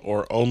me,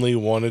 or only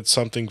wanted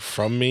something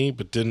from me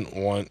but didn't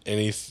want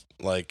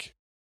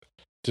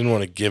didn't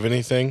want to give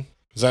anything.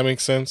 Does that make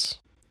sense?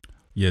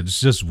 Yeah, it's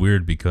just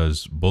weird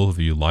because both of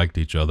you liked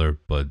each other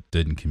but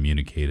didn't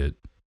communicate it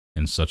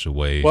in such a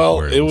way. Well,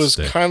 where it was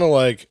stick. kind of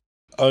like,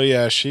 oh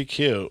yeah, she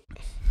cute,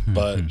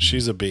 but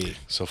she's a B,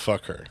 so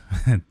fuck her.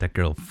 That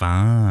girl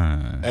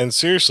fine. And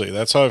seriously,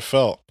 that's how I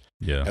felt.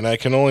 Yeah. And I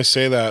can only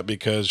say that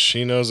because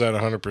she knows that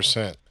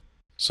 100%.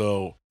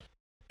 So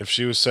if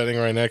she was sitting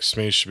right next to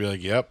me, she'd be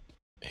like, yep,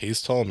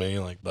 he's told me,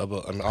 like, blah,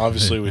 blah. I mean,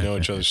 obviously, we know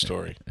each other's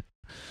story.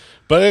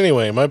 But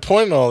anyway, my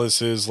point in all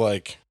this is,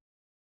 like,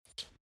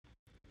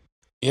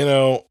 you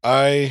know,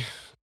 I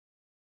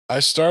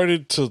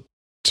started to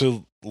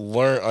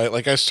learn.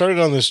 I started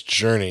on this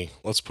journey.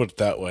 Let's put it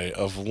that way,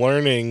 of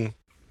learning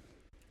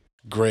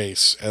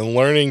grace and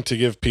learning to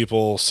give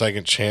people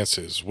second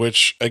chances.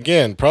 Which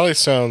again, probably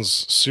sounds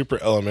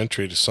super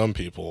elementary to some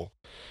people,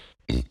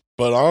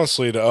 but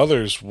honestly, to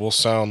others, will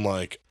sound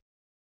like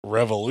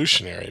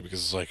revolutionary because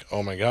it's like,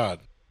 oh my god,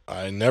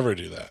 I never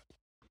do that.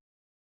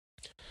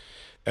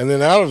 And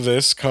then out of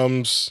this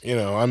comes, you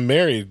know, I'm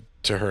married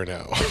to her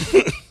now.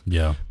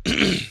 Yeah.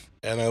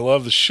 And I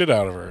love the shit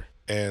out of her.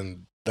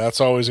 And that's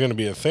always going to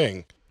be a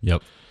thing.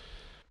 Yep.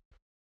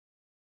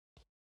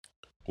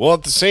 Well,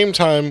 at the same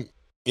time,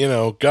 you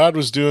know, God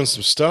was doing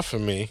some stuff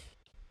in me.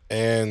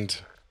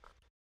 And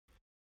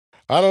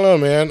I don't know,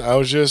 man.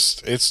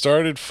 It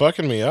started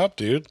fucking me up,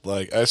 dude.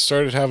 Like, I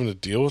started having to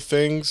deal with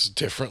things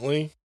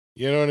differently.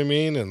 You know what I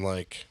mean? And,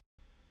 like,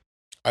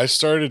 I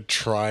started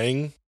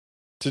trying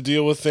to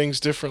deal with things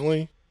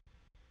differently.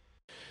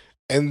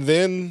 And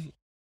then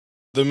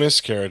the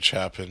miscarriage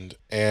happened,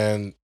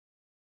 and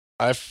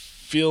I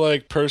feel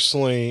like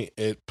personally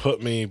it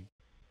put me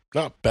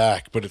not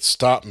back, but it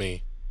stopped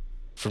me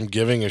from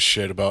giving a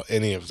shit about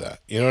any of that.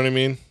 You know what I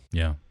mean?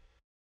 Yeah.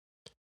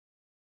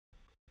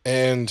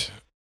 And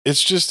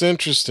it's just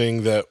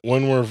interesting that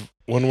when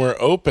we're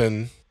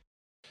open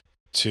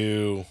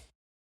to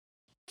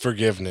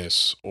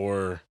forgiveness,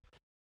 or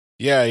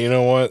yeah, you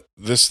know what?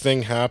 This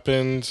thing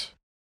happened.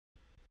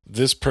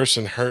 This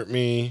person hurt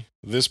me.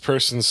 This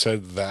person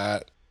said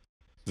that.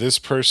 This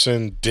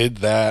person did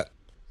that.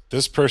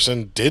 This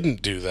person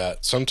didn't do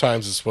that.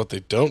 Sometimes it's what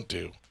they don't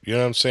do. You know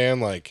what I'm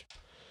saying? Like,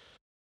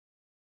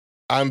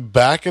 I'm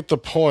back at the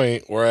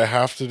point where I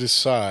have to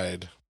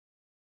decide,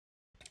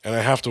 and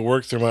I have to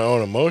work through my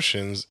own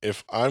emotions,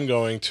 if I'm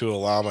going to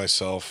allow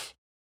myself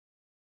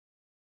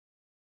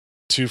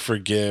to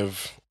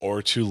forgive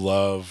or to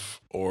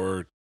love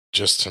or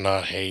just to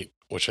not hate,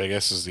 which I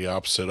guess is the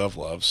opposite of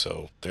love.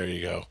 So there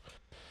you go.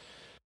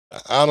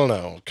 I don't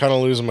know, kind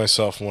of losing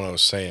myself in what I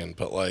was saying,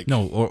 but like,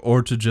 No,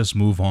 or to just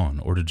move on,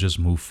 or to just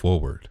move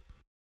forward.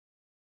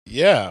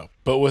 yeah,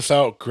 but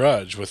without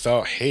grudge,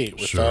 without hate,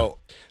 Sure. without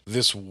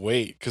this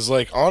weight. Because,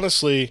 like,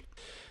 honestly,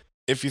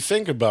 if you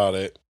think about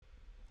it,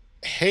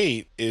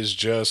 hate is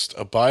just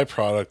a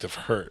byproduct of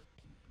hurt,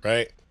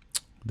 right?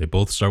 They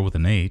both start with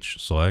an H,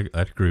 so I'd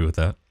agree with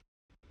that.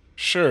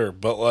 Sure,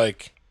 but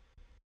like,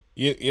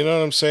 you know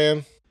what I'm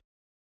saying?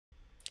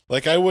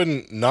 Like, I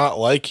wouldn't not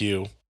like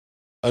you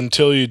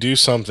until you do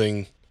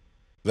something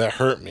that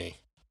hurt me.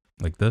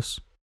 Like this?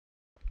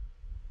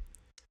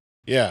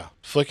 Yeah,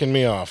 flicking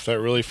me off. That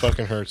really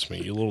fucking hurts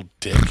me, you little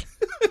dick.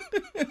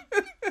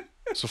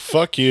 So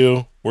fuck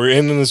you. We're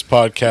ending this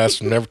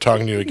podcast. I'm never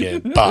talking to you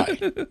again. Bye.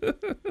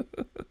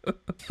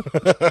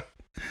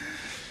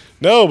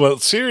 No,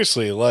 but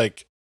seriously,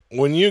 like,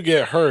 when you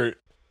get hurt,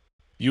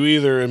 you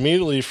either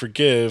immediately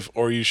forgive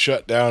or you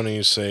shut down and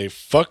you say,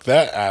 fuck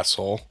that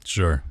asshole.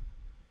 Sure.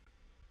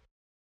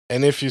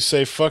 And if you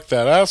say, fuck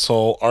that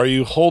asshole, are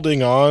you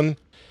holding on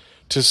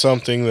to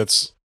something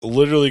that's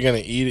literally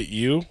going to eat at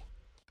you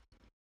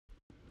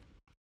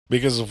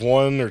because of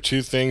one or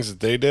two things that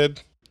they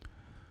did?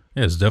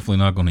 Yeah, it's definitely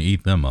not going to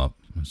eat them up.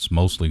 It's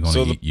mostly going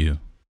to eat you.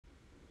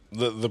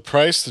 The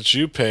price that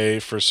you pay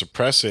for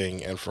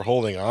suppressing and for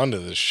holding on to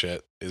this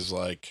shit is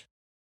like,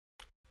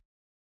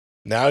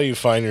 now you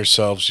find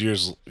yourself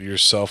years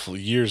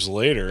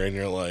later, and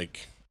you're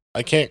like,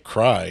 I can't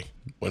cry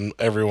when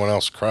everyone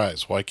else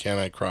cries. Why can't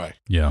I cry?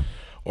 Yeah.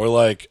 Or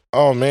like,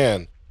 oh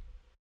man,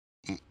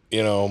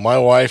 you know, my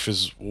wife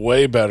is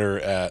way better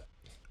at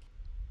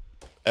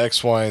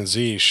X, Y, and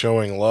Z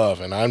showing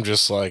love, and I'm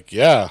just like,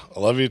 yeah, I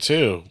love you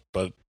too,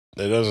 but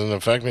it doesn't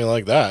affect me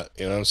like that.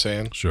 You know what I'm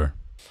saying? Sure.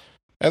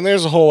 And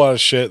there's a whole lot of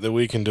shit that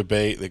we can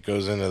debate that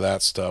goes into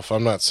that stuff.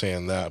 I'm not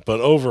saying that,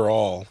 but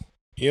overall,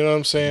 you know what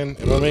I'm saying?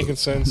 Am I making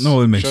sense? No,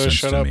 it makes Should I sense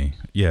shut to up? me.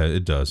 Yeah,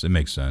 it does. It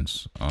makes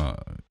sense.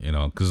 You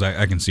know, because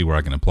I can see where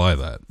I can apply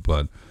that.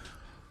 But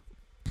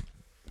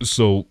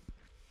so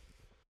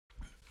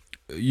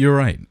you're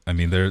right. I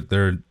mean,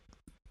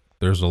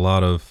 there's a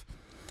lot of,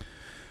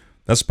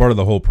 that's part of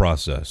the whole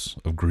process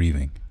of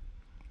grieving,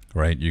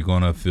 right? You're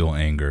gonna feel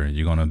anger.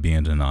 You're gonna be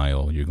in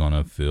denial. You're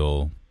gonna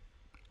feel,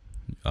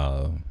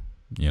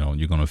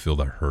 you're gonna feel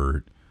the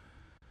hurt.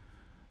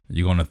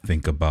 You're going to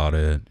think about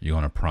it. You're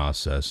going to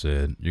process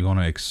it. You're going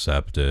to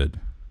accept it.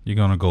 You're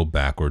going to go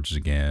backwards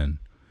again.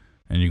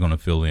 And you're going to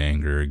feel the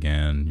anger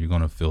again. You're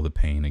going to feel the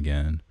pain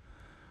again.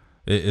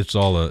 It's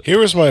all a... Here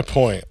was my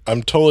point.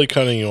 I'm totally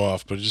cutting you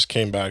off, but it just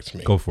came back to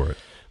me. Go for it.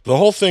 The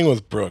whole thing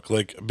with Brooke,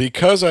 like,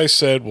 because I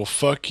said, well,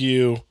 fuck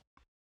you.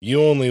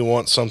 You only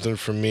want something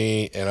from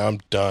me, and I'm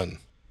done.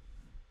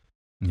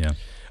 Yeah.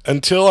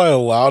 Until I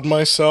allowed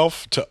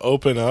myself to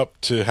open up,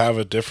 to have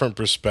a different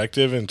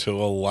perspective, and to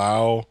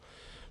allow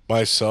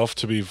myself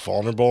to be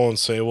vulnerable and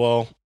say,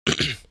 well,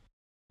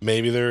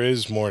 maybe there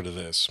is more to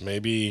this.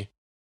 Maybe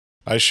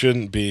I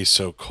shouldn't be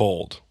so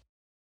cold.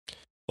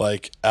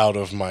 like out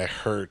of my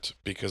hurt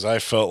because I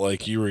felt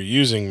like you were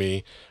using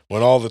me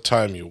when all the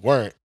time you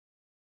weren't,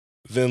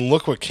 then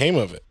look what came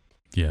of it.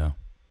 Yeah.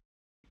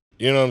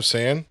 You know what I'm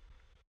saying?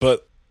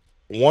 But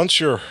once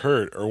you're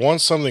hurt or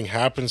once something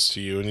happens to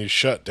you and you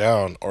shut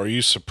down or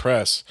you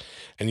suppress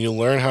and you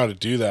learn how to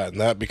do that and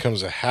that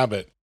becomes a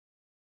habit,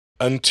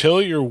 until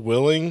you're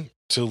willing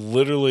to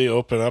literally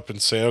open up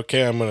and say,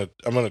 okay, I'm going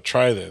to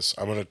try this.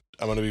 I'm going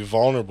to be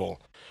vulnerable.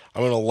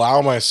 I'm going to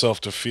allow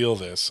myself to feel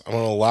this. I'm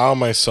going to allow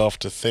myself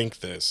to think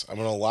this. I'm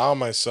going to allow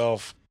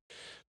myself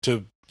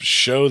to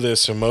show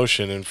this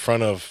emotion in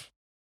front of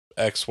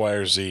X, Y,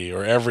 or Z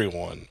or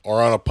everyone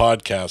or on a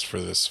podcast for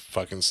this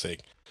fucking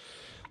sake.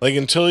 Like,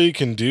 until you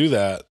can do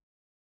that,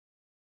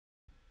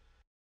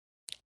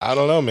 I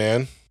don't know,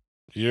 man.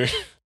 You're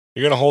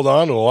going to hold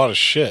on to a lot of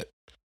shit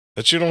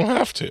that you don't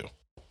have to.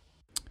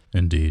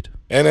 Indeed.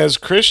 And as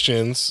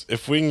Christians,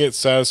 if we can get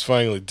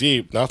satisfyingly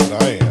deep, not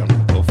that I am,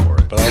 Go for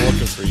it. but I'm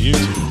looking for you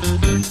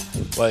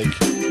to, like,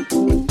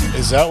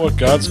 is that what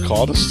God's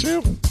called us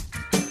to?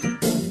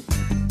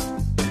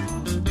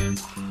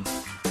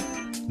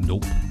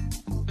 Nope.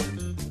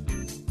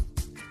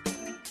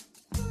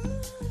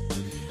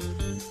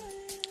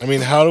 I mean,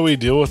 how do we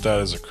deal with that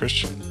as a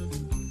Christian?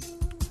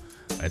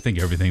 I think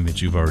everything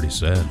that you've already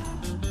said,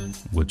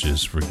 which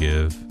is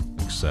forgive,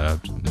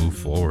 accept, move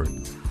forward,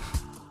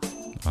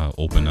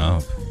 open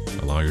up,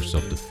 allow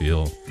yourself to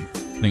feel.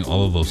 I think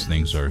all of those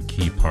things are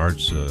key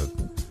parts of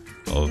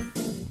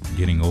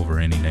getting over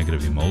any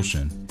negative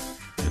emotion.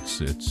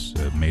 It's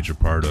a major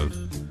part of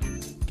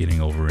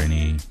getting over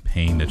any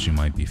pain that you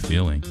might be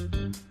feeling,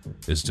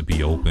 is to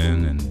be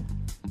open,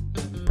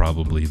 and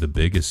probably the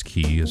biggest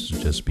key is to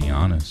just be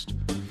honest.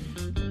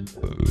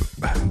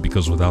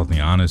 Because without the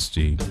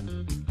honesty,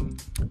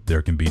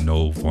 there can be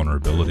no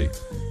vulnerability.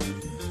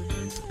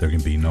 There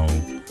can be no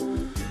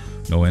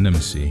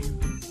intimacy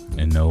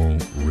and no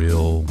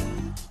real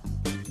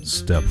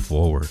step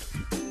forward.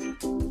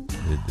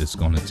 It's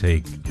going to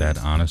take that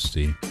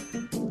honesty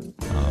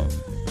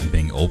and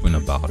being open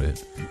about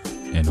it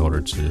in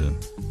order to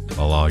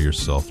allow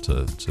yourself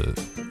to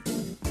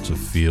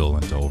feel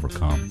and to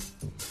overcome.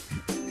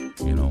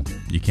 You know,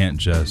 you can't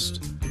just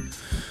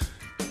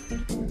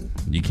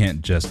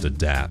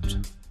adapt.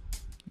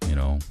 You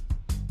know,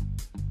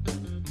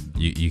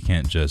 you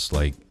can't just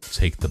like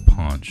take the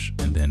punch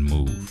and then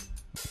move.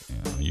 You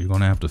know, you're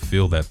gonna have to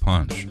feel that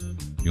punch.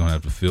 You're gonna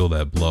have to feel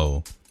that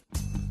blow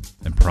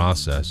and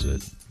process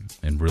it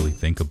and really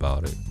think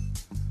about it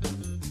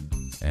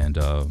and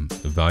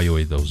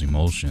evaluate those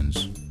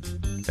emotions,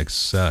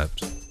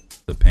 accept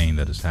the pain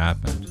that has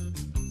happened,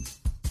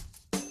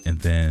 and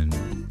then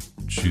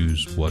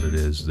choose what it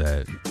is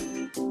that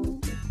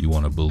you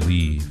want to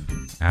believe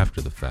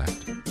after the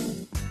fact.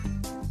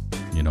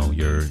 You know,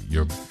 your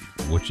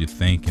what you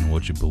think and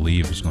what you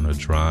believe is going to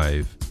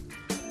drive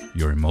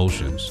your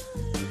emotions.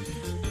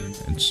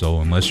 And so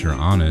unless you're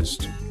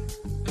honest,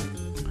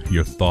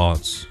 your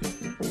thoughts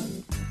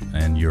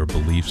and your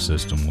belief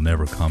system will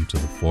never come to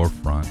the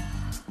forefront.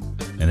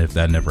 And if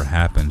that never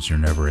happens, you're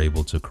never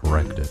able to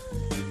correct it.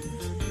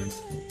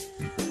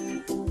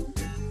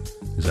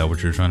 Is that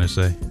what you're trying to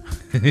say?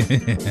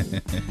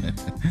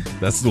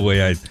 That's the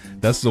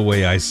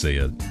way I say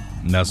it.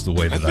 And that's the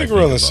way that I think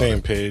we're on the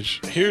same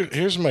page.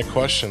 Here's my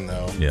question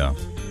though. Yeah.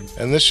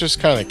 And this just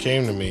kind of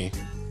came to me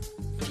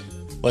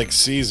like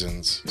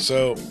seasons.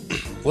 So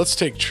let's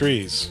take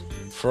trees.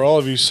 For all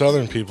of you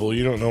southern people,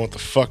 you don't know what the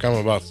fuck I'm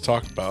about to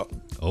talk about.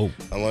 Oh.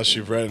 Unless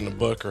you've read it in a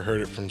book or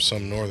heard it from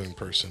some northern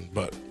person.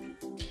 But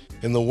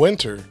in the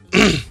winter,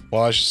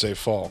 well, I should say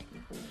fall.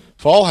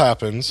 Fall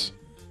happens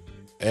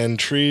and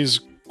trees,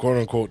 quote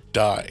unquote,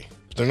 die.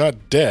 But they're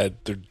not dead,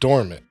 they're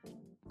dormant,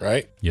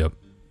 right? Yep.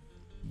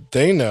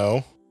 They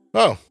know,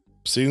 oh,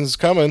 season's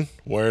coming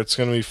where it's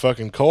going to be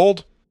fucking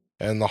cold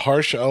and the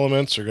harsh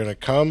elements are going to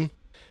come.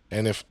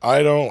 And if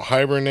I don't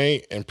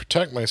hibernate and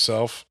protect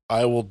myself,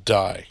 I will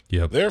die.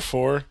 Yep.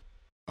 Therefore,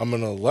 I'm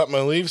going to let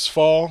my leaves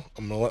fall.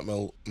 I'm going to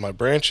let my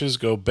branches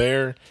go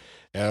bare.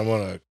 And I'm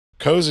going to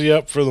cozy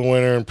up for the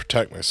winter and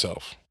protect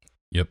myself.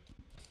 Yep.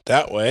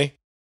 That way,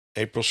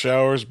 April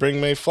showers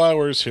bring May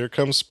flowers. Here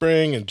comes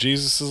spring and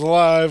Jesus is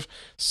alive.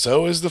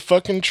 So is the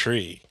fucking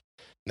tree.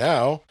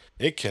 Now,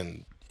 it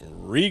can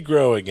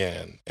regrow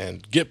again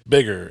and get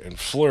bigger and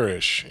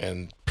flourish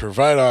and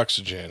provide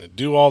oxygen and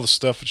do all the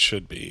stuff it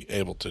should be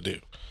able to do.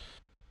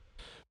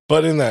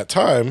 But in that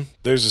time,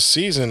 there's a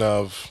season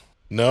of,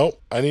 no,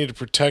 I need to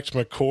protect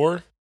my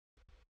core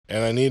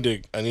and I need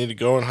to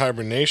go in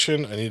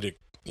hibernation. I need to,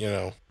 you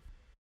know,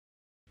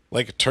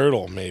 like a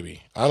turtle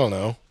maybe. I don't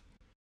know.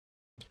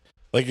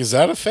 Like, is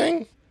that a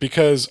thing?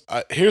 Because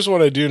here's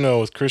what I do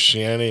know with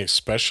Christianity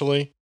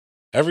especially.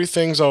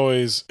 Everything's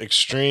always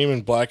extreme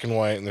and black and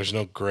white, and there's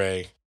no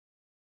gray.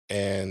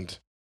 And,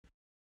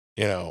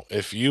 you know,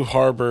 if you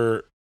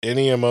harbor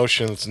any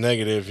emotion that's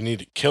negative, you need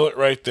to kill it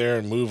right there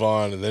and move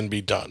on and then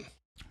be done.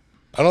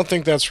 I don't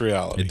think that's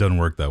reality. It doesn't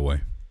work that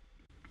way.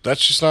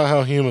 That's just not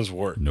how humans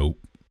work. Nope.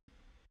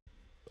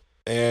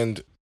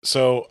 And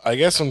so I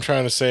guess I'm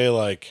trying to say,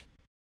 like,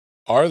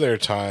 are there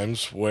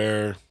times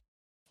where,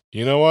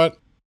 you know what?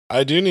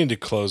 I do need to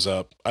close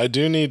up. I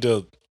do need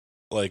to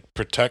like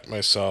protect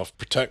myself,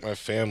 protect my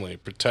family,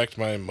 protect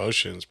my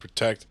emotions,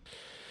 protect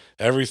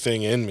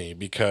everything in me,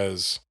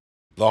 because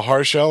the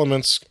harsh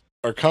elements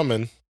are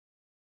coming.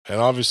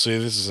 And obviously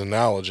this is an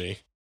analogy,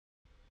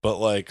 but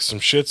like some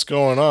shit's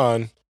going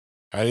on.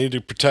 I need to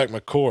protect my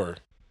core.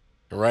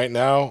 And right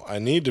now I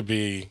need to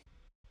be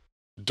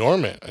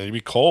dormant. I need to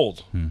be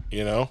cold,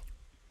 you know?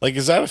 Like,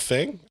 is that a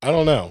thing? I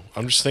don't know.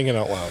 I'm just thinking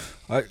out loud.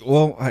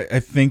 I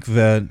think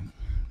that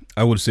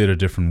I would say it a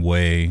different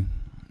way.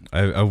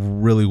 I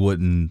really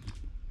wouldn't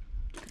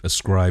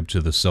ascribe to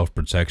the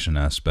self-protection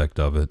aspect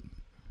of it,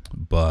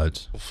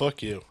 but... Well,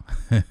 fuck you.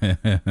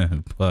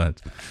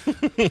 But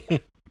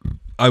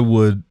I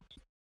would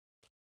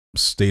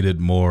state it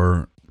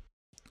more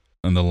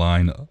on the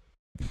line...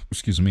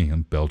 Excuse me,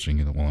 I'm belching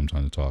while I'm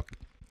trying to talk.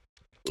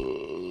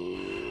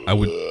 I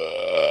would...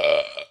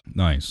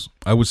 Nice.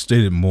 I would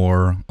state it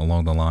more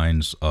along the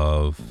lines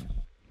of...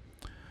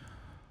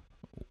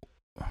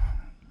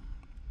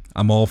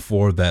 I'm all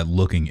for that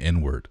looking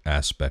inward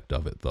aspect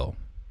of it, though.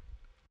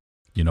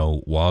 You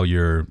know, while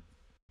you're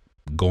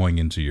going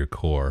into your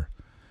core,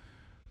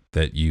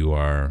 that you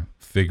are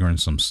figuring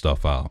some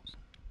stuff out.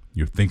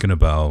 You're thinking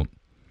about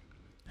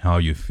how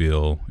you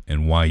feel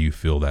and why you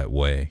feel that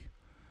way.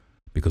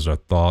 Because our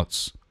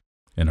thoughts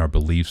and our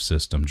belief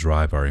system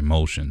drive our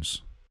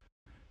emotions,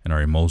 and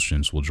our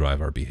emotions will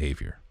drive our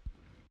behavior.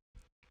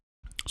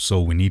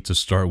 So we need to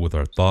start with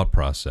our thought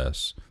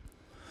process,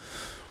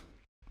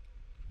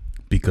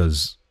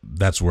 because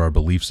that's where our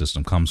belief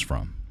system comes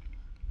from.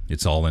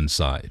 It's all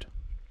inside.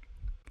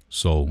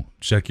 So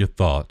check your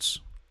thoughts,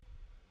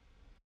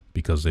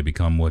 because they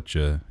become what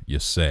you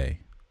say.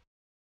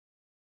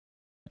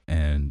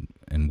 And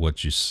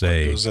what you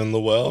say... What goes in the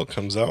well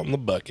comes out in the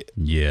bucket.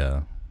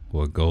 Yeah.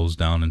 What goes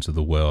down into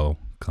the well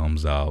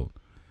comes out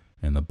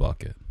in the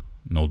bucket.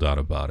 No doubt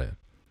about it.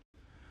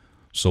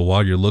 So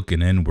while you're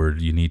looking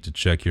inward, you need to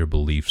check your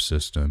belief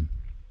system.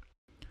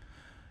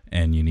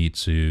 And you need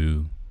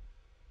to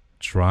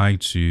try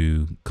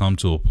to come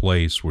to a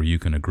place where you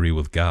can agree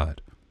with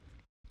God.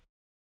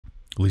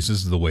 At least this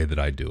is the way that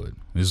I do it.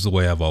 This is the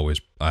way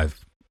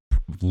I've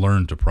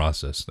learned to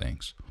process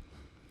things.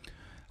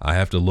 I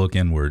have to look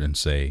inward and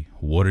say,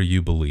 what are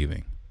you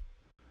believing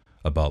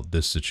about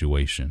this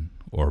situation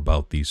or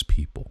about these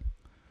people?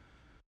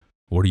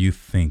 What are you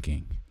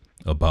thinking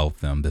about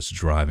them that's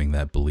driving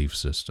that belief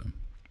system?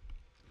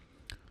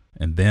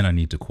 And then I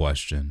need to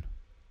question,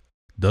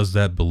 does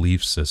that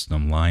belief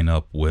system line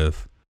up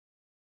with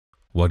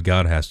what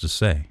God has to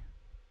say?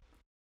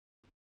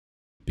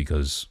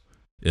 Because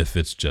if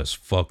it's just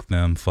fuck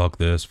them, fuck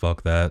this,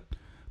 fuck that,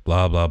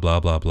 blah, blah,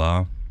 blah, blah,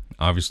 blah,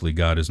 obviously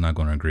God is not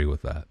going to agree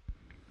with that.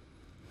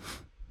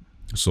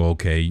 So,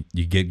 okay,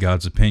 you get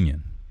God's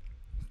opinion.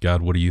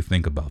 God, what do you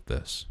think about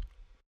this?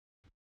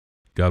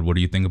 God, what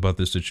do you think about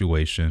this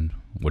situation?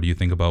 What do you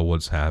think about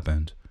what's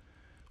happened?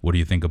 What do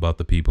you think about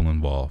the people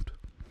involved?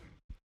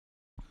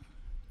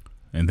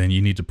 And then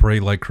you need to pray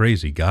like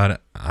crazy. God,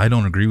 I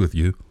don't agree with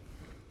you,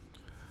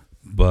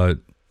 but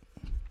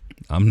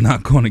I'm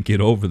not going to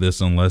get over this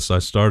unless I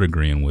start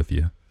agreeing with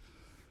you.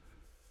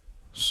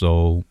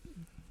 So,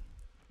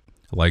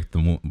 like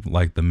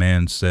the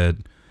man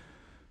said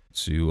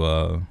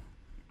to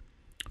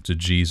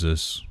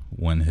Jesus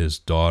when his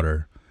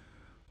daughter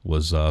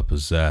was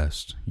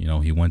possessed, you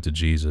know, he went to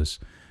Jesus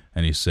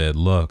and he said,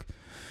 look,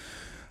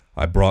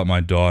 I brought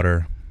my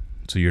daughter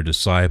to your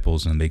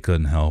disciples and they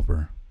couldn't help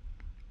her.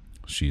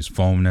 She's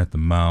foaming at the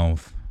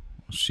mouth.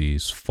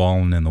 She's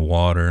fallen in the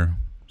water.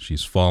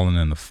 She's fallen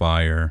in the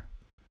fire.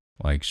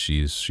 Like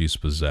she's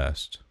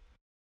possessed.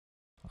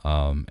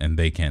 And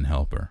they can't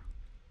help her.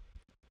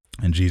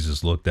 And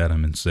Jesus looked at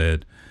him and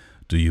said,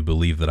 do you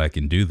believe that I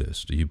can do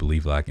this? Do you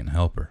believe that I can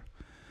help her?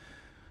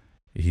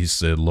 He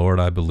said, Lord,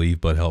 I believe,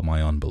 but help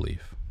my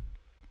unbelief.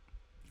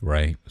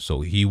 Right?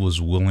 So he was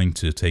willing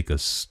to take a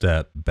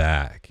step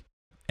back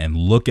and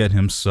look at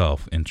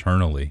himself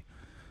internally.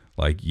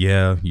 Like,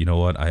 yeah, you know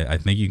what? I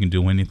think you can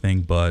do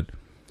anything, but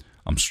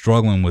I'm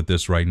struggling with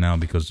this right now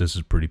because this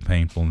is pretty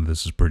painful and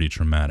this is pretty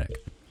traumatic.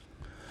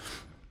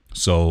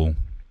 So,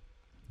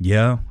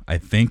 yeah, I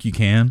think you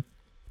can.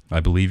 I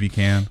believe you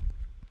can.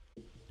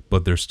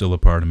 But there's still a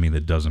part of me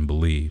that doesn't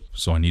believe.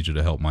 So I need you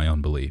to help my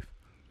unbelief.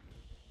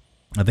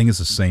 I think it's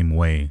the same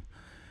way.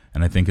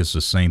 And I think it's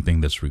the same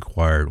thing that's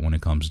required when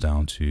it comes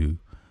down to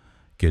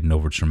getting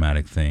over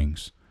traumatic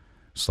things.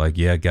 It's like,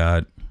 yeah,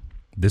 God,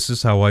 this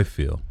is how I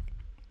feel.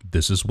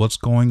 This is what's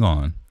going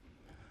on.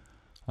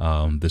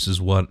 This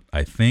is what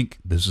I think.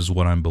 This is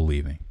what I'm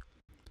believing.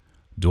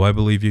 Do I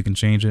believe you can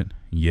change it?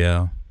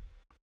 Yeah.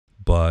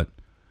 But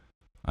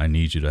I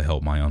need you to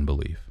help my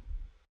unbelief.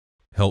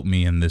 Help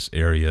me in this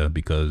area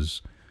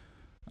because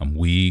I'm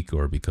weak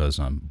or because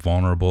I'm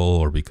vulnerable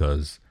or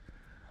because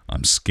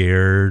I'm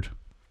scared,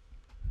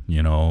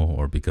 you know,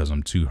 or because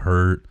I'm too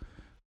hurt,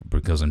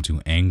 because I'm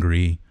too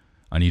angry.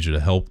 I need you to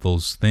help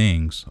those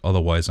things.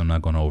 Otherwise, I'm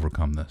not going to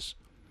overcome this.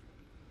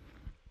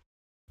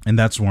 And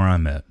that's where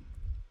I'm at.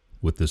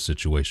 with this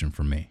situation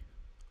for me.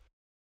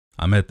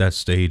 I'm at that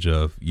stage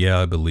of, yeah,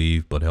 I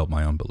believe, but help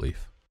my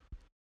unbelief.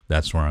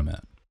 That's where I'm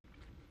at.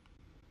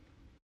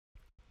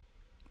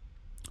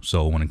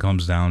 So when it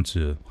comes down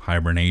to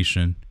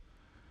hibernation,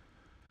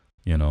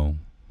 you know,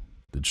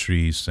 the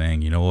trees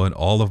saying, you know what,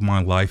 all of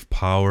my life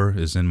power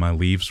is in my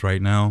leaves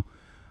right now.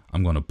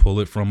 I'm going to pull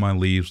it from my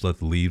leaves, let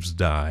the leaves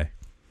die,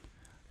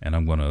 and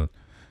I'm going to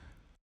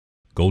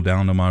go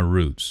down to my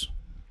roots,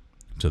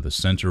 to the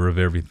center of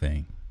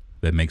everything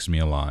that makes me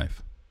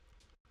alive.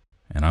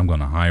 And I'm going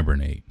to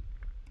hibernate.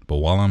 But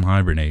while I'm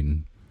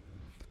hibernating,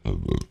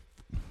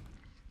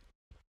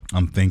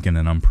 I'm thinking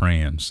and I'm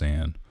praying,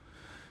 saying,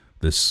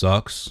 this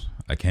sucks.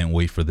 I can't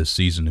wait for this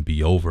season to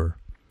be over.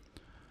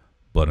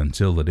 But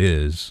until it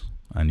is,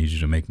 I need you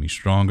to make me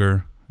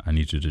stronger. I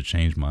need you to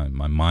change my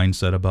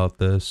mindset about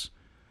this,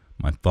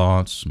 my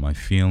thoughts, my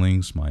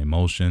feelings, my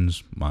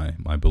emotions, my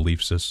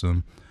belief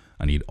system.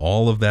 I need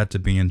all of that to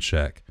be in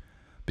check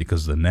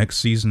because the next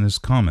season is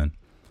coming,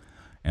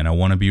 and I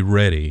want to be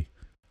ready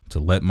to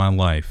let my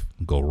life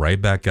go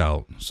right back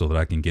out so that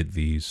I can get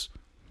these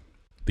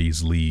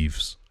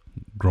leaves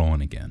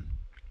growing again.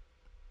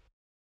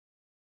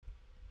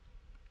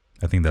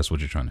 I think that's what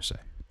you're trying to say.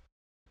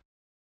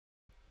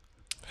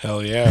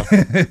 Hell yeah.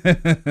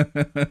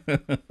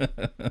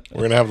 We're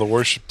going to have the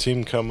worship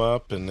team come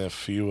up, and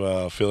if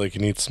you feel like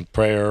you need some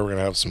prayer, we're going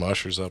to have some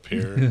ushers up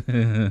here.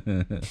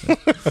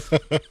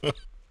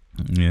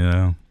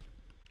 Yeah.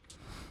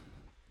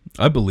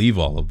 I believe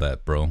all of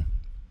that, bro.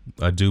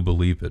 I do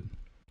believe it,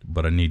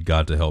 but I need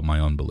God to help my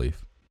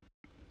unbelief.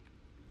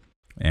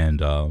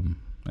 And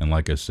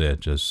like I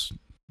said, just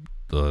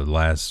the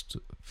last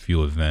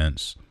few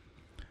events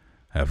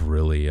have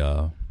really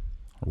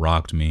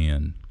rocked me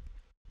and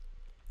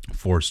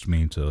forced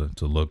me to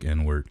look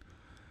inward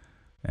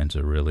and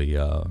to really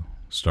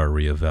start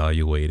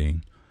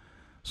reevaluating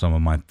some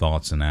of my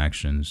thoughts and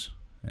actions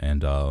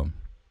and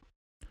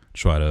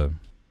try to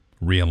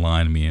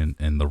realign me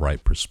in the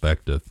right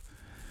perspective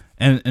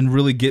and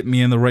really get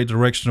me in the right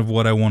direction of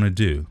what I want to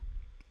do,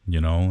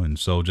 you know? And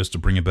so just to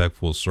bring it back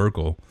full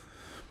circle,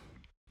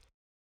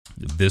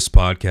 this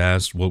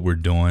podcast, what we're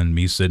doing,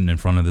 me sitting in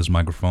front of this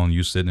microphone,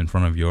 you sitting in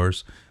front of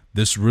yours,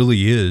 this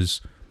really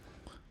is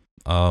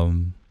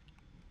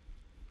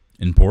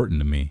important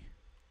to me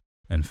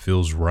and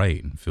feels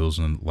right and feels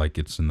like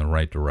it's in the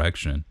right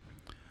direction.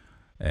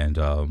 And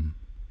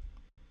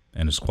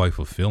it's quite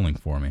fulfilling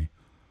for me.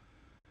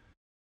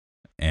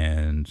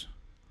 And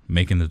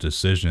making the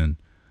decision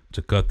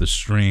to cut the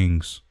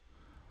strings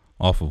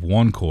off of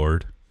one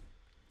chord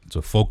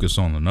to focus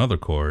on another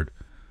chord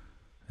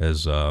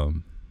has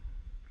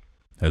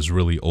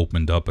really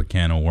opened up a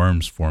can of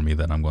worms for me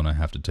that I'm going to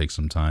have to take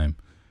some time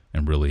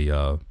and really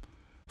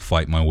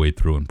fight my way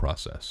through and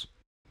process.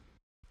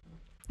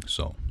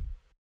 So,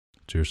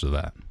 cheers to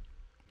that.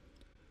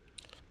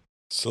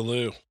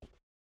 Salute.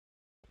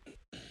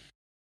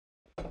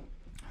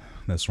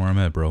 That's where I'm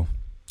at, bro.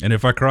 And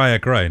if I cry, I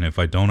cry. And if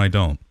I don't, I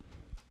don't.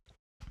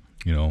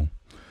 You know,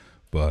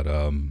 but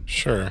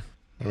sure.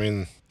 I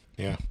mean,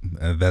 yeah.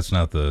 That's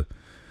not the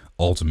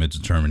ultimate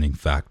determining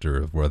factor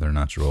of whether or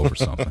not you're over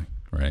something,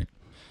 right?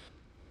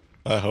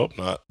 I hope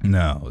not.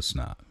 No, it's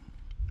not.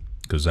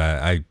 Because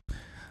I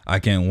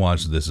can't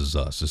watch This Is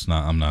Us. It's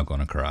not. I'm not going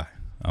to cry.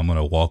 I'm going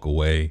to walk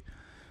away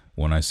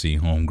when I see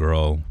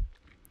homegirl,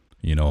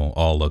 you know,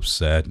 all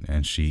upset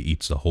and she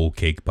eats a whole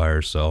cake by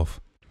herself.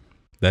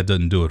 That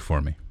doesn't do it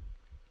for me,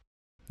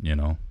 you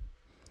know.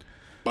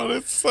 But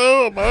it's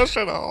so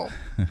emotional.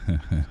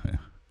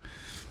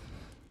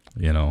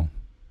 You know,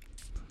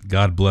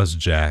 God bless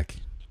Jack,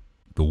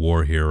 the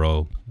war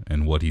hero,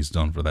 and what he's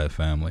done for that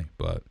family.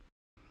 But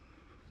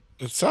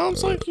it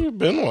sounds like you've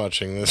been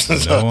watching This.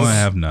 No, I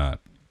have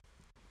not.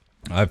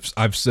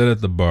 I've sat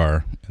at the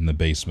bar in the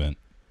basement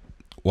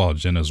while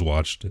Jenna's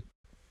watched it.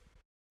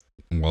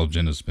 While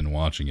Jenna's been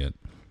watching it,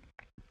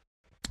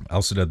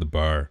 I'll sit at the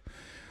bar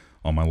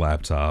on my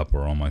laptop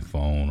or on my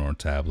phone or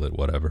tablet,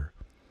 whatever,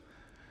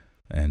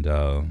 and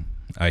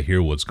I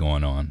hear what's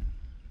going on.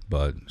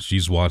 But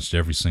she's watched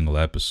every single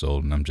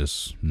episode, and I'm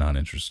just not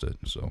interested.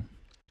 So,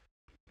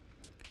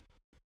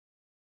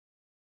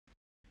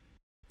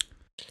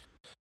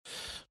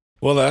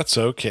 well, that's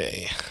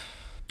okay.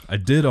 I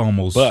did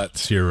almost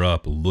tear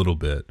up a little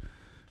bit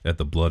at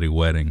the bloody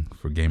wedding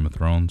for Game of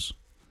Thrones.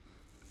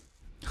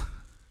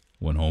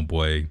 When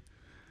homeboy,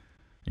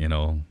 you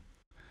know,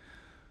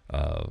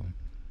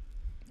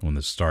 when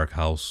the Stark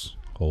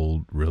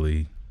household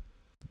really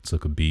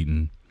took a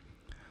beating,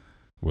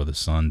 where the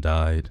son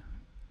died,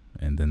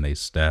 and then they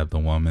stabbed the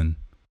woman,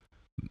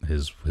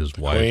 his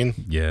wife. Queen?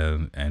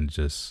 Yeah, and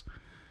just,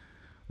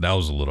 that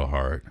was a little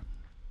hard,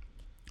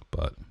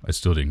 but I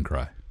still didn't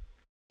cry.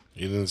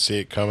 You didn't see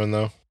it coming,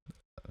 though?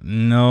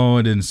 No,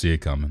 I didn't see it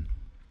coming.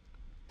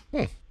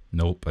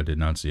 Nope, I did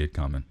not see it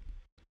coming.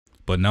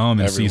 But now I'm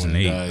in season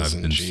 8.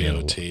 I've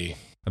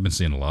been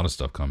seeing a lot of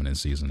stuff coming in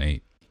season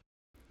 8.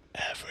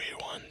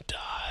 Everyone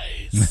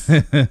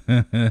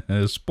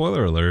dies.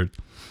 Spoiler alert.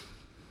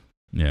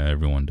 Yeah,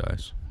 everyone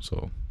dies.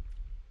 So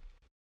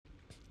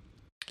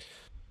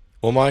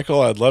Well,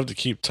 Michael, I'd love to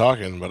keep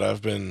talking, but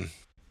I've been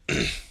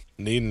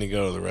needing to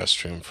go to the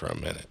restroom for a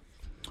minute.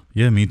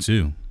 Yeah, me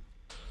too.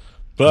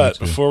 But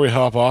before we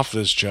hop off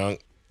this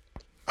junk,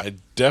 I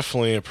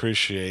definitely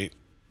appreciate,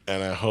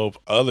 and I hope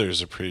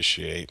others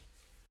appreciate,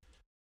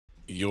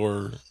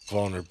 your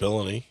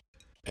vulnerability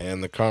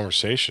and the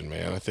conversation,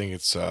 man. I think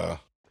it's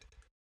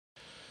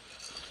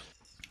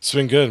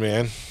been good,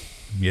 man.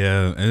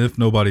 Yeah, and if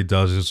nobody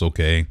does, it's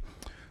okay.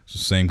 It's the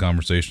same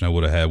conversation I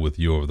would have had with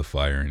you over the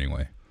fire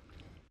anyway.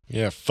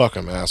 Yeah, fuck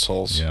them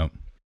assholes. Yeah.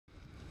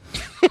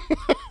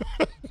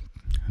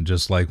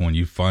 Just like when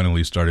you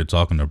finally started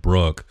talking to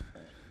Brooke,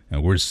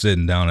 and we're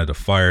sitting down at a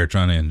fire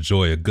trying to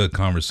enjoy a good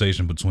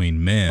conversation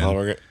between men. Oh,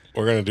 we're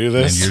gonna do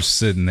this, and you're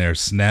sitting there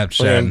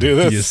Snapchatting. We're gonna do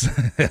this.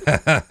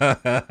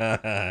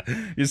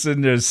 You're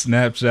sitting there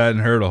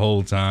Snapchatting her the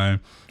whole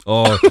time,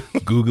 all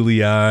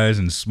googly eyes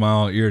and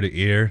smile ear to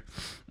ear.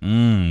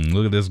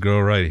 Look at this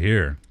girl right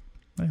here.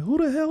 Like, who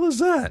the hell is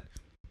that?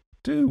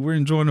 Dude, we're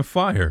enjoying the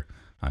fire.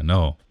 I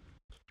know,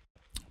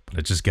 but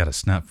I just got a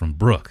snap from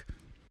Brooke.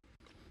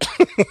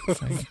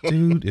 Like,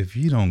 dude, if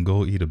you don't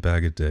go eat a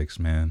bag of dicks,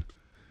 man.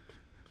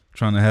 I'm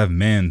trying to have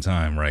man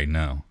time right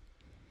now.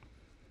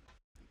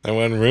 There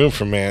wasn't room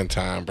for man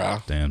time, bro.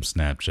 Damn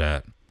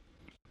Snapchat.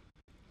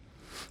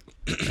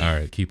 All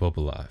right, keep hope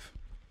alive.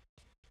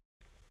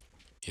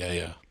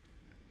 Yeah.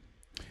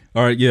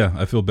 All right, yeah,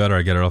 I feel better.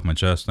 I got it off my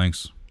chest.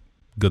 Thanks.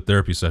 Good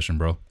therapy session,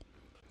 bro.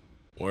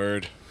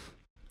 Word.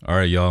 All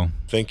right, y'all.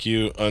 Thank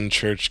you,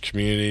 unchurched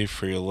community,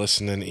 for your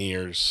listening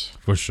ears.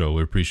 For sure.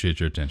 We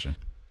appreciate your attention.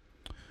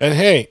 And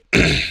hey,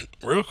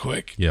 real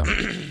quick. Yeah.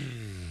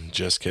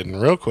 Just kidding.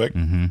 Real quick.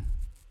 Mm-hmm.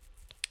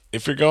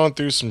 If you're going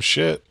through some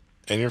shit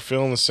and you're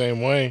feeling the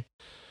same way,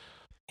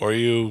 or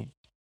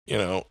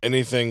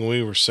anything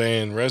we were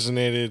saying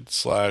resonated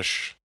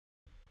 /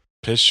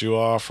 pissed you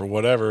off or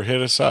whatever,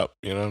 hit us up.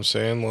 You know what I'm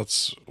saying?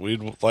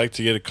 We'd like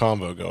to get a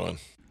combo going.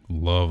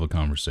 Love a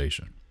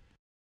conversation.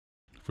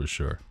 For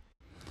sure.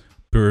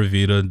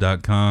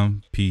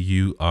 Puravida.com,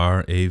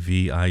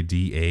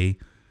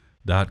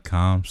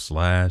 PURAVIDA.com /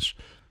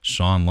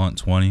 Sean Lunt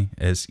 20,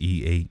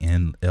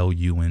 SEANLUNT,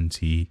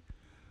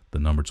 the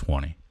number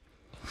 20.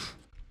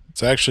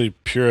 It's actually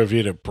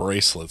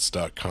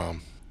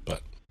PuraVitaBracelets.com,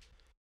 but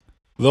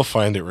they'll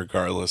find it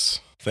regardless.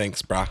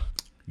 Thanks, brah.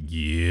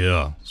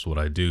 Yeah, that's what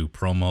I do.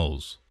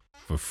 Promos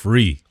for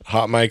free.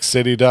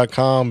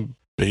 HotMikeCity.com,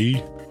 B.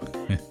 All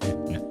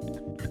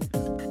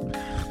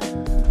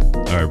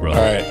right, brother.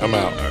 All right, I'm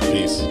out. All right.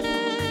 Peace.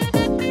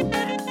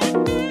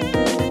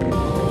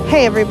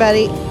 Hey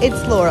everybody,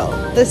 it's Laurel,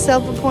 the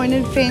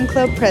self-appointed fan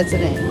club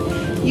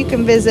president. You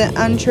can visit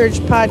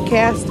Unchurched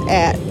Podcast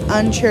at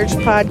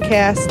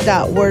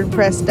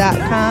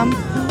unchurchedpodcast.wordpress.com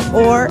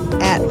or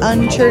at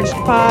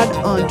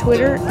unchurchedpod on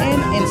Twitter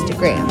and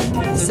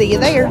Instagram. See you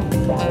there.